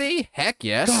Galaxy? Heck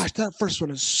yes. Gosh, that first one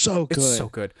is so good. It's so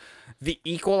good. The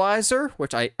Equalizer,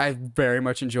 which I very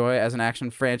much enjoy as an action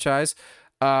franchise.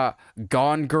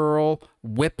 Gone Girl,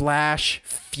 Whiplash,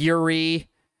 Fury,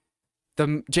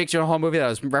 the Jake Gyllenhaal movie that I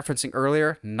was referencing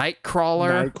earlier,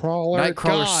 Nightcrawler.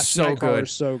 Nightcrawler's so good.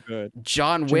 So good.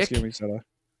 John Wick,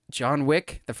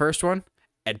 the first one,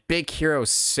 and Big Hero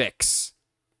 6.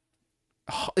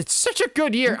 Oh, it's such a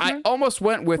good year. Okay. I almost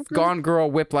went with Gone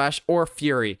Girl, Whiplash, or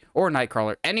Fury, or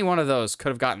Nightcrawler. Any one of those could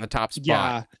have gotten the top spot.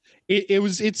 Yeah.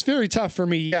 It's very tough for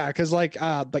me, yeah, because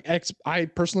I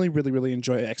personally really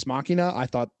enjoy Ex Machina. I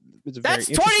thought it was a very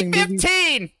interesting movie. That's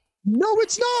 2015. No,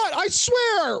 it's not. I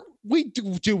swear. We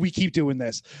keep doing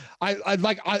this.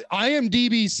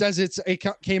 IMDb says it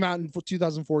came out in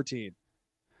 2014.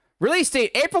 Release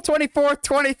date April 24th,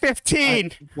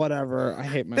 2015. Whatever. I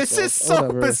hate myself. This is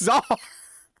so bizarre.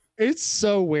 It's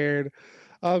so weird.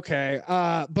 Okay.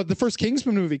 But the first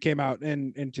Kingsman movie came out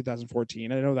in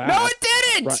 2014. I know that. No, it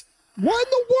didn't. Right. What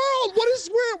in the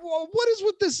world? What is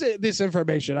with this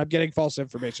information? I'm getting false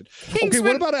information. Kingsman. Okay,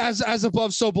 what about as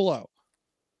above, so below?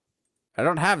 I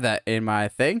don't have that in my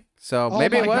thing, so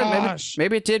maybe it was.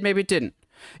 Maybe it did. Maybe it didn't.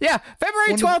 Yeah,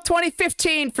 February 12th,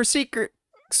 2015 for Secret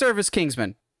Service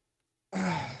Kingsman.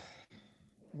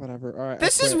 Whatever. All right.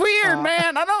 This is weird,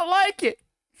 man. I don't like it.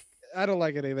 I don't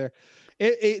like it either.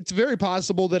 It's very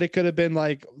possible that it could have been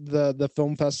like the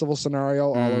film festival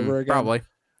scenario all over again. Probably.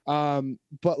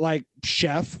 But like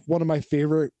Chef, one of my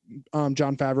favorite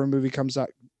Jon Favreau movie comes out.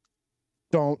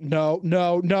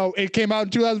 No. It came out in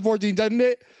 2014, doesn't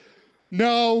it?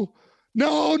 No,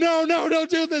 don't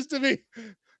do this to me.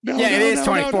 No. Yeah, it is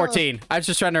 2014. I was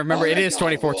just trying to remember. It is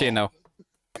 2014 though.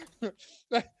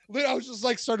 I was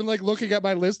just starting looking at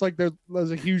my list, like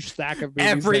there's a huge stack of movies.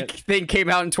 Everything came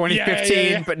out in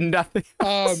 2015, but nothing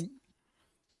else.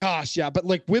 Gosh, yeah, but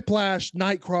like Whiplash,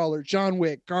 Nightcrawler, John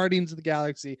Wick, Guardians of the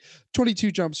Galaxy,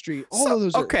 22 Jump Street, all of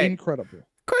those are incredible.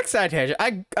 Quick side tangent.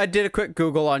 I did a quick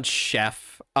Google on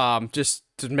Chef, just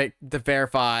to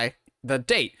verify the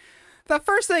date. The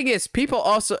first thing is people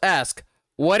also ask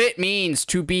what it means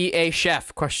to be a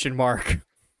chef ?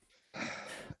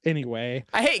 Anyway,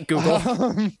 I hate Google.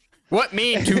 What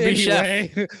mean to be chef?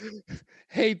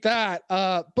 Hate that.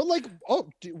 But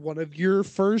one of your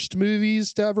first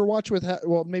movies to ever watch with,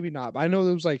 well, maybe not. But I know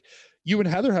it was you and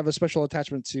Heather have a special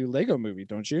attachment to Lego Movie,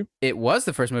 don't you? It was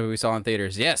the first movie we saw in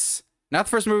theaters. Yes, not the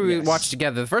first movie we watched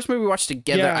together. The first movie we watched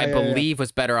together, I believe,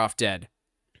 was Better Off Dead.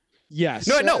 Yes.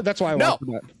 No. That's why I watched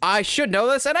that. I should know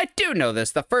this, and I do know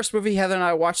this. The first movie Heather and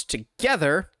I watched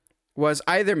together was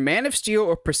either Man of Steel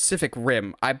or Pacific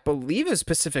Rim. I believe it's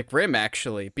Pacific Rim,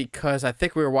 actually, because I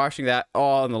think we were watching that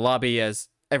all in the lobby as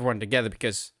everyone together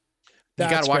because you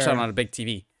got to watch that on a big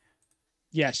TV.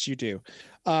 Yes, you do.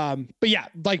 But yeah,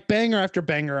 banger after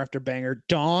banger after banger.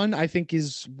 Dawn, I think,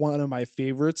 is one of my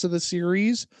favorites of the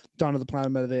series. Dawn of the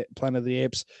Planet of the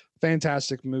Apes.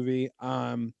 Fantastic movie.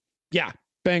 Yeah,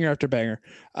 banger after banger.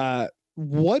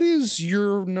 what is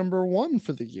your number one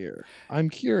for the year? I'm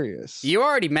curious. You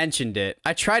already mentioned it.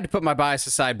 I tried to put my bias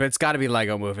aside, but it's got to be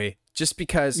Lego Movie. Just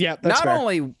because Yeah, that's not fair.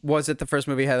 only was it the first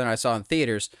movie Heather and I saw in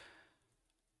theaters,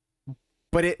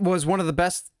 but it was one of the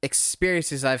best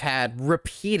experiences I've had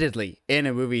repeatedly in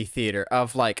a movie theater.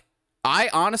 Of like, I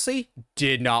honestly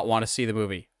did not want to see the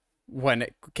movie when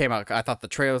it came out. I thought the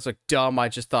trailers looked dumb. I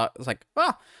just thought it was like,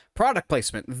 product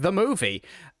placement, the movie.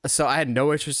 So I had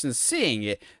no interest in seeing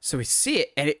it. So we see it,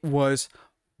 and it was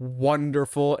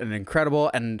wonderful and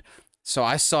incredible. And so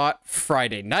I saw it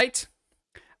Friday night.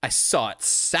 I saw it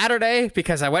Saturday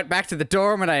because I went back to the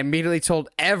dorm and I immediately told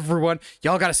everyone,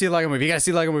 y'all gotta see Lego Movie. You gotta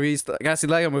see Lego Movie. You gotta see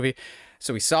Lego Movie.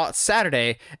 So we saw it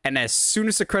Saturday, and as soon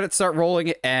as the credits start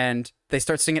rolling and they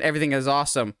start singing Everything Is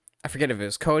Awesome, I forget if it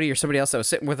was Cody or somebody else that was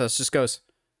sitting with us, just goes,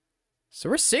 so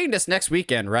we're seeing this next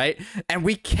weekend, right? And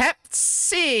we kept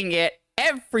seeing it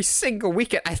every single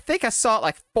weekend. I think I saw it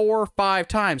like 4 or 5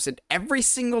 times, and every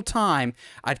single time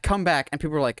I'd come back and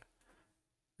people were like,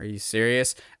 are you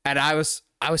serious? And I was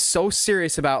so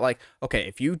serious about like, okay,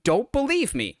 if you don't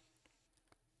believe me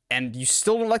and you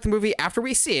still don't like the movie after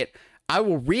we see it, I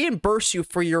will reimburse you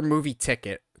for your movie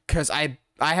ticket because I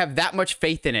have that much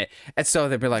faith in it. And so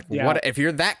they'd be like, Yeah. what if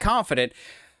you're that confident?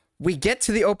 We get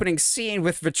to the opening scene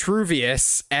with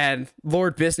Vitruvius and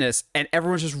Lord Business, and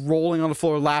everyone's just rolling on the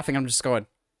floor laughing. I'm just going,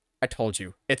 I told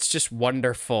you. It's just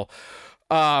wonderful.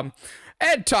 And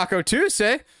Taco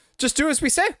Tuesday, just do as we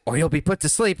say, or you'll be put to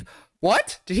sleep.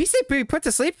 What? Did he say be put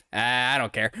to sleep? I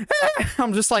don't care.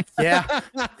 I'm just like, yeah.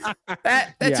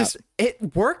 That Yeah. just,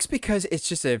 it works because it's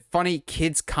just a funny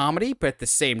kids comedy, but at the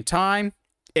same time,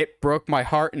 it broke my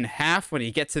heart in half when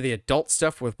you get to the adult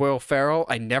stuff with Will Ferrell.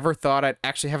 I never thought I'd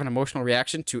actually have an emotional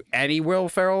reaction to any Will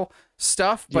Ferrell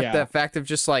stuff, but Yeah. the fact of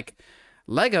just like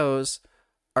Legos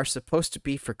are supposed to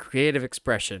be for creative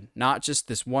expression, not just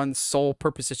this one sole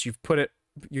purpose that you've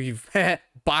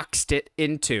boxed it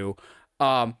into.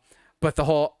 But the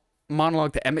whole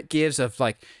monologue that Emmett gives of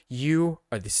like, you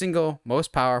are the single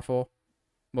most powerful,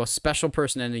 most special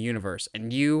person in the universe,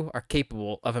 and you are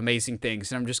capable of amazing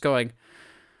things. And I'm just going,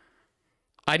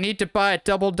 I need to buy a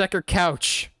double-decker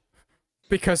couch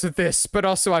because of this, but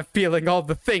also I'm feeling all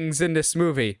the things in this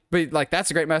movie. But like,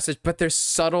 that's a great message, but there's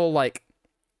subtle like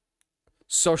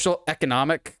social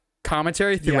economic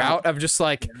commentary throughout of just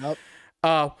like, Yep.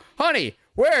 honey,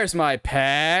 where's my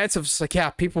pets? I'm just like, yeah,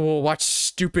 people will watch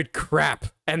stupid crap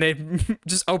and they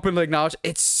just openly acknowledge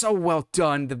it's so well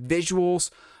done. The visuals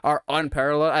are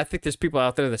unparalleled. I think there's people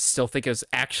out there that still think it was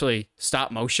actually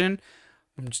stop motion.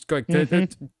 I'm just going,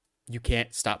 you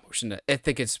can't stop motion. I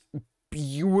think it's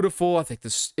beautiful. I think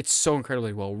it's so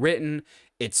incredibly well written.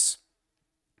 It's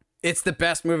the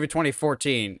best movie of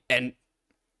 2014, and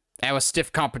that was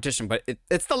stiff competition, but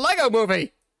it's the Lego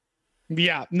Movie.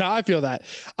 Yeah, no, I feel that.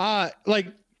 Like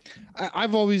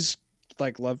I've always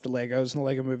like loved Legos, and the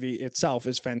Lego Movie itself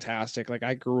is fantastic. Like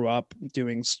I grew up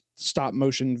doing stop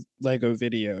motion Lego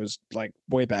videos like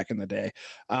way back in the day.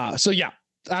 So yeah,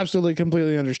 absolutely,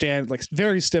 completely understand. Like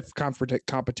very stiff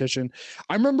competition.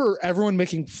 I remember everyone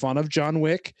making fun of John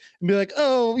Wick and be like,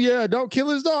 "Oh yeah, don't kill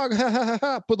his dog,"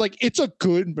 but like it's a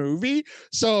good movie,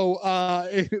 so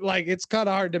like it's kind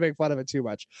of hard to make fun of it too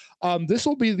much. This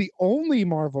will be the only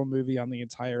Marvel movie on the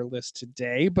entire list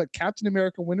today, but Captain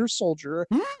America: Winter Soldier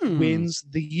wins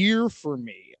the year for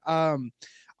me.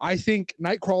 I think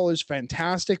Nightcrawler is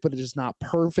fantastic, but it is not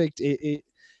perfect.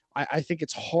 I think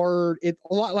it's hard. It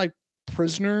a lot like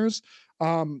Prisoners.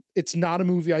 It's not a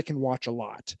movie I can watch a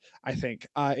lot. I think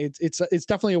it's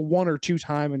definitely a 1 or 2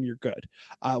 time and you're good.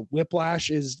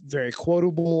 Whiplash is very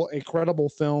quotable, incredible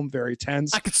film, very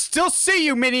tense. I could still see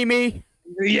you, mini me.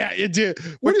 Yeah, it did.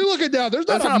 What are you looking down? There's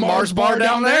not That's a Mars bar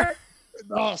down there. there.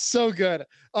 Oh, so good.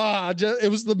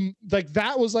 It was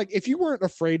that was like if you weren't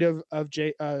afraid of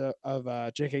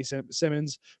J.K.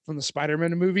 Simmons from the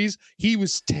Spider-Man movies, he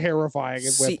was terrifying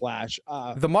in See, Whiplash.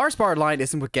 The Mars bar line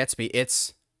isn't what gets me.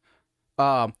 It's,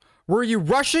 were you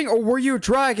rushing or were you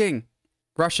dragging?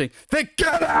 Rushing. Then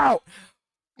get out.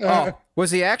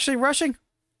 Was he actually rushing?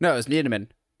 No, it was Needleman.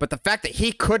 But the fact that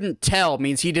he couldn't tell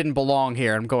means he didn't belong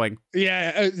here. I'm going,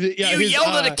 yeah. you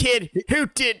yelled at a kid who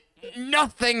did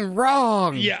nothing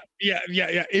wrong. Yeah.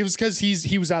 It was because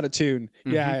he was out of tune.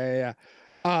 Yeah.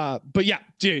 But yeah,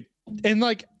 dude, and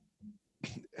like,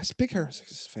 Big Hero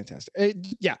 6 is fantastic.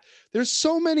 Yeah, there's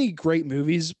so many great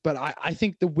movies, but I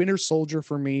think The Winter Soldier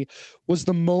for me was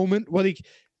the moment. Well,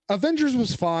 Avengers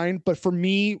was fine, but for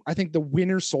me, I think The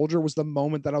Winter Soldier was the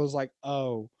moment that I was like,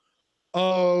 oh,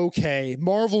 okay,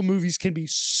 Marvel movies can be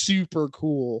super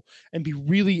cool and be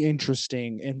really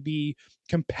interesting and be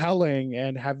compelling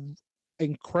and have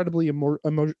incredibly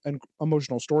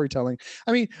emotional storytelling.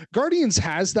 I mean, Guardians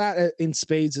has that in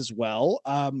spades as well.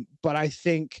 But I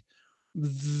think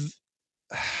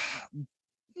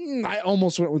I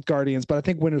almost went with Guardians, but I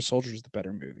think Winter Soldier is the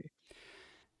better movie.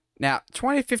 Now,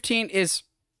 2015 is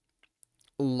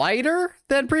lighter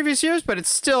than previous years, but it's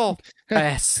still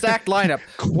a stacked lineup.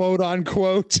 Quote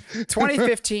unquote.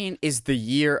 2015 is the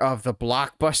year of the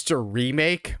blockbuster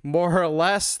remake, more or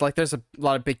less. Like, there's a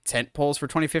lot of big tent poles for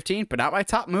 2015, but not my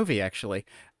top movie, actually.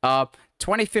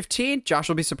 2015, Josh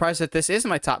will be surprised that this is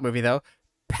my top movie, though.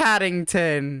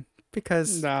 Paddington.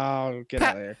 Because no, get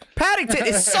out of here. Paddington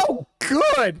is so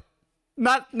good.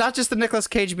 Not just the Nicolas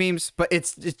Cage memes, but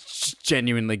it's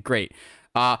genuinely great.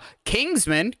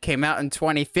 Kingsman came out in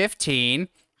 2015.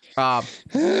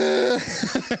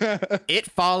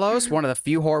 It Follows, one of the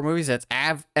few horror movies that's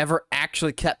ever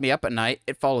actually kept me up at night.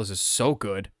 It Follows is so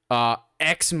good.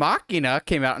 Ex Machina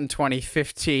came out in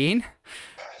 2015.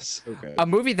 So good. A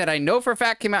movie that I know for a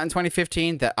fact came out in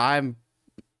 2015 that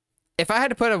if I had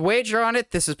to put a wager on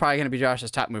it, this is probably going to be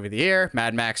Josh's top movie of the year.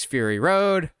 Mad Max Fury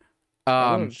Road.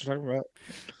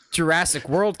 Jurassic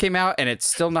World came out, and it's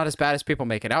still not as bad as people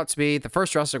make it out to be. The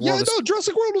first Jurassic World.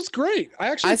 Jurassic World was great.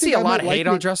 I see a lot of hate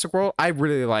on Jurassic World. I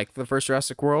really like the first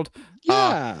Jurassic World.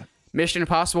 Yeah. Mission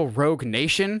Impossible Rogue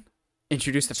Nation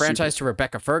introduced the franchise to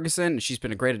Rebecca Ferguson, and she's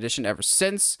been a great addition ever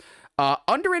since.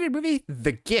 Underrated movie,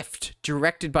 The Gift,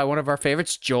 directed by one of our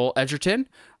favorites, Joel Edgerton.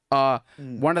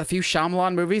 One of the few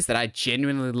Shyamalan movies that I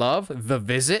genuinely love, The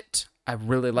Visit. I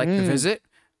really like The Visit.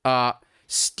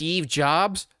 Steve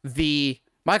Jobs, the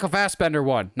Michael Fassbender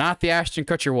one, not the Ashton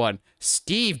Kutcher one.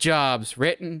 Steve Jobs,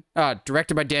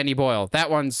 directed by Danny Boyle.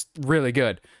 That one's really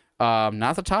good.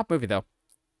 Not the top movie, though.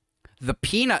 The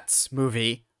Peanuts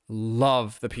movie.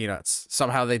 Love The Peanuts.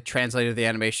 Somehow they translated the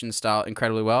animation style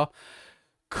incredibly well.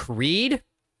 Creed,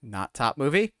 not top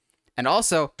movie. And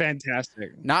also,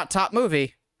 fantastic. Not top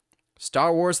movie.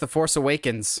 Star Wars The Force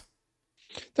Awakens.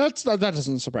 That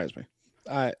doesn't surprise me.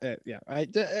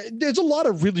 There's a lot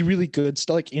of really, really good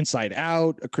stuff, like Inside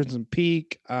Out, A Crimson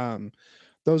Peak.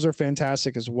 Those are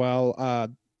fantastic as well.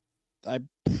 I'm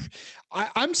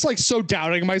just like so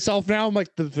doubting myself now. I'm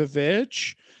like the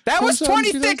Vivitch. That was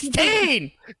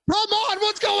 2016. Come on,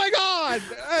 what's going on?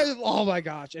 Oh my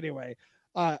gosh. Anyway,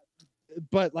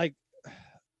 but like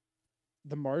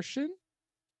The Martian,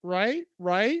 right?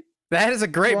 That is a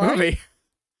great movie.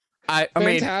 I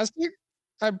mean, fantastic.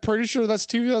 I'm pretty sure that's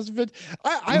 2015.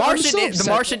 The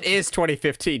Martian is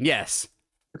 2015. Yes.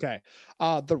 Okay.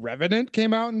 The Revenant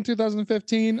came out in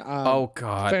 2015. Oh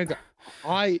God.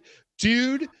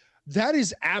 Dude, that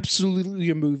is absolutely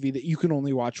a movie that you can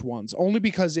only watch once, only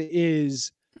because it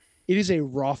is a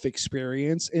rough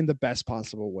experience in the best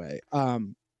possible way.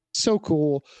 So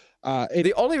cool.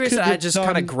 The only reason I just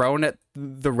kind of grown at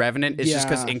The Revenant is just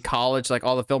because in college, like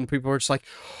all the film people were just like,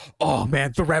 "Oh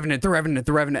man, The Revenant,"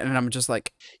 and I'm just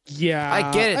like, "Yeah,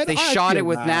 I get it. They shot it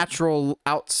with natural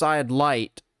outside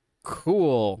light.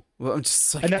 Cool." Well, I'm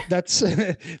just like, and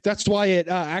that's why it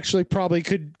actually probably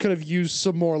could have used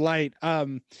some more light.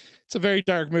 It's a very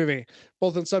dark movie,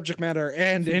 both in subject matter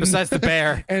and in besides the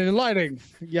bear and in lighting.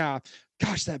 Yeah.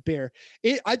 Gosh, that bear!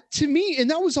 To me, and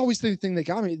that was always the thing that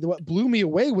got me. What blew me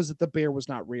away was that the bear was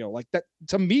not real. Like that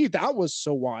to me, that was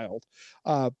so wild.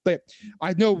 But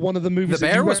I know one of the movies the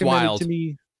bear was wild to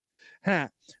me.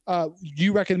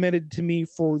 You recommended to me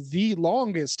for the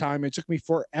longest time. It took me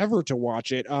forever to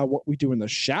watch it. What We Do in the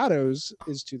Shadows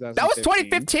is 2015. That was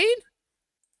 2015.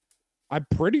 I'm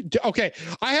pretty okay.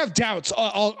 I have doubts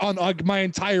on my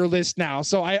entire list now,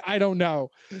 so I don't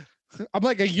know. I'm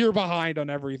like a year behind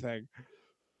on everything.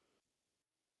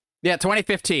 Yeah,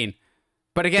 2015.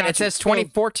 But again, It says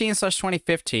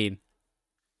 2014/2015.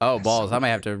 Oh, balls. I might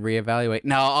have to reevaluate.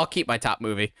 No, I'll keep my top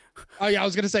movie. Oh, yeah, I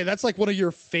was going to say, that's like one of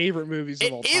your favorite movies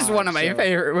of all time. It is one of my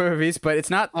favorite movies, but it's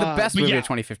not the best movie of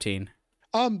 2015.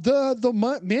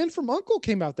 The Man from U.N.C.L.E.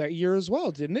 came out that year as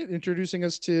well, didn't it? Introducing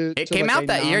us to... It came out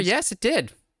that year. Yes, it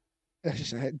did.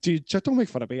 Dude, just don't make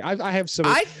fun of me. I have so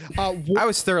many... I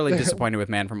was thoroughly disappointed with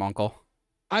Man from U.N.C.L.E.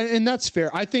 And that's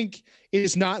fair. I think it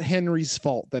is not Henry's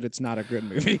fault that it's not a good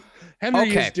movie. Henry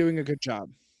is doing a good job.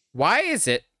 Why is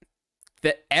it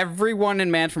that everyone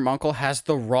in Man from U.N.C.L.E. has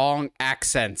the wrong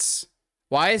accents?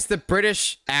 Why is the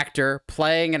British actor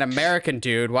playing an American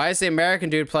dude? Why is the American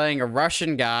dude playing a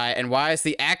Russian guy? And why is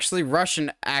the actually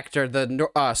Russian actor,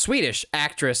 the Swedish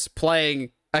actress,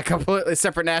 playing a completely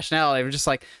separate nationality? I'm just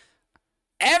like,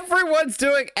 everyone's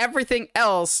doing everything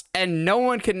else, and no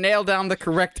one can nail down the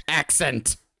correct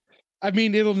accent. I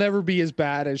mean, it'll never be as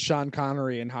bad as Sean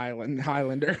Connery in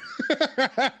Highlander.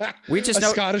 We just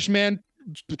know Scottish man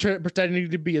pretending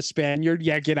to be a Spaniard.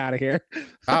 Yeah, get out of here.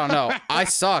 I don't know. I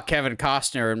saw Kevin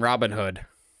Costner in Robin Hood.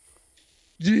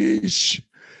 Yeesh.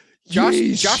 Josh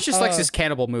Yeesh. just likes his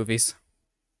cannibal movies.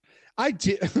 I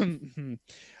did.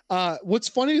 What's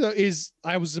funny though is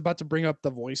I was about to bring up The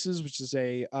Voices, which is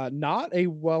a not a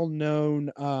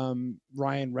well-known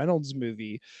Ryan Reynolds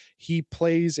movie. He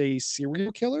plays a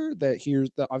serial killer that hears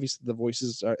the obviously The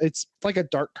Voices. It's like a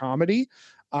dark comedy.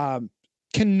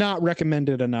 Cannot recommend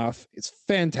it enough. It's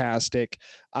fantastic.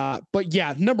 But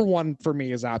yeah, number one for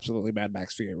me is absolutely Mad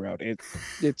Max Fury Road.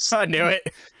 It's I knew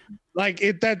it. like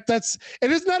that's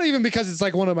and it's not even because it's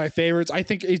like one of my favorites. I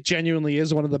think it genuinely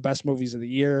is one of the best movies of the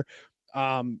year.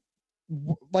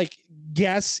 Like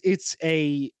yes, it's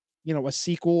a a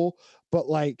sequel, but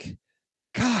like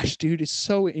gosh, dude, it's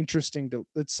so interesting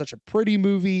it's such a pretty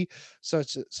movie,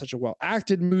 such a well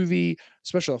acted movie.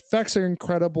 Special effects are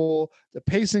incredible. The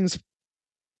pacing's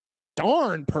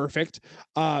darn perfect.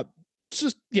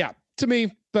 Just yeah, to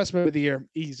me, best movie of the year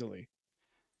easily.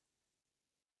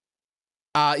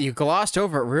 You glossed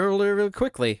over it really, really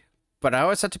quickly, but I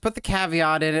always have to put the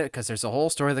caveat in it because there's a whole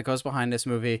story that goes behind this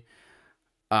movie.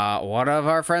 One of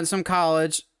our friends from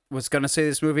college was going to see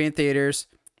this movie in theaters,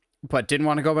 but didn't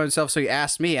want to go by himself, so he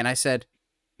asked me, and I said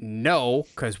no,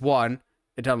 because one,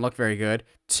 it doesn't look very good.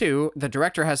 Two, the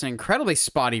director has an incredibly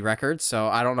spotty record, so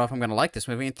I don't know if I'm going to like this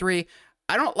movie. And three,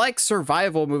 I don't like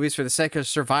survival movies for the sake of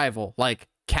survival, like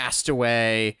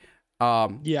Castaway, or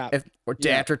Day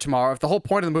After Tomorrow. If the whole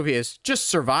point of the movie is just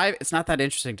survive, it's not that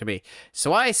interesting to me.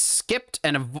 So I skipped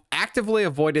and actively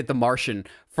avoided The Martian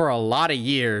for a lot of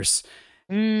years.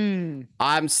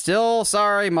 I'm still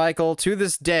sorry, Michael, to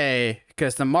this day,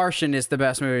 because The Martian is the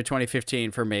best movie of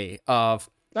 2015 for me. I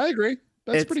agree.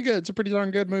 That's pretty good. It's a pretty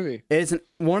darn good movie. It's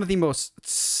one of the most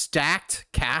stacked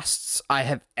casts I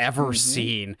have ever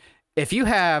seen. If you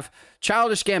have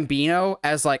Childish Gambino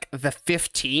as like the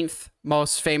 15th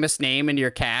most famous name in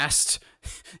your cast,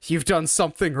 you've done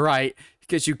something right,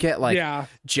 because you get like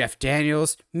Jeff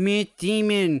Daniels, Matt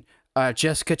Damon,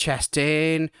 Jessica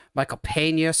Chastain, Michael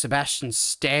Pena, Sebastian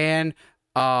Stan.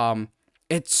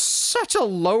 It's such a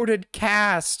loaded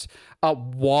cast.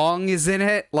 Wong is in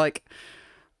it. Like,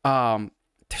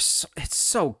 it's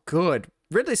so good.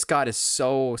 Ridley Scott is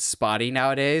so spotty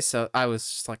nowadays, so I was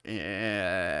just like,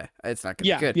 it's not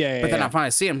gonna be good. But then I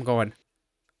finally see him going,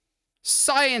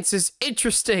 science is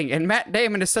interesting, and Matt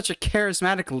Damon is such a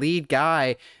charismatic lead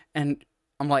guy, and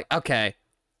I'm like, okay,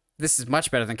 this is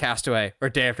much better than Castaway or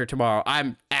Day After Tomorrow.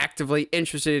 I'm actively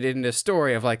interested in this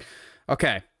story of like,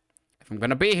 okay, if I'm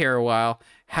gonna be here a while,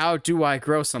 how do I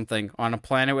grow something on a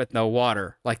planet with no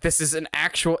water? Like, this is an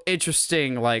actual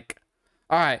interesting, like,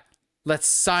 all right, let's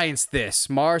science this.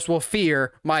 Mars will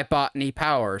fear my botany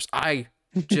powers. I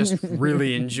just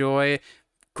really enjoy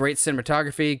great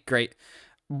cinematography, great.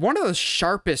 One of the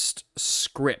sharpest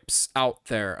scripts out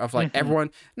there of like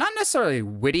everyone, not necessarily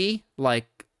witty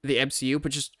like the MCU,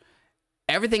 but just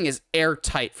everything is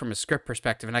airtight from a script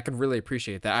perspective, and I could really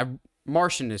appreciate that.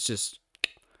 Martian is just,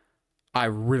 I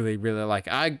really, really like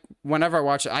it. Whenever I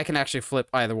watch it, I can actually flip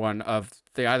either one of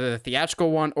either the theatrical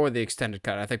one or the extended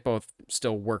cut. I think both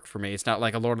still work for me. It's not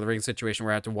like a Lord of the Rings situation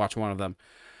where I have to watch one of them.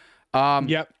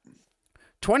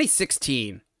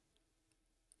 2016,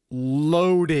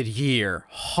 loaded year.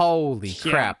 Holy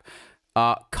crap.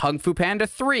 Kung Fu Panda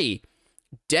 3,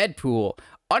 Deadpool,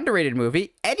 underrated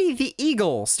movie, Eddie the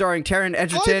Eagle, starring Taron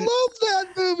Egerton. I love that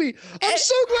movie. I'm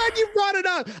so glad you brought it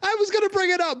up. I was going to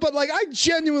bring it up, but like, I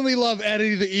genuinely love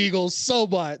Eddie the Eagle so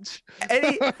much.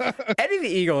 Eddie the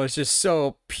Eagle is just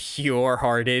so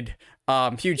pure-hearted.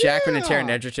 Hugh Jackman and Taron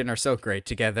Egerton are so great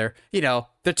together. You know,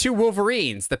 the two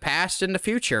Wolverines, the past and the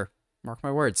future. Mark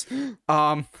my words.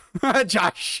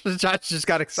 Josh just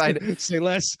got excited. Say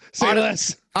less. Say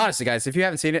less. Honestly, guys, if you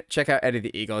haven't seen it, check out Eddie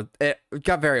the Eagle. It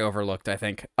got very overlooked, I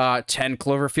think. 10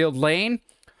 Cloverfield Lane,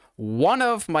 one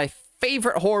of my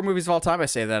favorite horror movies of all time. I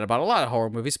say that about a lot of horror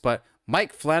movies, but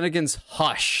Mike Flanagan's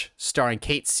Hush, starring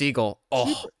Kate Siegel.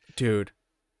 Oh, dude.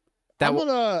 That was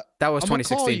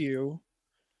 2016. Call you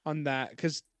on that,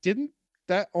 because didn't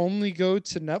that only go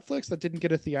to Netflix? That didn't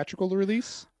get a theatrical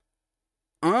release?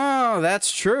 Oh,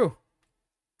 that's true.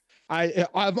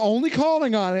 I'm only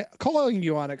calling you on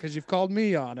it because you've called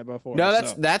me on it before. No,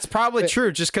 that's probably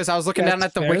true. Just because I was looking down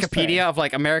at the Wikipedia of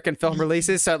like American film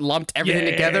releases, so it lumped everything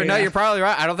together. No, you're probably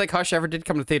right. I don't think Hush ever did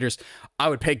come to theaters. I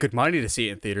would pay good money to see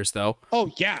it in theaters, though.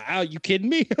 Oh yeah, are you kidding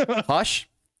me? Hush,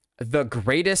 the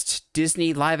greatest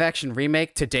Disney live-action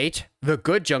remake to date. The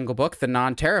Good Jungle Book, the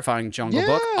non-terrifying Jungle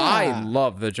Book. I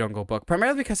love the Jungle Book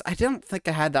primarily because I didn't think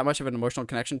I had that much of an emotional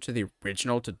connection to the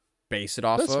original to base it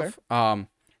off of. Fair.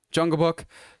 Jungle Book,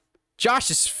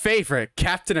 Josh's favorite,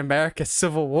 Captain America: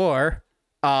 Civil War.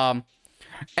 And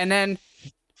then,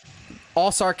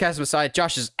 all sarcasm aside,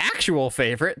 Josh's actual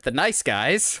favorite, The Nice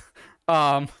Guys.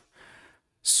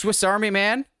 Swiss Army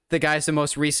Man, the guys that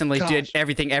most recently did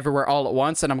Everything Everywhere All at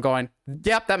Once, and I'm going,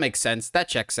 yep, that makes sense. That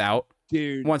checks out.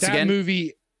 Dude, once that again,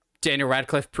 movie. Daniel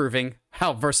Radcliffe proving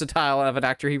how versatile of an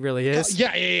actor he really is.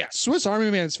 Yeah. Swiss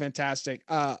Army Man is fantastic.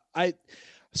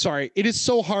 Sorry, it is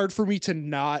so hard for me to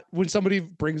not, when somebody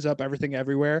brings up Everything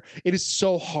Everywhere, it is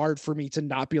so hard for me to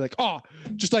not be like, oh,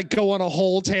 just like go on a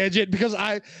whole tangent, because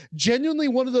I genuinely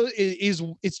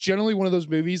it's generally one of those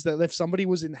movies that if somebody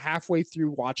was in halfway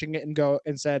through watching it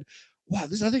and said, wow, I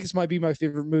think this might be my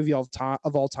favorite movie of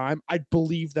all time, I'd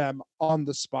believe them on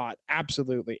the spot.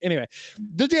 Absolutely. Anyway,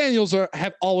 the Daniels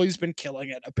have always been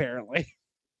killing it, apparently.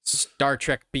 Star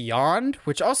Trek Beyond,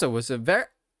 which also was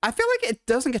I feel like it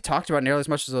doesn't get talked about nearly as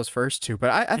much as those first two,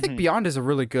 but I think Beyond is a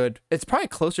really good, it's probably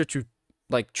closer to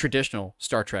like traditional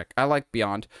Star Trek. I like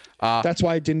Beyond. That's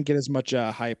why it didn't get as much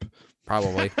hype.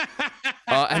 Probably.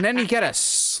 And then you get a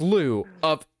slew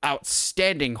of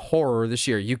outstanding horror this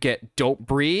year. You get Don't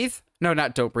Breathe. No,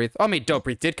 not Don't Breathe. I mean, Don't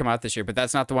Breathe did come out this year, but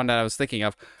that's not the one that I was thinking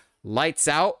of. Lights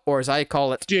Out, or as I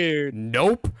call it, dude.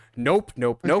 Nope.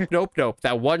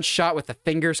 That one shot with the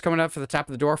fingers coming up for the top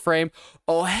of the door frame.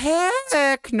 Oh,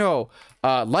 heck no.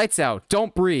 Lights Out,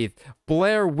 Don't Breathe,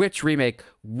 Blair Witch Remake,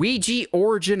 Ouija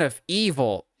Origin of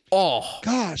Evil. Oh,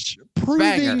 gosh, proving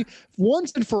banger.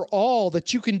 Once and for all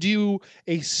that you can do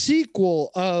a sequel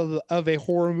of a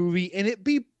horror movie and it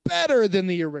be better than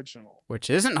the original. Which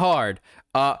isn't hard.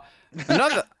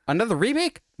 Another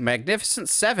remake, Magnificent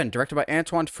Seven, directed by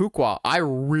Antoine Fuqua. I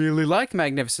really like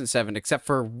Magnificent Seven, except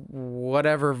for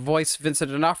whatever voice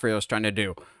Vincent D'Onofrio is trying to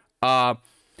do.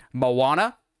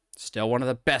 Moana, still one of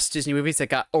the best Disney movies that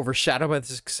got overshadowed by the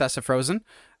success of Frozen.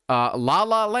 La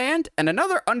La Land, and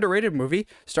another underrated movie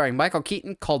starring Michael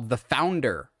Keaton called The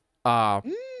Founder.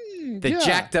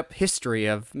 Jacked up history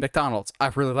of McDonald's.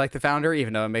 I really like The Founder,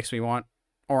 even though it makes me want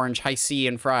orange high C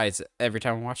and fries every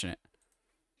time I'm watching it.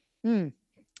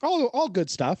 All good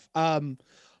stuff. I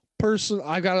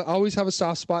always have a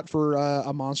soft spot for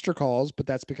a Monster Calls, but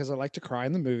that's because I like to cry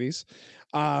in the movies.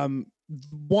 A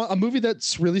movie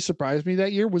that's really surprised me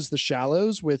that year was The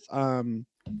Shallows with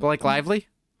Blake Lively.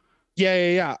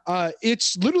 Yeah.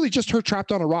 It's literally just her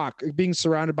trapped on a rock being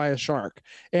surrounded by a shark,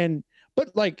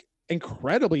 but like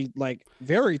incredibly, like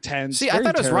very tense. See, I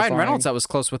thought it was Ryan Reynolds that was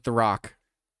close with The Rock.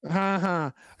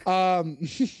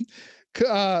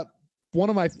 One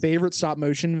of my favorite stop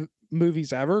motion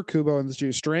movies ever, Kubo and the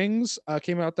Two Strings,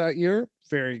 came out that year.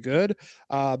 Very good.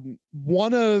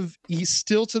 He's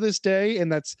still to this day,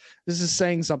 and this is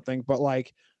saying something, but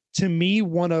like to me,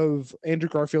 one of Andrew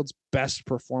Garfield's best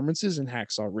performances in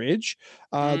Hacksaw Ridge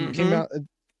came out.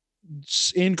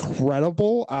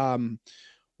 Incredible.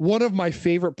 One of my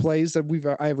favorite plays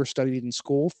that I ever studied in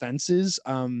school, Fences.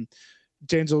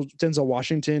 Denzel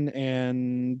Washington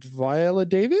and Viola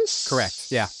Davis. Correct.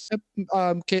 Yeah.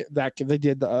 They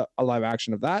did a live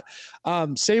action of that.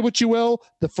 Say what you will.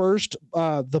 The first,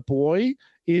 The Boy,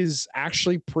 is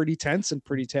actually pretty tense and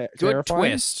pretty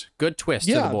terrifying. Good twist.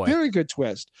 To The Boy. Very good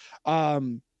twist.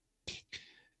 I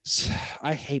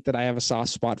hate that I have a soft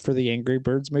spot for the Angry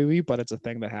Birds movie, but it's a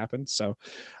thing that happened. So,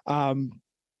 but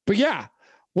yeah,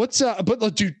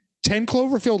 dude. 10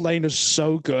 Cloverfield Lane is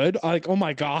so good. Like, oh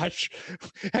my gosh.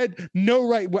 Had no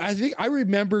right. I think I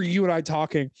remember you and I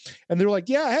talking, and they're like,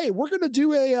 yeah, hey, we're going to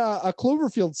do a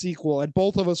Cloverfield sequel. And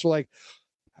both of us were like,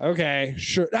 okay,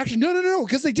 sure. Actually, no.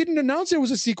 Because they didn't announce it was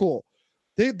a sequel.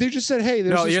 They just said, hey,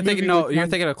 you're thinking of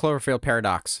Cloverfield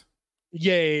Paradox.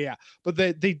 Yeah. But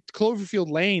the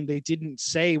Cloverfield Lane, they didn't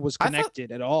say was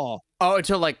connected at all. Oh,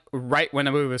 until like right when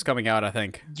the movie was coming out, I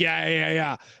think.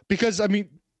 Yeah. Because I mean,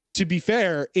 to be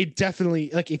fair, it definitely,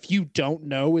 like, if you don't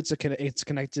know it's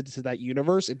connected to that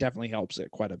universe, it definitely helps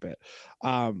it quite a bit.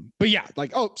 But yeah,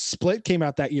 like, Split came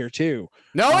out that year too.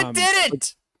 No, it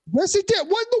didn't. Yes, it did.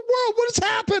 What in the world? What is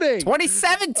happening?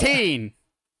 2017.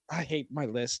 I hate my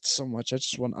list so much. I'm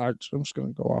just going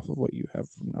to go off of what you have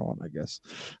from now on, I guess.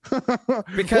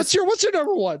 Because what's your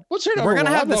number one? We're gonna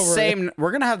have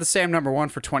the same number one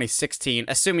for 2016,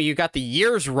 assuming you got the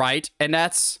years right, and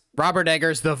that's Robert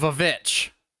Eggers' The Vavitch.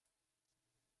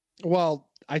 Well,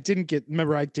 I didn't get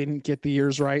the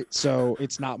years right, so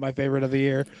it's not my favorite of the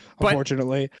year,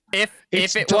 unfortunately. If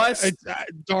it was, it's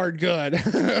darn good.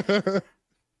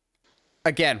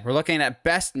 Again, we're looking at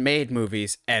best made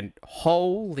movies, and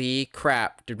holy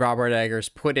crap, did Robert Eggers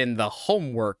put in the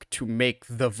homework to make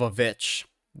The Vavitch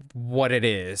what it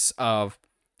is.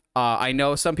 I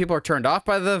know some people are turned off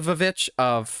by The Vavitch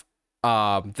of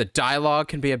The dialogue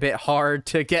can be a bit hard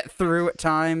to get through at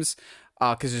times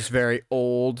because it's very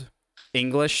old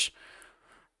English.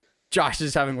 Josh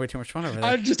is having way too much fun over there.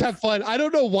 I just have fun. I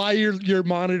don't know why your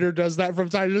monitor does that from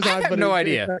time to time. I have but no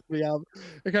idea.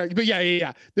 Okay, but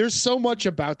yeah. There's so much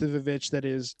about the Vivitch that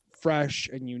is fresh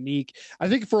and unique. I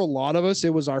think for a lot of us,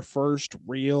 it was our first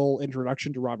real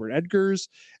introduction to Robert Eggers,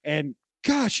 and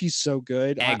gosh, he's so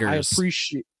good. I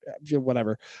appreciate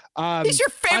whatever. He's your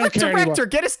favorite director.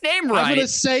 Get his name right. I'm gonna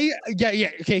say,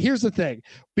 yeah. Okay, here's the thing.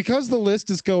 Because the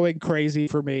list is going crazy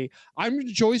for me, I'm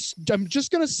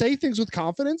just gonna say things with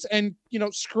confidence, and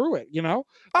screw it.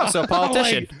 Oh, so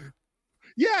politician.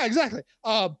 Yeah, exactly.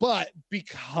 But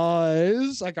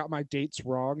because I got my dates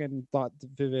wrong and thought the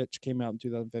Vivitch came out in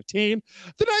 2015,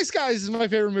 The Nice Guys is my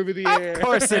favorite movie of the year. Of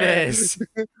course it is.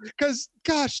 Because,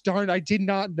 gosh darn, I did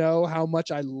not know how much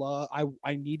I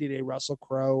needed a Russell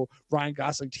Crowe, Ryan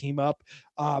Gosling team up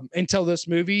until this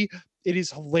movie. It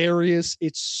is hilarious.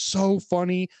 It's so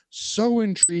funny, so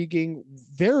intriguing,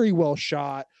 very well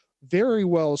shot, very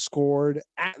well scored.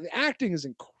 The acting is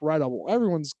incredible.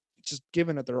 Everyone's just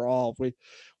giving it their all,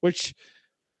 which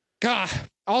God,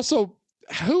 also,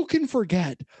 who can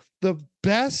forget the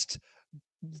best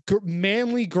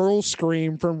manly girl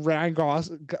scream from Ryan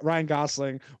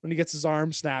Gosling when he gets his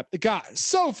arm snapped? God,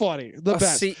 so funny. The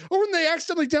best. Or when they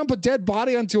accidentally dump a dead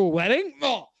body onto a wedding.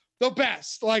 Oh, the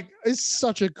best. Like, it's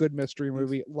such a good mystery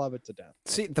movie. Love it to death.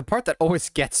 See, the part that always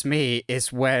gets me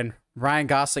is when Ryan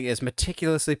Gosling is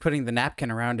meticulously putting the napkin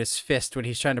around his fist when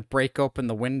he's trying to break open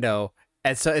the window.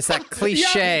 And so it's that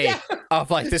cliche of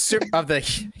like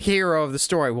the hero of the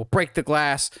story will break the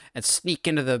glass and sneak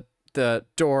into the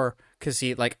door because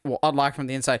he will unlock from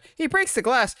the inside. He breaks the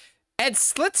glass and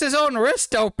slits his own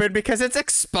wrist open because it's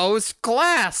exposed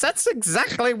glass. That's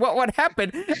exactly what would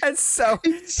happen. And so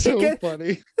it's so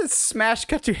funny. Smash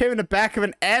cut to him in the back of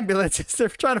an ambulance as they're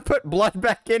trying to put blood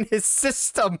back in his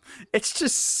system. It's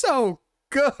just so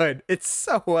good. It's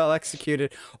so well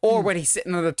executed. Or when he's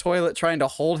sitting on the toilet trying to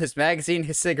hold his magazine,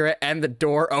 his cigarette, and the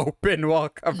door open while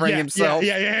covering himself.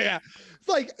 Yeah.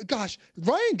 Like, gosh,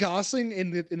 Ryan Gosling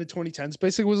in the 2010s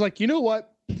basically was like, you know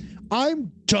what?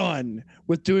 I'm done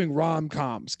with doing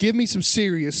rom-coms. Give me some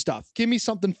serious stuff. Give me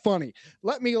something funny.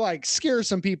 Let me scare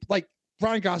some people. Like,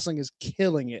 Ryan Gosling is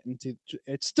killing it, and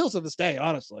it's still to this day,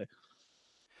 honestly.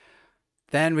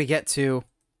 Then we get to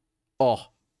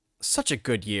such a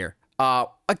good year.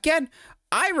 Again,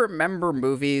 I remember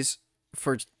movies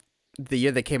for the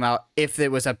year they came out if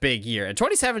it was a big year. And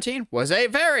 2017 was a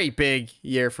very big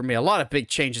year for me. A lot of big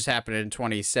changes happened in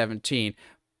 2017.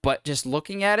 But just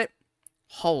looking at it,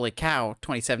 holy cow,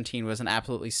 2017 was an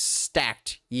absolutely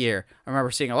stacked year. I remember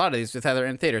seeing a lot of these with Heather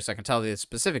in theaters, so I can tell you the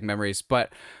specific memories.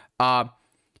 But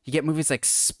you get movies like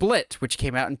Split, which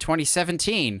came out in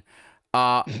 2017.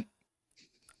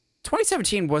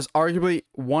 2017 was arguably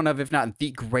one of, if not the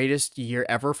greatest year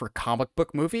ever for comic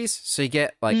book movies. So you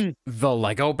get the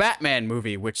Lego Batman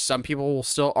movie, which some people will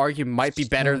still argue might be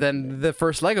better than the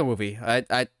first Lego movie.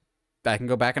 I can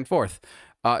go back and forth.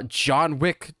 John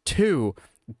Wick 2,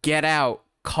 Get Out,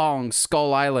 Kong,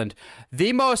 Skull Island,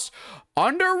 the most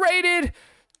underrated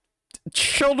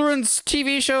children's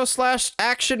TV show /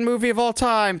 action movie of all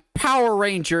time, Power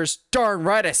Rangers. Darn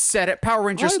right I said it. Power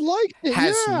Rangers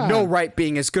has no right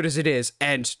being as good as it is,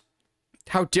 and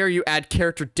how dare you add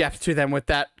character depth to them with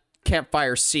that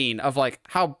campfire scene of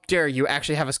how dare you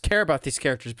actually have us care about these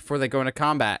characters before they go into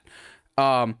combat.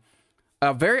 A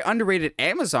very underrated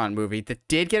Amazon movie that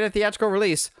did get a theatrical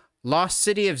release, Lost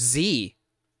City of Z,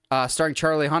 starring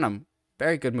Charlie Hunnam.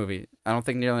 Very good movie. I don't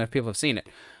think nearly enough people have seen it.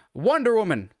 Wonder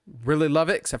Woman, really love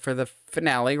it, except for the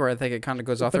finale where I think it kind of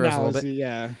goes off the rails a little bit.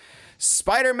 Yeah.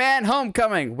 Spider-Man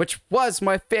Homecoming, which was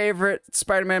my favorite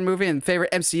Spider-Man movie and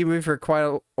favorite MCU movie for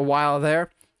quite a while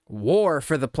there. War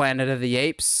for the Planet of the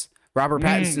Apes, Robert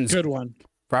Pattinson's good one.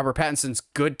 Robert Pattinson's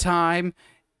Good Time,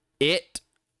 It,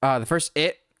 the first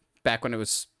It, back when it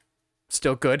was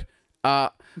still good.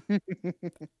 My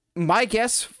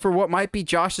guess for what might be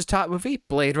Josh's top movie,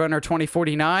 Blade Runner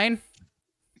 2049.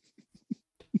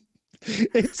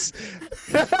 It's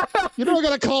you're not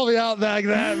gonna call me out like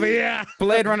that, but yeah.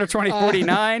 Blade Runner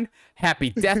 2049,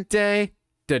 Happy Death Day,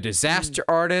 The Disaster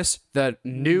Artist, the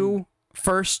new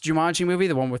first Jumanji movie,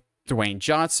 the one with Dwayne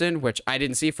Johnson, which I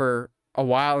didn't see for a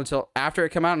while until after it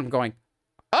came out, and I'm going,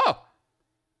 oh,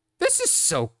 this is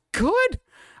so good.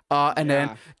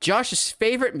 Then Josh's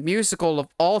favorite musical of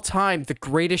all time, The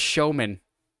Greatest Showman.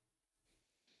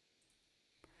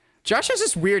 Josh has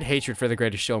this weird hatred for The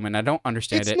Greatest Showman. I don't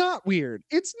understand it. It's not weird.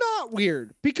 It's not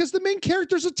weird because the main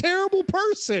character's a terrible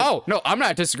person. Oh, no, I'm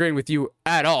not disagreeing with you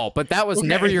at all, but that was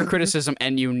never your criticism,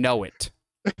 and you know it.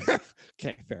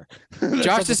 Okay, fair. Josh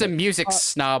Sounds is a like, music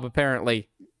snob, apparently.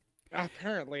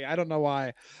 apparently, I don't know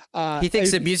why. He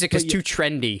thinks the music is But yeah, too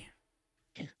trendy.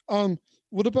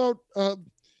 what about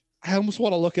I almost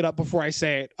want to look it up before I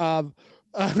say it.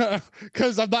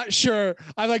 Because I'm not sure.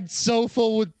 I'm like so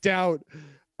full with doubt.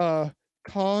 Uh,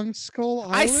 Kong Skull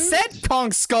I Island. said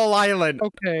Kong Skull Island.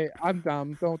 Okay, I'm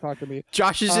dumb. Don't talk to me.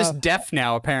 Josh is Uh, just deaf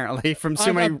now, apparently, from so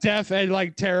I'm many. deaf and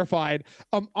like terrified.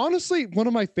 Honestly, one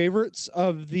of my favorites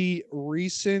of the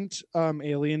recent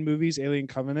Alien movies, Alien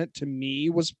Covenant, to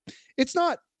me was it's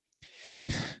not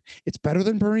it's better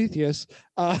than Prometheus,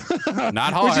 Not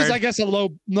which is hard. I guess a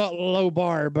not low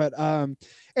bar, but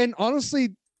and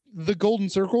honestly, the Golden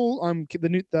Circle,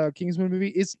 the Kingsman movie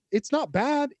is it's not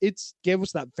bad. It's gave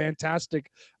us that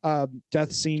fantastic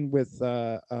death scene with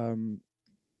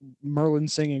Merlin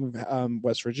singing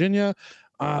West Virginia.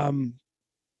 Um,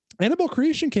 Annabelle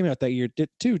Creation came out that year,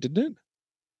 didn't it?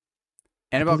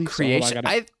 And I about believe so. Hold on,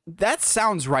 creation, that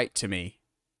sounds right to me.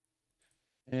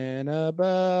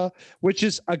 Annabelle, which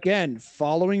is again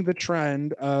following the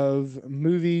trend of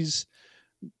movies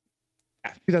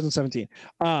 2017.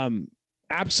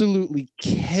 Absolutely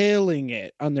killing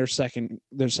it on their second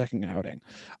outing.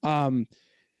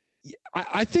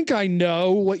 I think I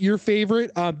know what your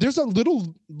favorite. There's a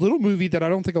little movie that I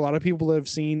don't think a lot of people have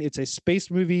seen. It's a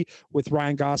space movie with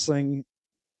Ryan Gosling,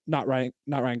 not Ryan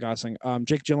Gosling,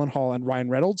 Jake Gyllenhaal and Ryan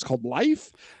Reynolds called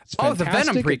Life. It's Oh, the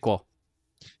Venom fantastic. prequel.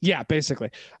 Yeah, basically.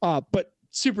 But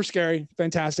super scary,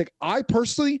 fantastic. I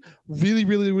personally really,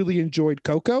 really, really enjoyed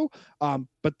Coco.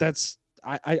 But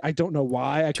I don't know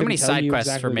why. I Too many couldn't tell side you quests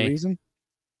exactly for the me. reason.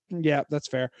 Yeah, that's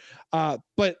fair.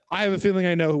 But I have a feeling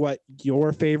I know what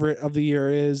your favorite of the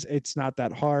year is. It's not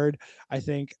that hard, I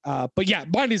think. But yeah,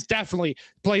 mine is definitely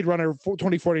Blade Runner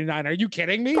 2049. Are you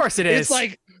kidding me? Of course it is.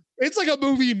 It's like a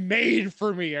movie made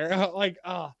for me. It's I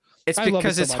love it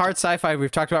because so it's much. hard sci-fi.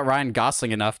 We've talked about Ryan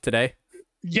Gosling enough today.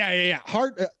 Yeah.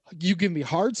 Hard. You give me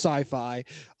hard sci-fi.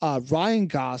 Ryan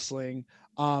Gosling.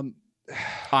 Ana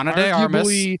de Armas.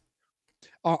 Arguably,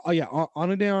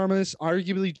 Ana de Armas,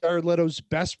 arguably Jared Leto's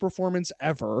best performance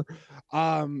ever.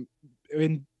 And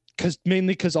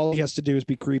mainly because all he has to do is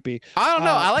be creepy. I don't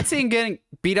know. I like seeing him getting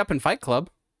beat up in Fight Club.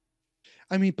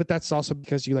 I mean, but that's also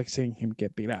because you like seeing him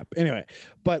get beat up. Anyway,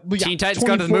 but yeah, Teen Titans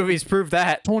Go to the movies prove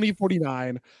that.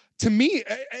 2049. To me,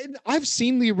 I've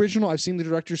seen the original. I've seen the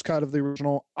director's cut of the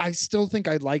original. I still think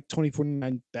I like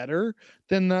 2049 better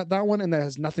than that one, and that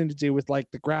has nothing to do with like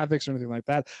the graphics or anything like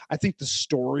that. I think the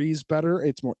story's better.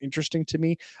 It's more interesting to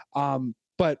me.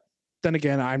 But then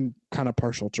again, I'm kind of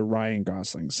partial to Ryan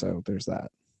Gosling, so there's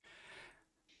that.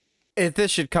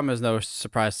 This should come as no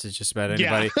surprise to just about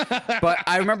anybody. Yeah. But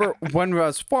I remember when I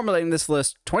was formulating this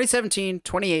list, 2017,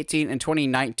 2018, and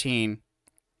 2019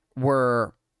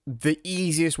 were the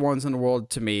easiest ones in the world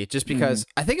to me, just because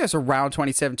I think it was around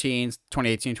 2017,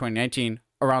 2018, 2019,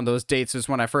 around those dates is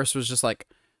when I first was just like,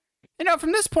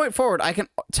 from this point forward, I can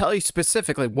tell you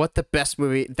specifically what the best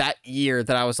movie that year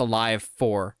that I was alive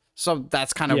for. So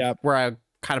that's kind of where I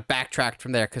kind of backtracked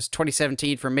from there, because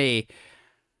 2017 for me,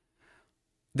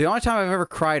 the only time I've ever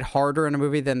cried harder in a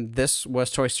movie than this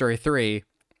was Toy Story 3.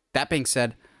 That being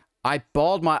said, I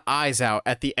bawled my eyes out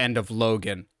at the end of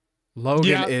Logan.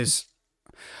 Logan is...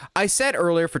 I said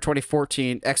earlier for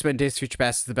 2014, X-Men Days of Future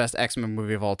Past is the best X-Men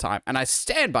movie of all time. And I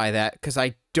stand by that because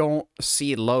I don't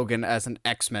see Logan as an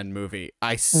X-Men movie.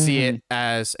 I see it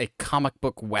as a comic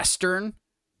book Western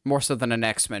more so than an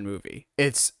X-Men movie.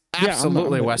 It's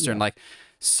absolutely Western. Like,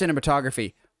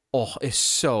 cinematography, is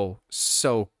so,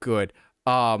 so good.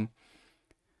 I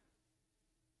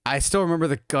still remember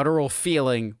the guttural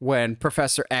feeling when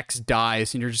Professor X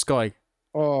dies and you're just going,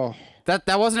 oh,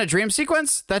 that wasn't a dream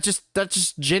sequence. That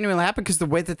just genuinely happened, because the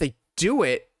way that they do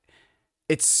it,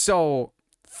 it so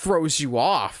throws you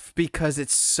off because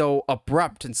it's so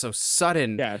abrupt and so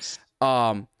sudden. yes.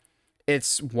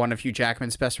 It's one of Hugh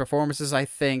Jackman's best performances, I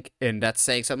think, and that's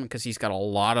saying something because he's got a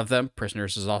lot of them.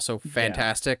 Prisoners is also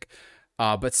fantastic.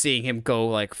 But seeing him go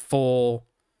like full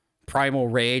primal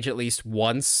rage at least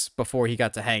once before he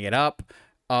got to hang it up,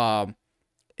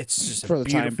 it's just for the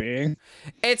time being.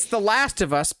 It's The Last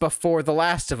of Us before The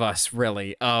Last of Us,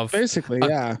 really. Of Basically,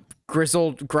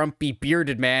 grizzled, grumpy,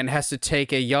 bearded man has to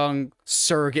take a young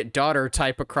surrogate daughter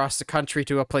type across the country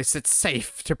to a place that's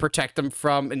safe to protect them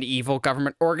from an evil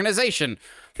government organization.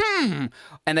 And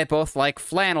they both like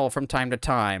flannel from time to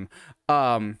time.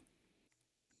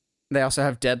 They also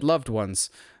have dead loved ones.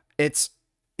 It's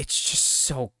just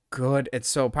so good. It's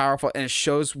so powerful, and it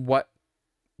shows what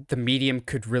the medium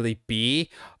could really be.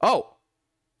 Oh,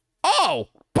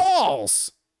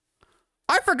 balls!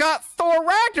 I forgot Thor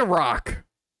Ragnarok.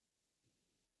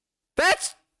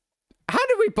 That's how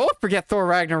did we both forget Thor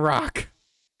Ragnarok?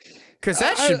 Because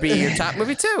that should be your top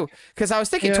movie too. Because I was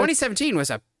thinking 2017 was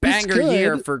a banger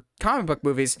year for comic book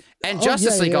movies, and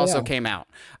Justice League also came out.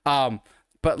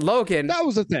 But Logan, that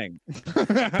was a thing.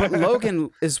 but Logan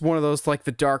is one of those like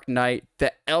the Dark Knight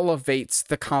that elevates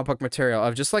the comic book material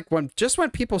of just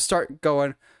when people start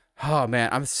going, oh man,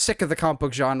 I'm sick of the comic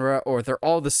book genre, or they're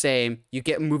all the same. You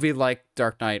get a movie like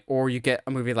Dark Knight, or you get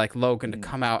a movie like Logan to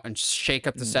come out and shake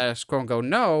up the status quo and go,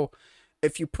 no,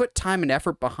 if you put time and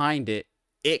effort behind it,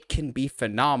 it can be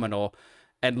phenomenal.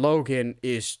 And Logan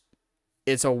it's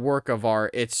a work of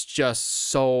art. It's just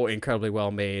so incredibly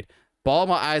well made. Ball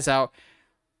my eyes out.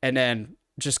 And then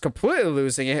just completely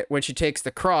losing it when she takes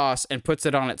the cross and puts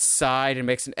it on its side and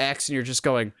makes an X, and you're just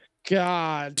going,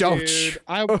 God, don't dude.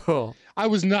 I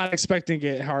was not expecting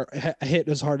it hit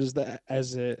as hard as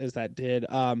that did.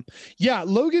 Yeah,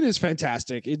 Logan is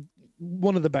fantastic.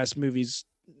 One of the best movies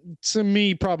to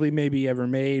me, probably maybe ever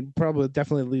made. Probably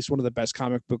definitely at least one of the best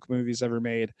comic book movies ever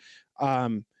made.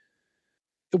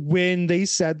 When they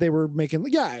said they were making,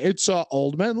 it's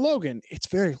Old Man Logan. It's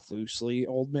very loosely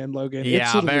Old Man Logan. Yeah,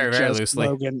 it's very, very loosely.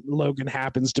 Logan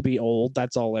happens to be old.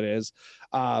 That's all it is.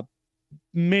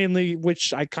 Mainly,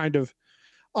 which I kind of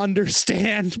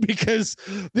understand because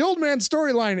the Old Man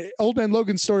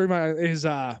Logan storyline is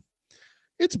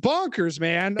it's bonkers,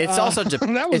 man. It's also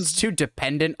it's too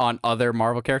dependent on other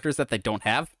Marvel characters that they don't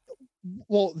have.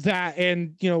 Well, that,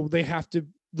 and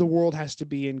the world has to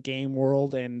be in game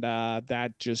world, and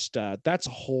that just that's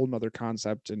a whole nother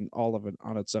concept and all of it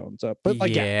on its own. So, but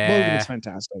Logan is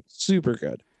fantastic, super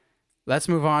good. Let's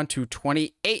move on to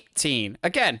 2018.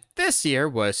 Again, this year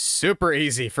was super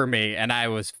easy for me, and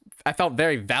I felt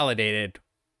very validated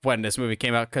when this movie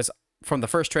came out, because from the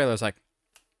first trailer, I was like,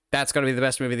 that's going to be the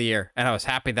best movie of the year, and I was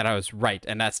happy that I was right,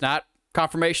 and that's not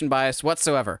confirmation bias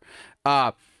whatsoever.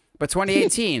 But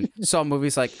 2018 saw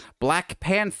movies like Black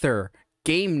Panther,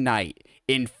 Game Night,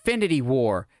 Infinity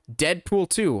War, Deadpool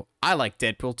 2. I like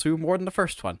Deadpool 2 more than the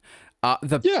first one.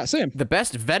 Same. The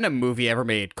best Venom movie ever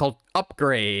made, called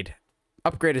Upgrade.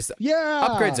 Upgrade's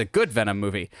a good Venom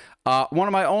movie. One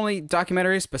of my only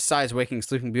documentaries besides Waking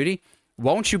Sleeping Beauty,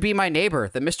 Won't You Be My Neighbor,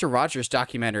 the Mr. Rogers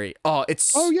documentary.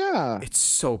 It's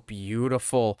so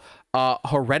beautiful.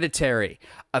 Hereditary,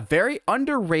 a very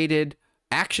underrated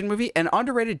action movie, an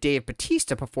underrated Dave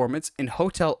Bautista performance in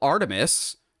Hotel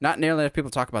Artemis. Not nearly enough people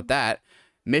talk about that.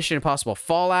 Mission Impossible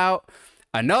Fallout.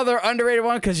 Another underrated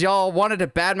one because y'all wanted to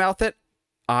badmouth it.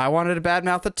 I wanted to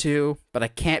badmouth it too, but I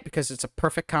can't because it's a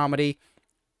perfect comedy.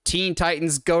 Teen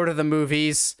Titans Go to the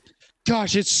Movies.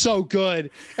 Gosh, it's so good.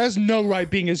 It has no right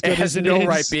being as good as it is. It has no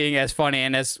right being as funny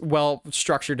and as well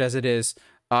structured as it is.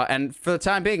 And for the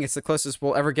time being, it's the closest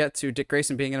we'll ever get to Dick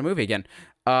Grayson being in a movie again.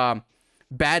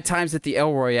 Bad Times at the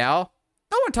El Royale.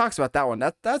 No one talks about that one.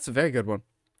 That's a very good one.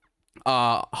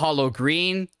 Hollow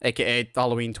Green, aka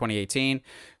Halloween 2018,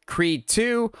 Creed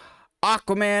 2,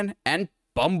 Aquaman, and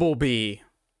Bumblebee,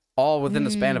 all within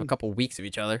the span of a couple weeks of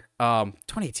each other.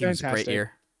 2018 was a great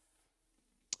year.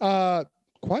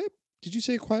 Quiet? Did you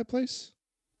say A Quiet Place?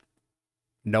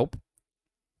 Nope.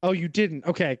 Oh, you didn't.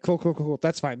 Okay, cool.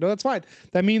 That's fine. No, that's fine.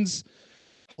 That means,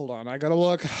 hold on, I gotta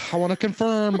look. I want to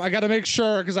confirm. I gotta make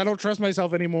sure because I don't trust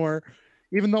myself anymore,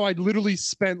 even though I literally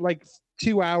spent like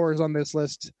 2 hours on this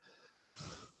list.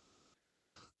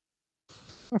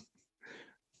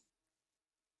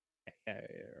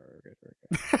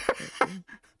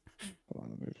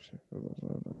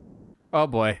 Oh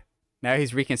boy, now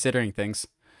he's reconsidering things.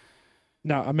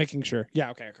 No, I'm making sure.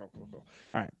 Yeah, okay, cool. All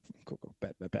right, cool.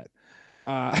 Bet.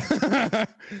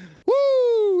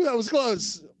 Woo, that was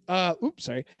close. Oops,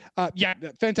 sorry. Yeah,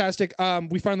 fantastic.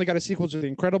 We finally got a sequel to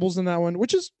The Incredibles in that one,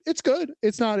 which it's good.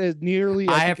 It's not as nearly.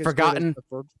 I have forgotten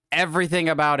everything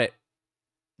about it.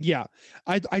 Yeah,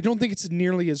 I don't think it's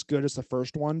nearly as good as the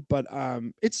first one, but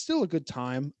it's still a good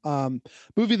time.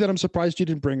 Movie that I'm surprised you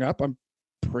didn't bring up. I'm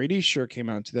pretty sure came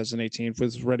out in 2018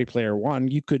 was Ready Player One.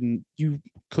 You could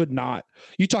not.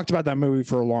 You talked about that movie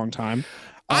for a long time.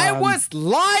 I was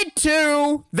lied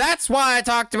to. That's why I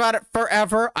talked about it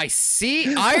forever. I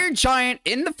see Iron Giant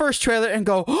in the first trailer and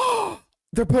go, oh,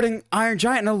 they're putting Iron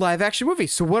Giant in a live action movie.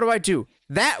 So what do?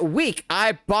 That week,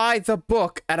 I buy the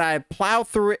book and I plow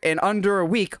through it in under a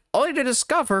week, only to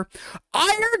discover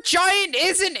Iron Giant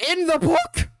isn't in the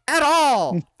book at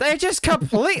all. They just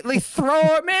completely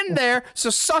throw him in there so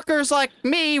suckers like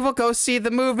me will go see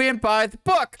the movie and buy the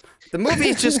book. The movie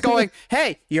is just going,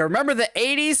 hey, you remember the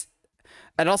 80s?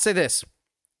 And I'll say this,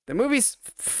 the movie's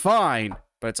fine,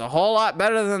 but it's a whole lot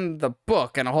better than the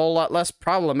book and a whole lot less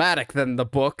problematic than the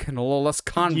book and a little less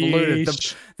convoluted.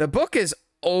 The book is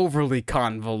overly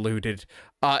convoluted.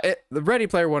 The Ready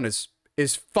Player One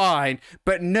is fine,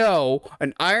 but no,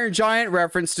 an Iron Giant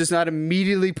reference does not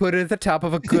immediately put it at the top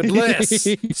of a good list,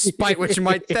 despite what you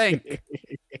might think.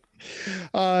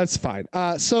 It's fine.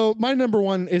 So my number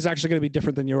one is actually going to be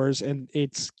different than yours, and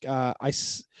it's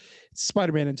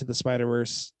Spider-Man Into the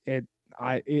Spider-Verse.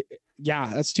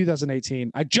 Yeah, that's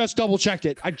 2018. I just double checked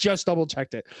it. I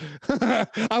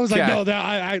was like, no,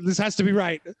 this has to be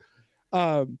right.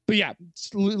 But yeah,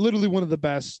 it's literally one of the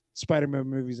best Spider-Man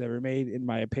movies ever made, in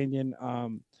my opinion.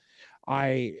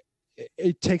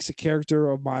 It takes a character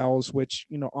of Miles, which,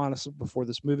 honestly, before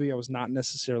this movie, I was not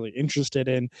necessarily interested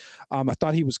in. I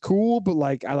thought he was cool, but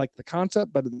like, I liked the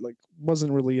concept, but like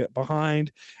wasn't really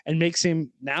behind, and makes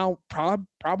him now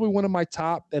probably one of my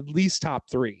at least top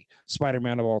 3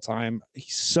 Spider-Man of all time.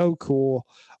 He's so cool.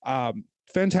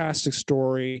 Fantastic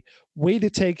story. Way to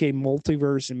take a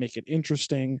multiverse and make it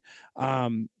interesting.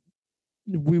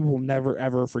 We will never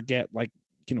ever forget, like,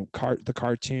 the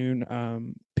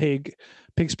cartoon, Pig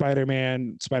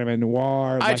Spider-Man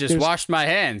Noir. I just washed my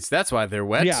hands. That's why they're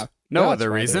wet. Yeah, no other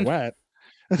reason. Wet.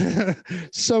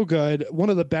 So good. One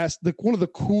of the best, one of the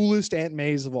coolest Aunt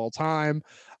Mays of all time.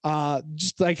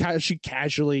 Just like how she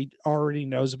casually already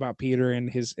knows about Peter and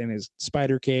his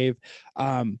spider cave.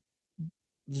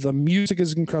 The music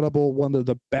is incredible. Some of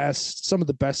the best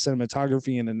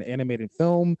cinematography in an animated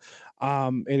film.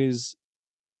 It is,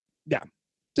 yeah.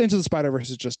 Into the Spider-Verse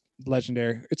is just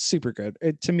legendary. It's super good.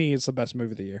 To me, it's the best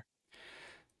movie of the year.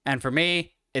 And for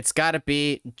me, it's got to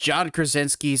be John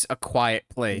Krasinski's A Quiet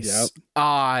Place. Yep.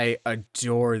 I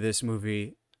adore this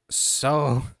movie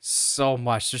so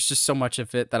much. There's just so much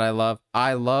of it that I love.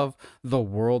 I love the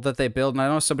world that they build. And I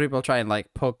know some people try and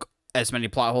like poke as many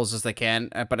plot holes as they can,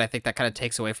 but I think that kind of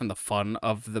takes away from the fun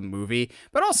of the movie.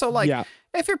 But also, like,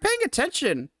 if you're paying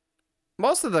attention,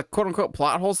 most of the quote-unquote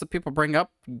plot holes that people bring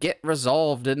up get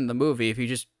resolved in the movie if you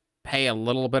just pay a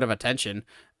little bit of attention.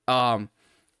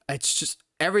 It's just,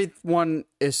 everyone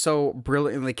is so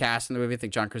brilliantly cast in the movie. I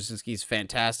think John Krasinski's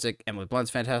fantastic. Emily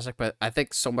Blunt's fantastic. But I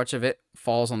think so much of it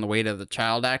falls on the weight of the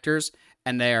child actors.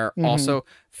 And they're also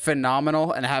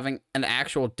phenomenal. And having an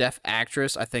actual deaf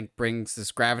actress, I think, brings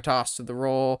this gravitas to the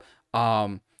role.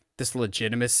 This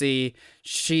legitimacy.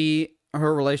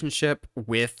 Her relationship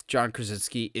with John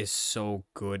Krasinski is so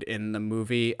good in the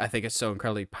movie. I think it's so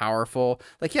incredibly powerful.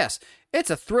 Like, yes, it's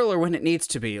a thriller when it needs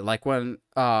to be. Like when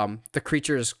the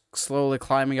creature is slowly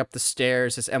climbing up the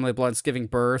stairs as Emily Blunt's giving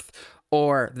birth,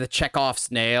 or the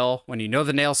Chekhov's nail when you know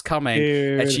the nail's coming,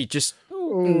 and she just,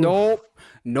 no,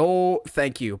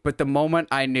 thank you. But the moment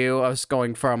I knew I was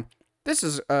going from, this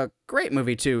is a great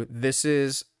movie, to this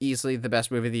is easily the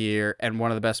best movie of the year, and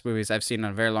one of the best movies I've seen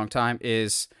in a very long time,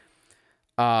 is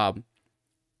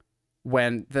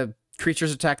when the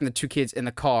creature's attacking the 2 kids in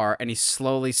the car and he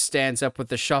slowly stands up with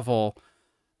the shovel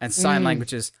and sign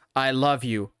languages, I love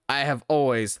you, I have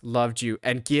always loved you,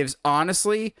 and gives,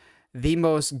 honestly, the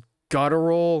most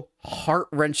guttural,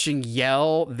 heart-wrenching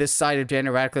yell this side of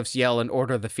Daniel Radcliffe's yell in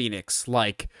Order of the Phoenix.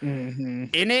 Like,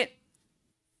 in it,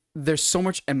 there's so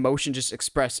much emotion just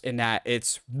expressed in that.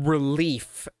 It's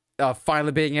relief of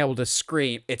finally being able to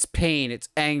scream. It's pain, it's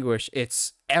anguish,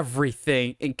 it's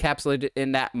everything encapsulated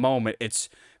in that moment. It's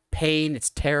pain, it's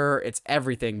terror, it's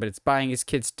everything, but it's buying his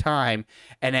kids time.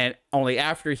 And then only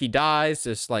after he dies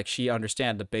does, like, she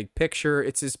understand the big picture.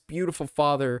 It's this beautiful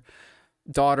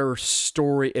father-daughter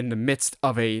story in the midst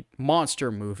of a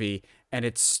monster movie, and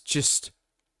it's just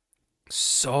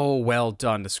so well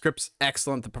done. The script's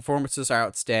excellent, the performances are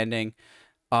outstanding.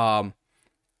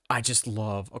 I just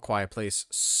love A Quiet Place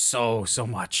so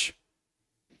much.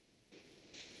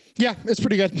 Yeah, it's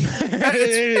pretty good.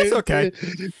 It's okay.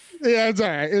 Yeah, it's all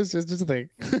right. It's just a thing.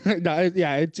 No,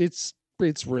 yeah, it's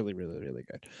really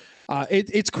good.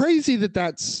 It's crazy isn't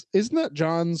that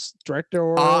John's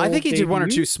director? I think he did 1 or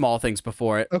 2 small things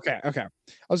before it. Okay. I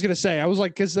was gonna say, I was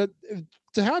like, because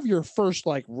to have your first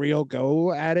like real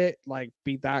go at it, like,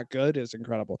 be that good is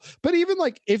incredible. But even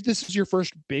like if this is your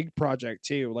first big project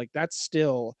too, like, that's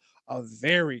still a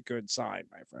very good sign,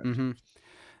 my friend.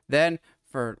 Then,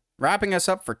 for wrapping us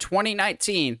up for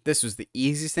 2019, this was the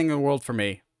easiest thing in the world for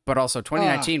me. But also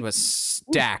 2019 was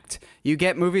stacked. You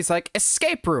get movies like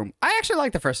Escape Room. I actually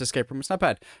like the first Escape Room. It's not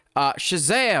bad.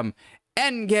 Shazam,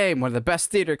 Endgame, one of the best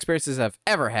theater experiences I've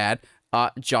ever had.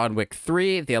 John Wick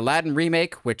 3, the Aladdin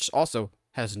remake, which also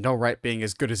has no right being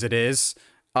as good as it is.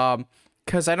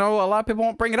 Because I know a lot of people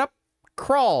won't bring it up.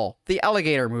 Crawl, the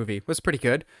alligator movie, was pretty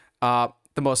good.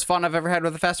 The most fun I've ever had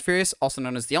with the Fast and Furious, also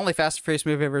known as the only Fast and Furious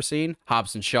movie I've ever seen,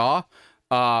 Hobbs and Shaw.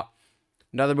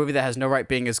 Another movie that has no right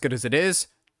being as good as it is,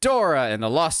 Dora and the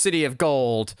Lost City of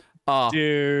Gold.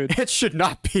 Dude. It should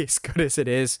not be as good as it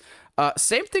is.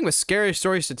 Same thing with Scary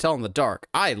Stories to Tell in the Dark.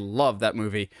 I love that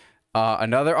movie.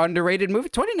 Another underrated movie.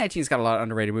 2019's got a lot of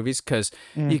underrated movies because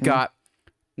you got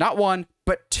not one,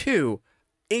 but two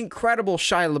incredible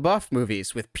Shia LaBeouf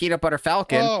movies with Peanut Butter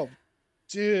Falcon. Oh,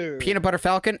 dude. Peanut Butter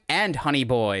Falcon and Honey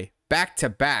Boy back to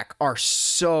back are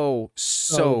so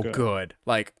good.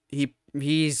 Like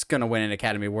he's gonna win an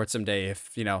Academy Award someday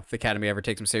if the Academy ever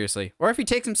takes him seriously, or if he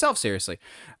takes himself seriously.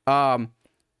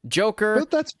 Joker,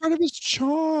 but that's part of his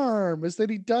charm is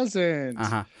that he doesn't,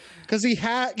 because he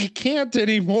can't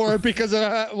anymore because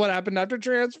of what happened after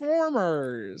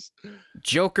Transformers.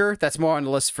 Joker, that's more on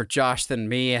the list for Josh than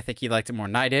me. I think he liked it more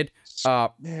than I did. Yeah,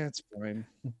 it's fine.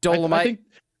 Dolomite.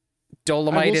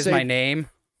 Dolomite is my name.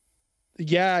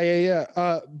 Yeah.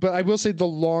 But I will say the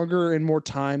longer and more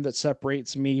time that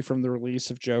separates me from the release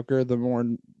of Joker, the more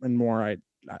and more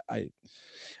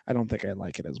I don't think I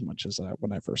like it as much as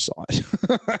when I first saw it.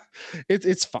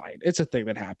 It's fine. It's a thing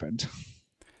that happened.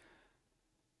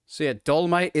 So yeah,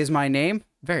 Dolomite is my name.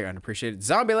 Very unappreciated.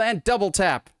 Zombieland Double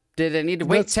Tap. Did they need to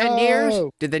wait 10 years?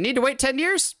 Did they need to wait 10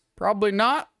 years? Probably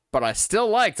not, but I still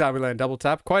like Zombieland Double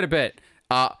Tap quite a bit.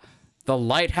 The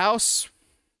Lighthouse.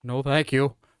 No, thank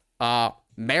you.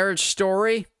 Marriage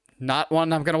Story. Not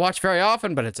one I'm going to watch very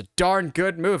often, but it's a darn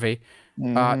good movie.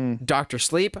 Dr.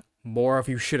 Sleep. More of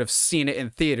you should have seen it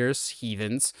in theaters,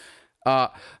 heathens.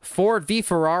 Ford v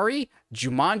Ferrari.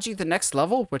 Jumanji: The Next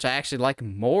Level, which I actually like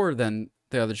more than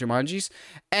the other Jumanjis.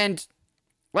 And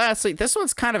lastly, this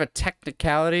one's kind of a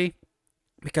technicality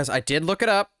because I did look it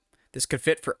up. This could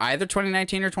fit for either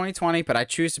 2019 or 2020, but I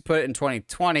choose to put it in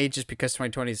 2020 just because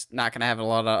 2020 is not going to have a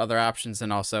lot of other options.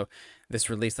 And also, this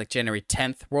released like January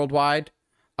 10th worldwide.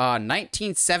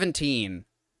 1917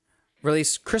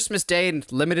 released Christmas Day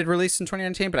and limited release in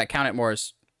 2019, but I count it more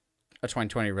as a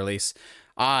 2020 release.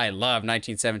 I love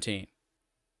 1917.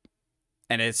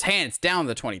 And it's hands down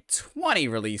the 2020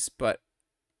 release, but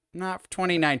not for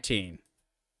 2019.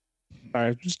 All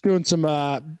right, just doing some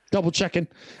double checking.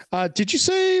 Did you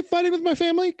say Fighting with My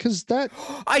Family? Because that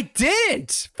I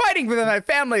did. Fighting with My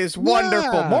Family is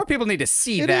wonderful. Yeah, More people need to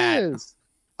see it that. Is.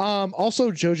 Also,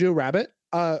 Jojo Rabbit.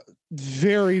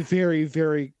 Very, very,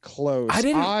 very close. I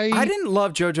didn't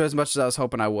love JoJo as much as I was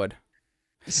hoping I would.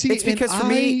 See, it's because for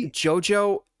me,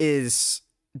 JoJo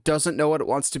doesn't know what it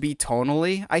wants to be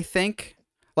tonally. I think.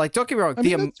 Like, don't get me wrong,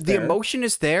 the emotion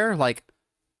is there. Like,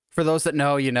 for those that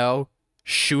know,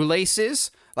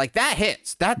 shoelaces, like that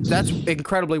hits. That's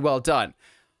incredibly well done.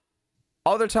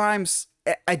 Other times,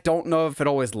 I don't know if it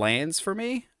always lands for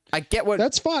me. I get what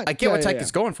that's fine. I get what Taika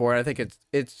is going for, and I think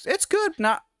it's good.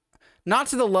 Not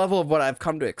to the level of what I've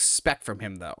come to expect from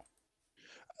him, though.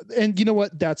 And you know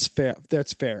what? That's fair.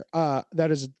 That's fair.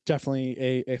 That is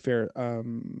definitely a fair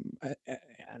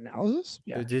analysis.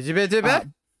 Yeah.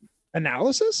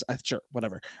 Analysis? Sure,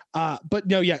 whatever. But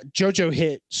no, yeah, JoJo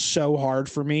hit so hard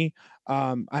for me.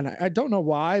 And I don't know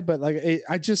why, but like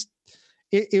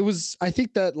it was, I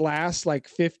think that last like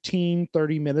 15,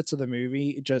 30 minutes of the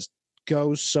movie, it just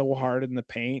goes so hard in the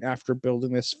paint after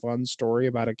building this fun story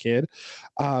about a kid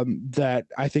that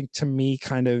I think to me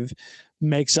kind of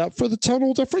makes up for the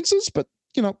tonal differences, but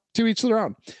to each their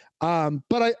own.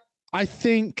 But I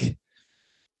think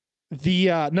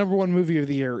the number one movie of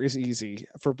the year is easy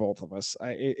for both of us.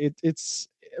 It's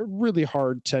really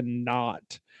hard to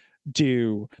not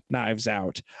do Knives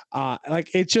Out.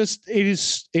 It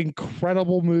is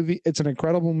incredible movie. It's an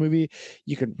incredible movie.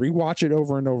 You can rewatch it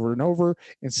over and over and over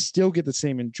and still get the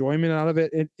same enjoyment out of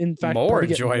it. In fact, more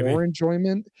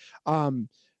enjoyment.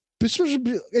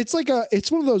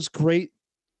 It's one of those great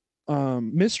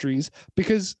mysteries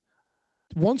because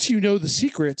once you know the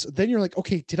secrets, then you're like,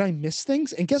 okay, did I miss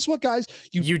things? And guess what, guys?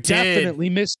 You definitely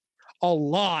missed a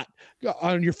lot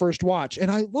on your first watch.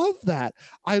 And I love that.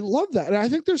 And I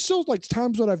think there's still like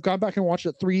times when I've gone back and watched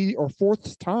it 3 or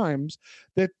 4th times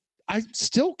that I'm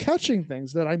still catching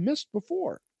things that I missed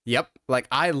before. Yep. Like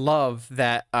I love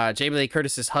that Jamie Lee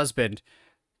Curtis's husband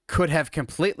could have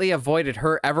completely avoided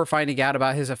her ever finding out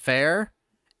about his affair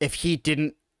if he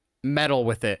didn't meddle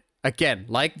with it. Again,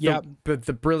 like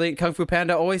the brilliant Kung Fu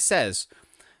Panda always says,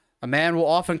 a man will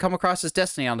often come across his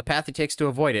destiny on the path he takes to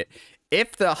avoid it.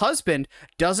 If the husband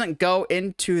doesn't go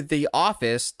into the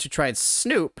office to try and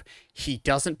snoop, he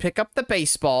doesn't pick up the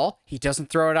baseball, he doesn't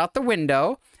throw it out the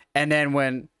window, and then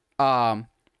when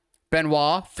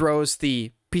Benoit throws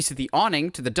the piece of the awning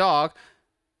to the dog,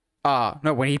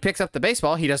 when he picks up the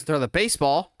baseball, he doesn't throw the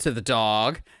baseball to the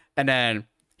dog, and then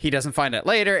he doesn't find it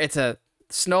later. It's a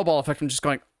snowball effect from just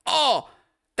going, oh,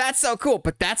 that's so cool,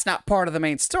 but that's not part of the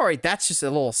main story. That's just a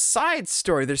little side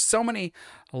story. There's so many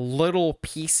little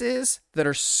pieces that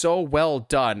are so well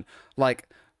done. Like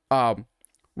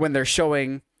when they're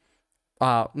showing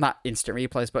not instant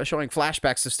replays, but showing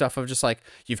flashbacks of stuff of just like,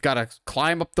 you've got to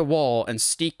climb up the wall and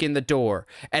sneak in the door.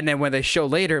 And then when they show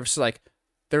later, it's like,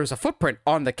 there's a footprint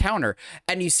on the counter.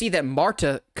 And you see that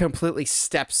Marta completely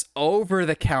steps over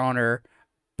the counter,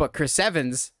 but Chris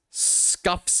Evans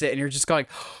scuffs it. And you're just going,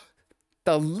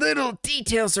 the little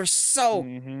details are so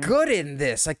good in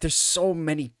this. Like, there's so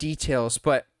many details,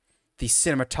 but the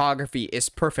cinematography is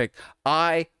perfect.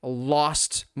 I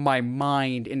lost my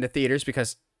mind in the theaters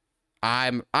because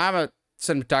I'm a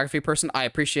cinematography person. I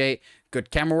appreciate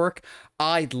good camera work.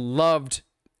 I loved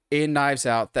in Knives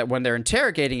Out that when they're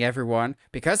interrogating everyone,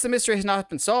 because the mystery has not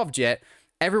been solved yet,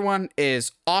 everyone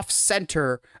is off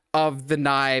center of the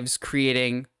knives,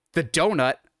 creating the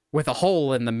donut with a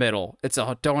hole in the middle. It's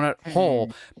a donut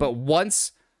hole. But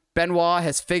once Benoit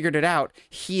has figured it out,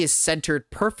 he is centered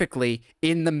perfectly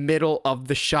in the middle of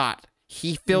the shot.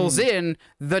 He fills in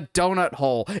the donut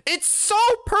hole. It's so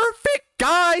perfect,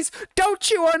 guys.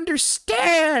 Don't you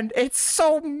understand? It's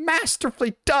so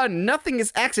masterfully done. Nothing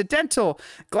is accidental.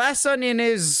 Glass Onion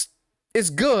is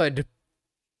good,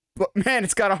 but man,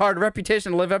 it's got a hard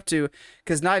reputation to live up to,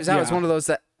 because Knives Out is one of those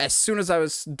that as soon as I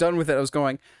was done with it, I was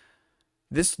going,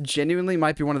 this genuinely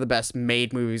might be one of the best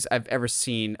made movies I've ever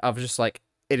seen, of just like,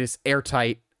 it is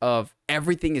airtight, of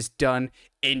everything is done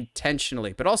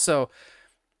intentionally, but also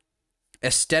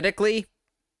aesthetically,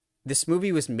 this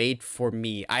movie was made for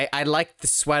me. I like the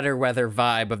sweater weather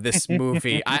vibe of this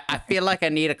movie. I feel like I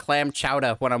need a clam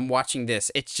chowder when I'm watching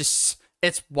this. It's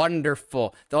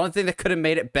wonderful. The only thing that could have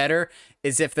made it better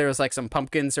is if there was like some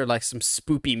pumpkins or like some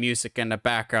spoopy music in the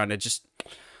background. It just,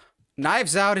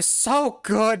 Knives Out is so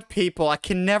good, people. I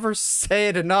can never say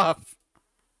it enough.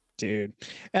 Dude.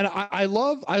 And I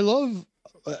love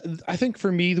I think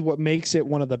for me, what makes it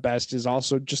one of the best is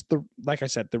also just the, like I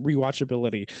said, the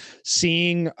rewatchability,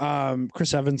 seeing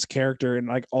Chris Evans' character and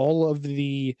like all of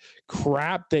the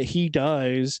crap that he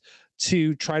does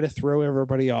to try to throw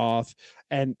everybody off.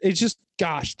 And it's just,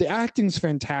 gosh, the acting's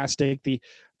fantastic. The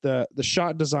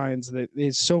shot designs that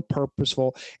is so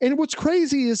purposeful. And what's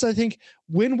crazy is, I think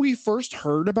when we first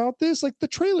heard about this, like the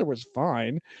trailer was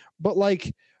fine, but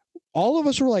like all of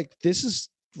us were like, this is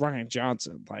Rian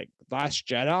Johnson, like Last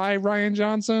Jedi Rian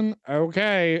Johnson.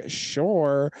 Okay,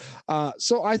 sure.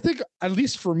 So I think, at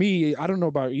least for me, I don't know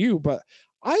about you, but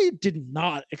I did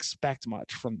not expect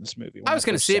much from this movie. I was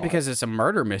going to see it because it's a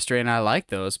murder mystery and I like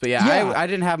those, but I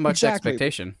didn't have much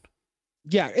expectation.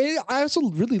 Yeah, I also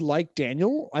really like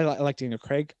Daniel. I like Daniel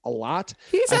Craig a lot.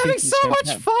 He's having so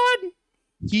much fun.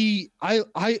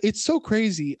 It's so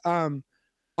crazy.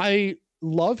 I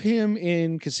love him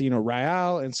in Casino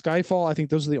Royale and Skyfall. I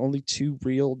think those are the only two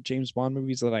real James Bond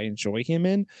movies that I enjoy him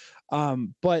in.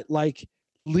 But like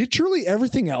literally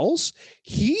everything else,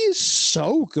 he is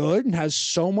so good and has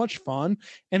so much fun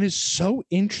and is so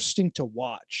interesting to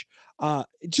watch.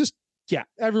 This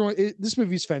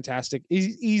movie is fantastic.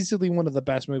 Easily one of the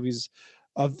best movies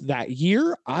of that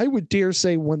year. I would dare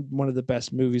say one of the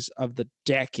best movies of the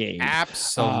decade.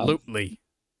 Absolutely.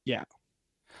 Yeah.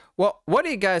 Well, what do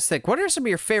you guys think? What are some of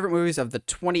your favorite movies of the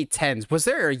 2010s? Was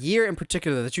there a year in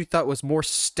particular that you thought was more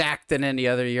stacked than any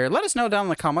other year? Let us know down in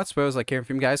the comments. We always like hearing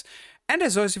from you guys. And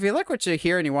as always, if you like what you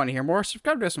hear and you want to hear more,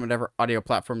 subscribe to us on whatever audio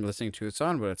platform you're listening to us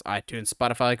on, whether it's iTunes,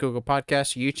 Spotify, Google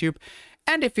Podcasts, YouTube.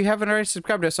 And if you haven't already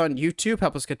subscribed to us on YouTube,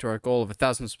 help us get to our goal of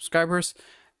 1,000 subscribers.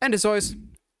 And as always,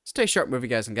 stay sharp, movie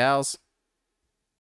guys and gals.